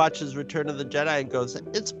time she watches Return of the Jedi and goes,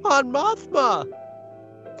 "It's Mon Mothma."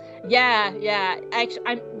 Yeah. Actually,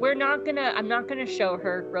 I'm not gonna show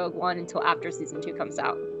her Rogue One until after season 2 comes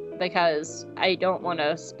out, because I don't want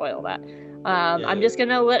to spoil that. I'm just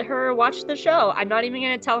gonna let her watch the show. I'm not even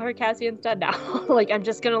gonna tell her Cassian's dead now. Like, I'm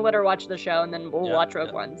just gonna let her watch the show, and then we'll watch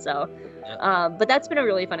Rogue One. So, but that's been a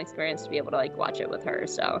really fun experience to be able to like watch it with her.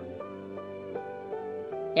 So,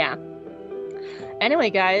 yeah. Anyway,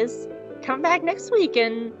 guys, come back next week,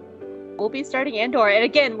 and we'll be starting Andor. And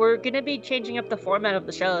again, we're gonna be changing up the format of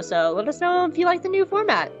the show. So let us know if you like the new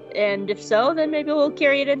format, and if so, then maybe we'll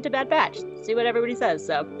carry it into Bad Batch. See what everybody says.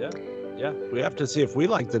 So. Yeah, we have to see if we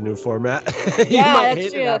like the new format. You might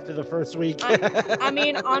hate it after the first week. I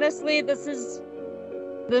mean, honestly, there's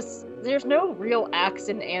no real acts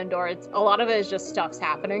in Andor. It's a lot of it is just stuff's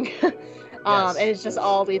happening. And it's just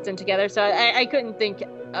all leads in together. So I couldn't think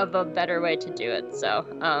of a better way to do it. So,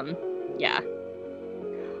 yeah.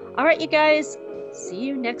 All right, you guys. See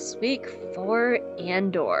you next week for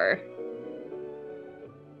Andor.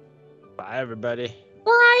 Bye, everybody.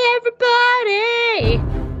 Bye, everybody.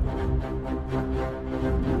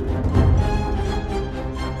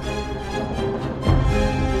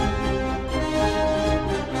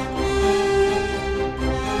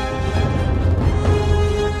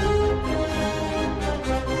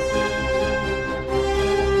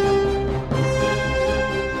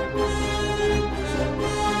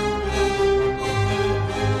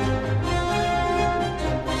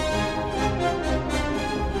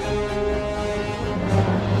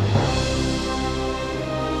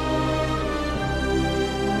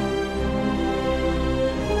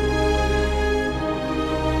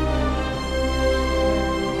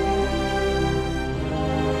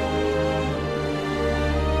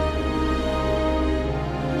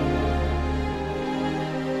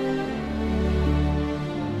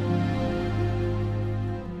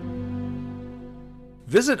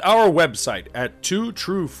 Visit our website at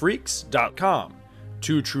twotruefreaks.com.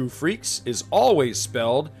 Two True Freaks is always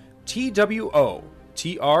spelled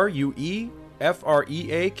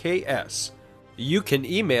TWOTRUEFREAKS. You can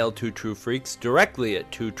email Two True Freaks directly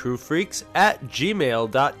at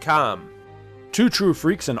twotruefreaks@gmail.com. Two True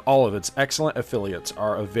Freaks and all of its excellent affiliates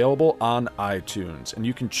are available on iTunes, and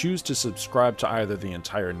you can choose to subscribe to either the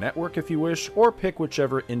entire network if you wish, or pick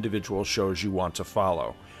whichever individual shows you want to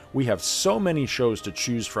follow. We have so many shows to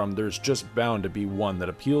choose from, there's just bound to be one that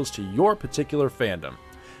appeals to your particular fandom.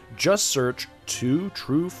 Just search Two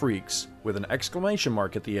True Freaks with an exclamation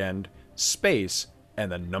mark at the end, space,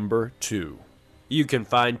 and the number 2. You can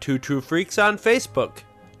find Two True Freaks on Facebook.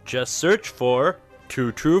 Just search for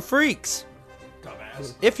Two True Freaks.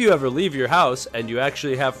 Dumbass. If you ever leave your house and you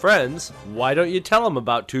actually have friends, why don't you tell them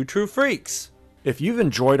about Two True Freaks? If you've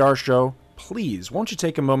enjoyed our show, please, won't you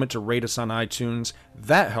take a moment to rate us on iTunes?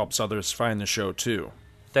 That helps others find the show, too.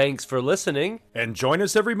 Thanks for listening. And join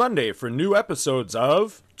us every Monday for new episodes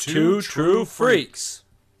of Two True Freaks.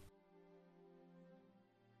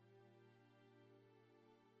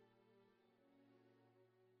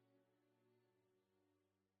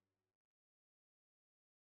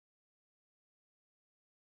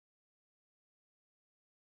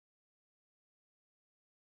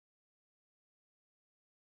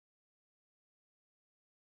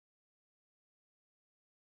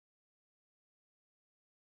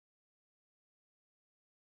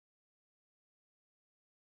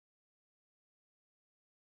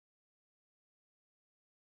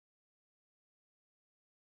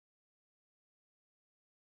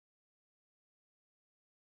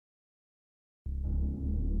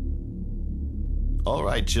 All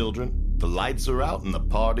right, children. The lights are out and the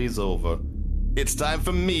party's over. It's time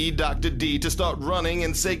for me, Dr. D, to start running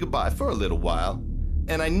and say goodbye for a little while.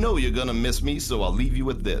 And I know you're gonna miss me, so I'll leave you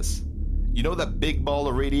with this. You know that big ball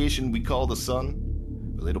of radiation we call the sun?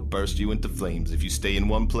 Well, it'll burst you into flames if you stay in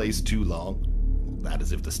one place too long. That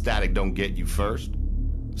is if the static don't get you first.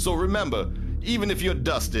 So remember, even if you're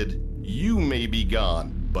dusted, you may be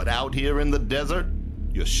gone, but out here in the desert,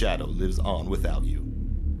 your shadow lives on without you.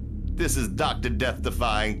 This is Dr. Death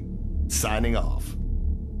Defying, signing off.